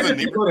 I had to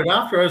think about it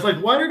after. I was like,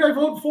 why did I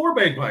vote for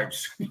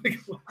bagpipes?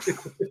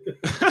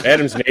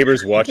 Adam's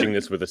neighbor's watching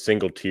this with a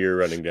single tear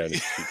running down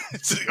his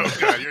cheek. Oh,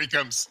 God, here he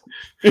comes.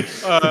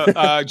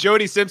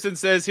 Jody Simpson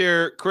says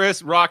here,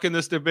 Chris, rocking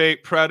this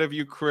debate. Proud of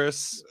you,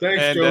 Chris.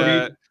 Thanks,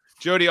 Jody.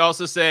 Jody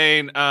also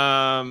saying,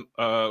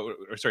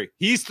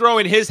 he's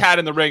throwing his hat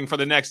in the ring for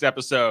the next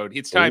episode.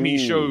 It's time he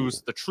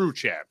shows the true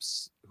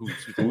champs. Who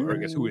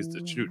is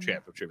the true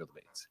champ of Trivial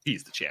Debates?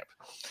 He's the champ.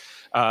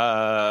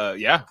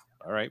 Yeah.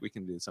 All right, we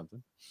can do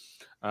something.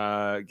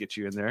 Get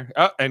you in there.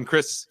 Oh, and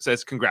Chris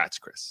says, congrats,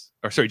 Chris.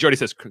 Or sorry, Jody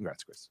says,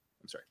 congrats, Chris.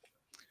 I'm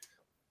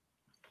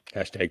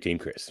Hashtag Team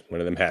Chris.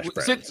 One of them hash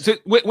browns. So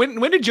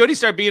when did Jody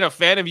start being a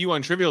fan of you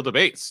on Trivial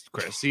Debates,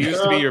 Chris? He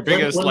used to be your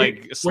biggest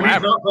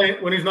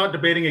when he's not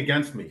debating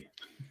against me.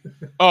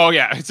 Oh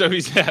yeah, so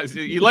he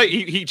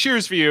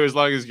cheers for you as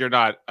long as you're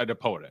not an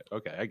opponent.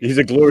 Okay, he's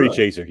a glory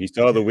chaser. He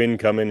saw the win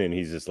coming, and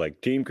he's just like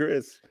Team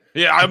Chris.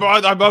 Yeah, I'm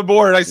on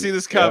board. I see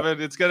this coming.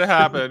 Yeah. It's gonna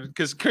happen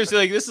because Chris,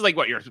 this is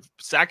what, your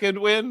second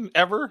win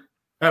ever?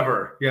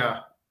 Ever,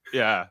 yeah.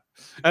 Yeah.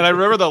 And I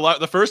remember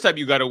the first time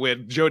you got a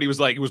win, Jody was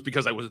like, it was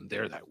because I wasn't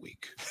there that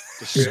week.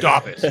 Just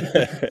stop it.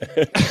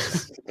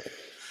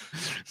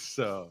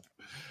 So.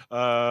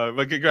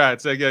 But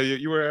congrats! Yeah,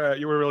 you were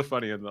really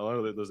funny in a lot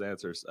of those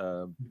answers.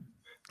 I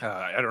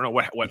don't know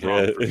what went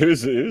wrong. It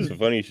was a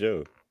funny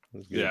show.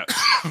 Yeah.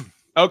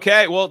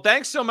 Okay, well,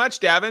 thanks so much,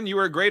 Davin. You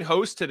were a great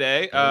host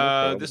today.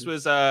 This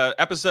was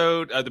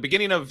episode, the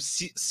beginning of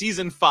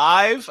season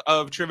 5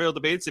 of Trivial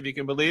Debates, if you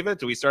can believe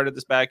it. We started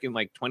this back in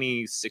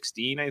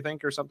 2016, I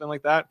think, or something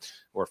like that,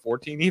 or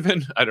 14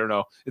 even. I don't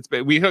know.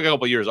 We took a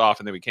couple years off,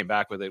 and then we came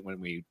back with it when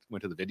we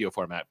went to the video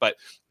format. But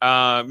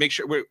make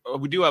sure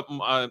we do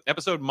a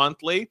episode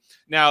monthly.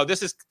 Now,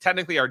 this is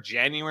technically our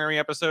January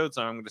episode,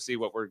 so I'm going to see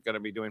what we're going to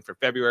be doing for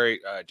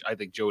February. I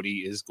think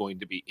Jody is going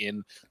to be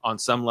in on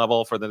some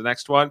level for the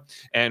next one.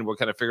 And we'll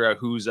kind of figure out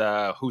who's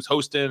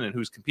hosting and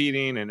who's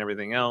competing and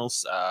everything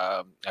else.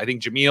 I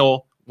think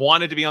Jameel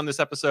wanted to be on this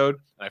episode,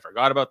 and I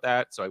forgot about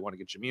that. So I want to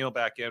get Jameel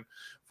back in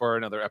for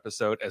another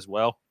episode as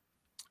well.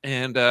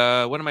 And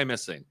what am I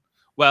missing?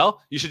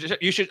 Well, you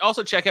should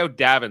also check out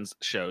Davin's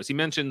shows. He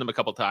mentioned them a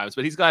couple times,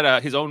 but he's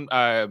got his own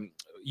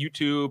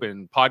YouTube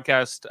and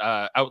podcast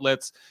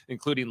outlets,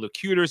 including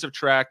Locutors of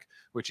Trek,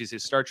 which is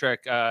his Star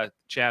Trek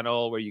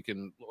channel, where he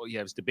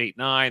has Debate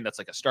 9. That's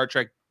like a Star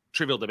Trek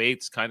Trivial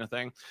Debates kind of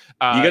thing.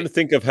 You got to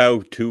think of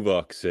how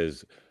Tuvok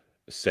says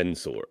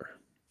censor.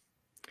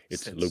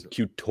 It's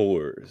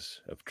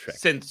Locutors of Trek.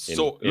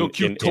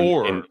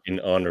 Locutor in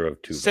honor of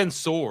Tuvok.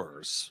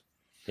 Censors.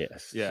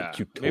 Yes. Yeah.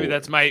 Maybe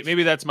that's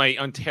my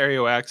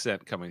Ontario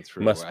accent coming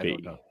through. I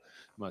don't know.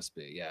 Must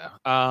be. Yeah.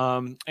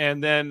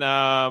 And then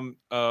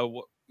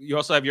you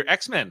also have your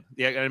X-Men,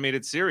 the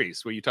animated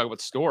series, where you talk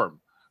about Storm.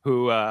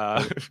 Who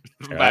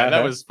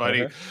that was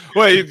funny.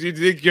 Wait, you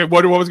think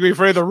Wonder Woman's gonna be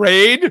afraid of the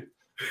raid?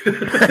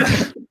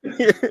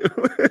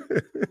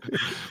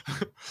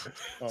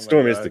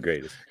 Storm is the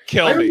greatest.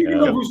 Kill me. I don't even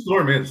know who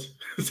Storm is.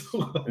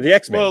 The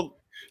X-Men. Well,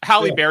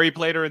 Halle Berry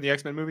played her in the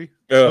X-Men movie.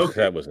 Oh,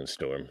 okay. That wasn't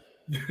Storm.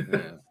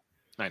 Yeah,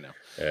 I know.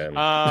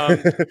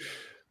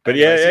 But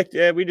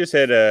yeah, we just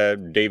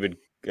had David,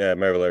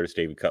 Marvel artist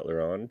David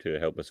Cutler on to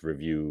help us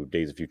review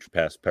Days of Future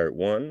Past Part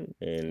 1.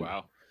 And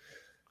wow.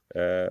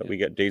 We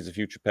got Days of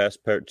Future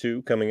Past Part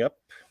 2 coming up.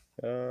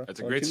 That's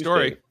a great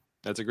story.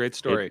 That's a great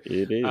story.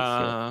 It is.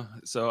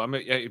 So I'm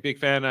a big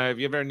fan. If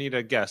you ever need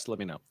a guest, let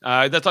me know.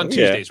 That's on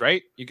Tuesdays,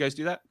 right? You guys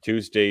do that?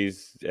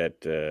 Tuesdays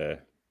at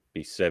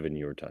 7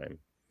 your time.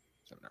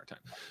 7 our time.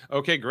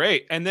 Okay,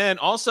 great. And then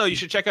also you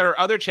should check out our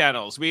other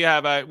channels. We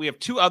have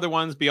 2 other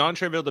ones beyond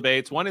Trivial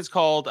Debates. One is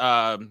called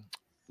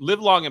Live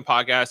Long and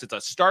Podcast. It's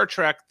a Star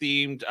Trek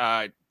themed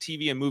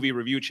TV and movie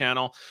review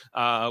channel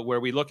where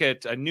we look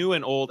at new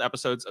and old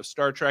episodes of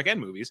Star Trek and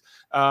movies,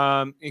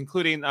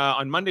 including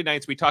on Monday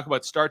nights, we talk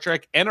about Star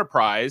Trek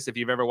Enterprise. If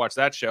you've ever watched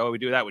that show, we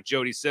do that with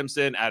Jody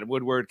Simpson, Adam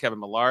Woodward, Kevin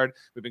Millard.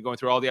 We've been going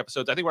through all the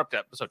episodes. I think we're up to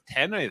episode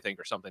 10, I think,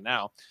 or something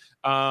now.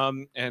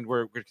 And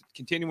we're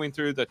continuing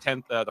through the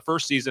 10th, the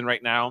first season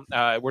right now.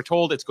 We're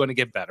told it's going to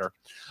get better.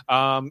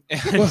 I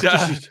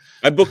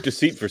booked a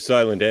seat for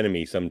Silent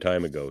Enemy some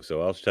time ago,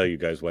 so I'll tell you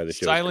guys why the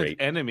show's Silent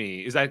great.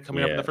 Enemy, is that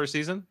coming up in the first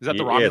season? Is that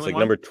the Romulan it's like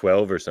one? number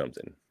 12 or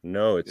something.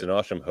 No, it's an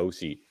awesome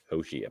Hoshi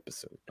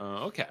episode.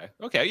 Okay.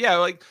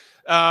 Yeah,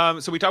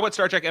 so we talk about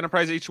Star Trek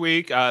Enterprise each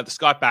week. The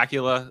Scott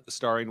Bakula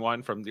starring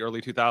one from the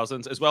early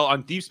 2000s, as well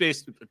on Deep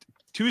Space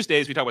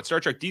Tuesdays. We talk about Star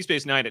Trek Deep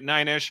Space Nine at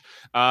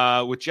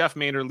 9ish, with Jeff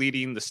Maynard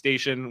leading the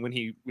station when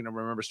he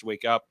remembers to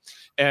wake up.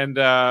 And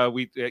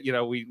we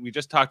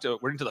just talked to.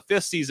 We're into the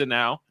 5th season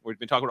now. We've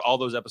been talking about all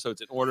those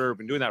episodes in order. We've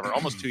been doing that for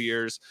almost 2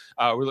 years.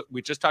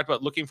 We just talked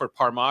about looking for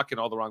Parmak in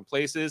all the wrong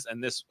places,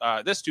 and this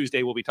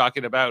Tuesday we'll be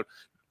talking about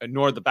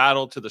Ignore the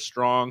Battle to the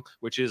Strong,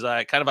 which is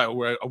kind of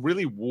a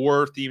really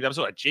war themed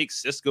episode, a Jake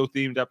Sisko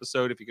themed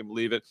episode, if you can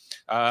believe it.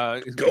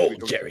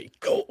 Gold, Jerry,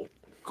 gold.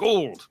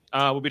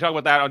 We'll be talking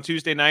about that on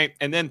Tuesday night,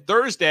 and then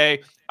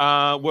Thursday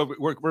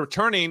we're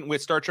returning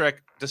with Star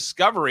Trek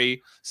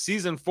Discovery.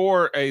 Season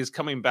 4 is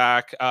coming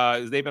back.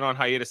 They've been on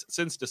hiatus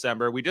since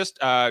December. We just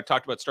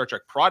talked about Star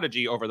Trek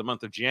Prodigy over the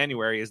month of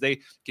January as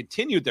they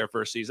continued their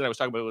first season. I was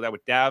talking about that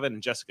with Davin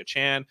and Jessica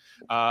Chan.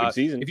 Good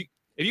season.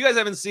 If you guys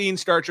haven't seen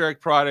Star Trek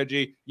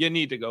Prodigy, you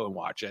need to go and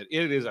watch it.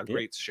 It is a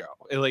great show.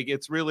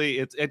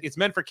 It's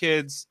meant for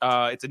kids.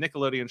 It's a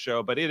Nickelodeon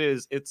show, but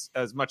it's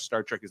as much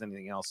Star Trek as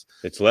anything else.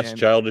 It's less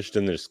childish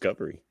than the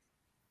Discovery.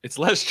 It's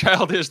less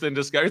childish than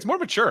Discovery. It's more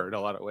mature in a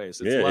lot of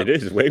ways. It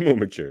is way more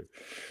mature.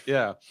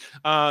 Yeah.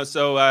 But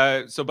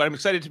I'm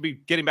excited to be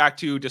getting back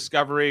to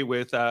Discovery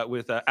with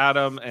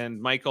Adam and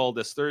Michael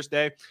this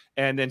Thursday,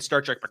 and then Star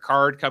Trek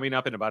Picard coming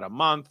up in about a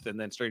month, and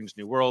then Strange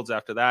New Worlds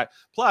after that.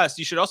 Plus,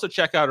 you should also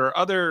check out our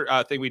other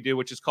thing we do,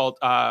 which is called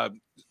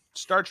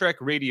Star Trek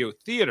Radio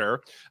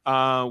Theater,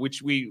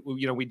 which we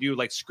do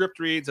like script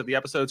reads of the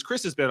episodes.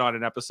 Chris has been on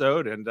an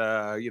episode, and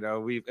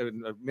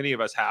many of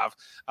us have.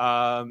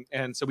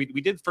 And so we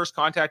did First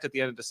Contact at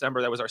the end of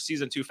December. That was our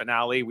season 2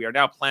 finale. We are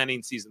now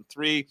planning season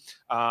 3. We've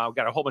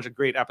got a whole bunch of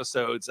great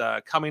episodes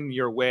coming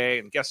your way,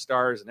 and guest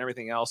stars and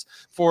everything else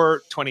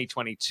for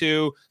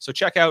 2022. So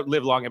check out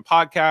Live Long and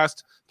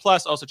Podcast.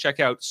 Plus, also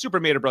check out Super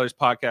Mater Brothers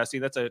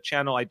Podcasting. That's a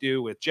channel I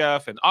do with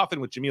Jeff and often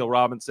with Jameel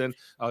Robinson,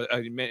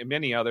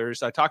 many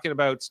others, talking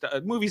about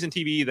movies and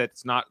TV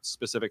that's not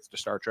specific to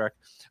Star Trek.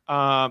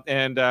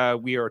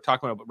 And we are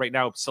talking about right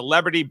now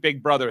Celebrity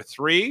Big Brother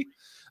 3.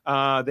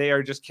 They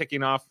are just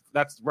kicking off.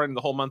 That's running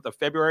the whole month of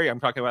February. I'm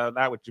talking about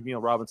that with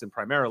Jameel Robinson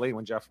primarily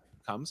when Jeff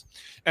comes.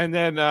 And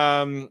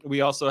then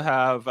we also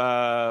have,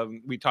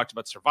 we talked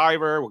about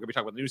Survivor. We're going to be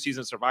talking about the new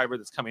season of Survivor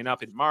that's coming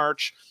up in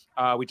March.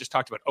 We just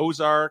talked about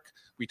Ozark.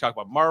 We talked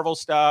about Marvel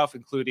stuff,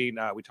 including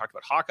we talked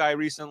about Hawkeye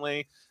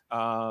recently.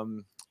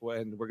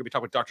 When we're going to be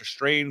talking about Doctor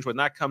Strange when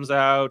that comes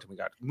out. We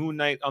got Moon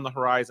Knight on the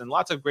horizon.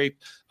 Lots of great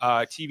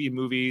TV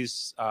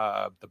movies.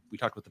 We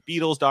talked about the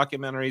Beatles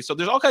documentaries. So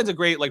there's all kinds of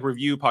great like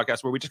review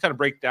podcasts where we just kind of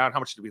break down how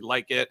much do we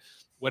like it,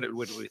 what do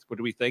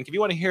we think. If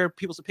you want to hear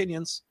people's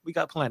opinions, we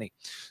got plenty.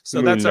 So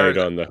Moon that's Knight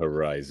on the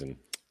horizon.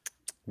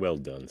 Well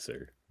done,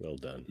 sir. Well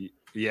done.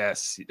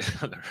 Yes.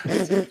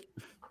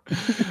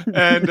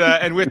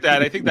 And with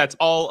that, I think that's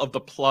all of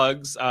the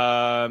plugs.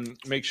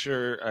 Make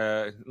sure,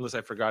 unless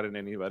I've forgotten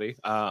anybody,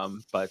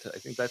 but I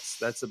think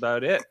that's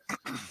about it.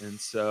 And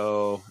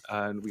so,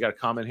 we got a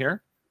comment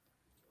here.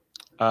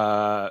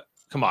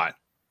 Come on,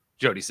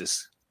 Jody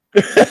says,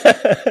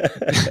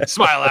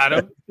 smile,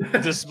 Adam.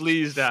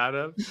 Displeased,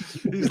 Adam.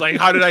 He's like,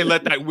 how did I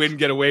let that win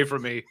get away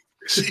from me?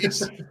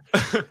 Jeez.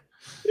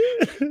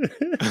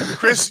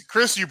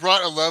 Chris, you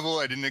brought a level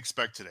I didn't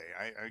expect today.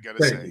 I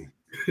gotta say.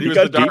 He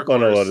got deep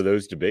on a lot of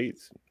those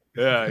debates.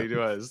 Yeah, he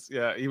was.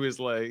 Yeah, he was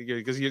like,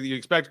 because you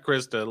expect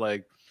Chris to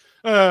like,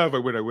 if I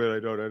win, I win. I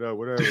don't, I know,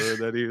 whatever. And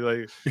then he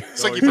like,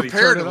 it's like you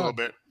prepared a little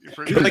bit.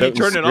 Like he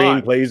turned it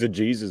on. Plays a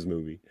Jesus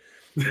movie.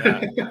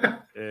 Yeah,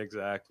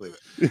 exactly.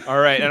 All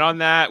right, and on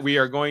that, we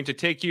are going to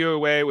take you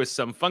away with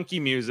some funky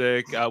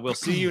music. We'll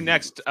see you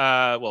next.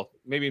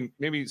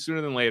 Maybe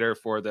sooner than later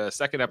for the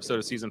second episode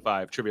of season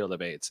 5, Trivial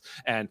Debates.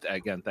 And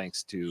again,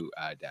 thanks to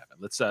Davin.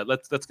 Let's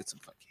get some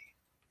funky.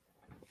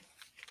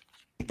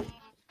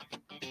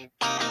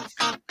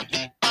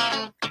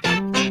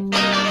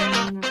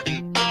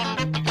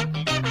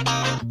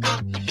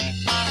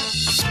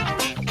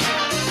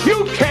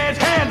 You can't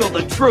handle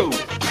the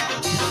truth.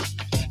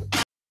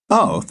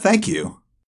 Oh, thank you.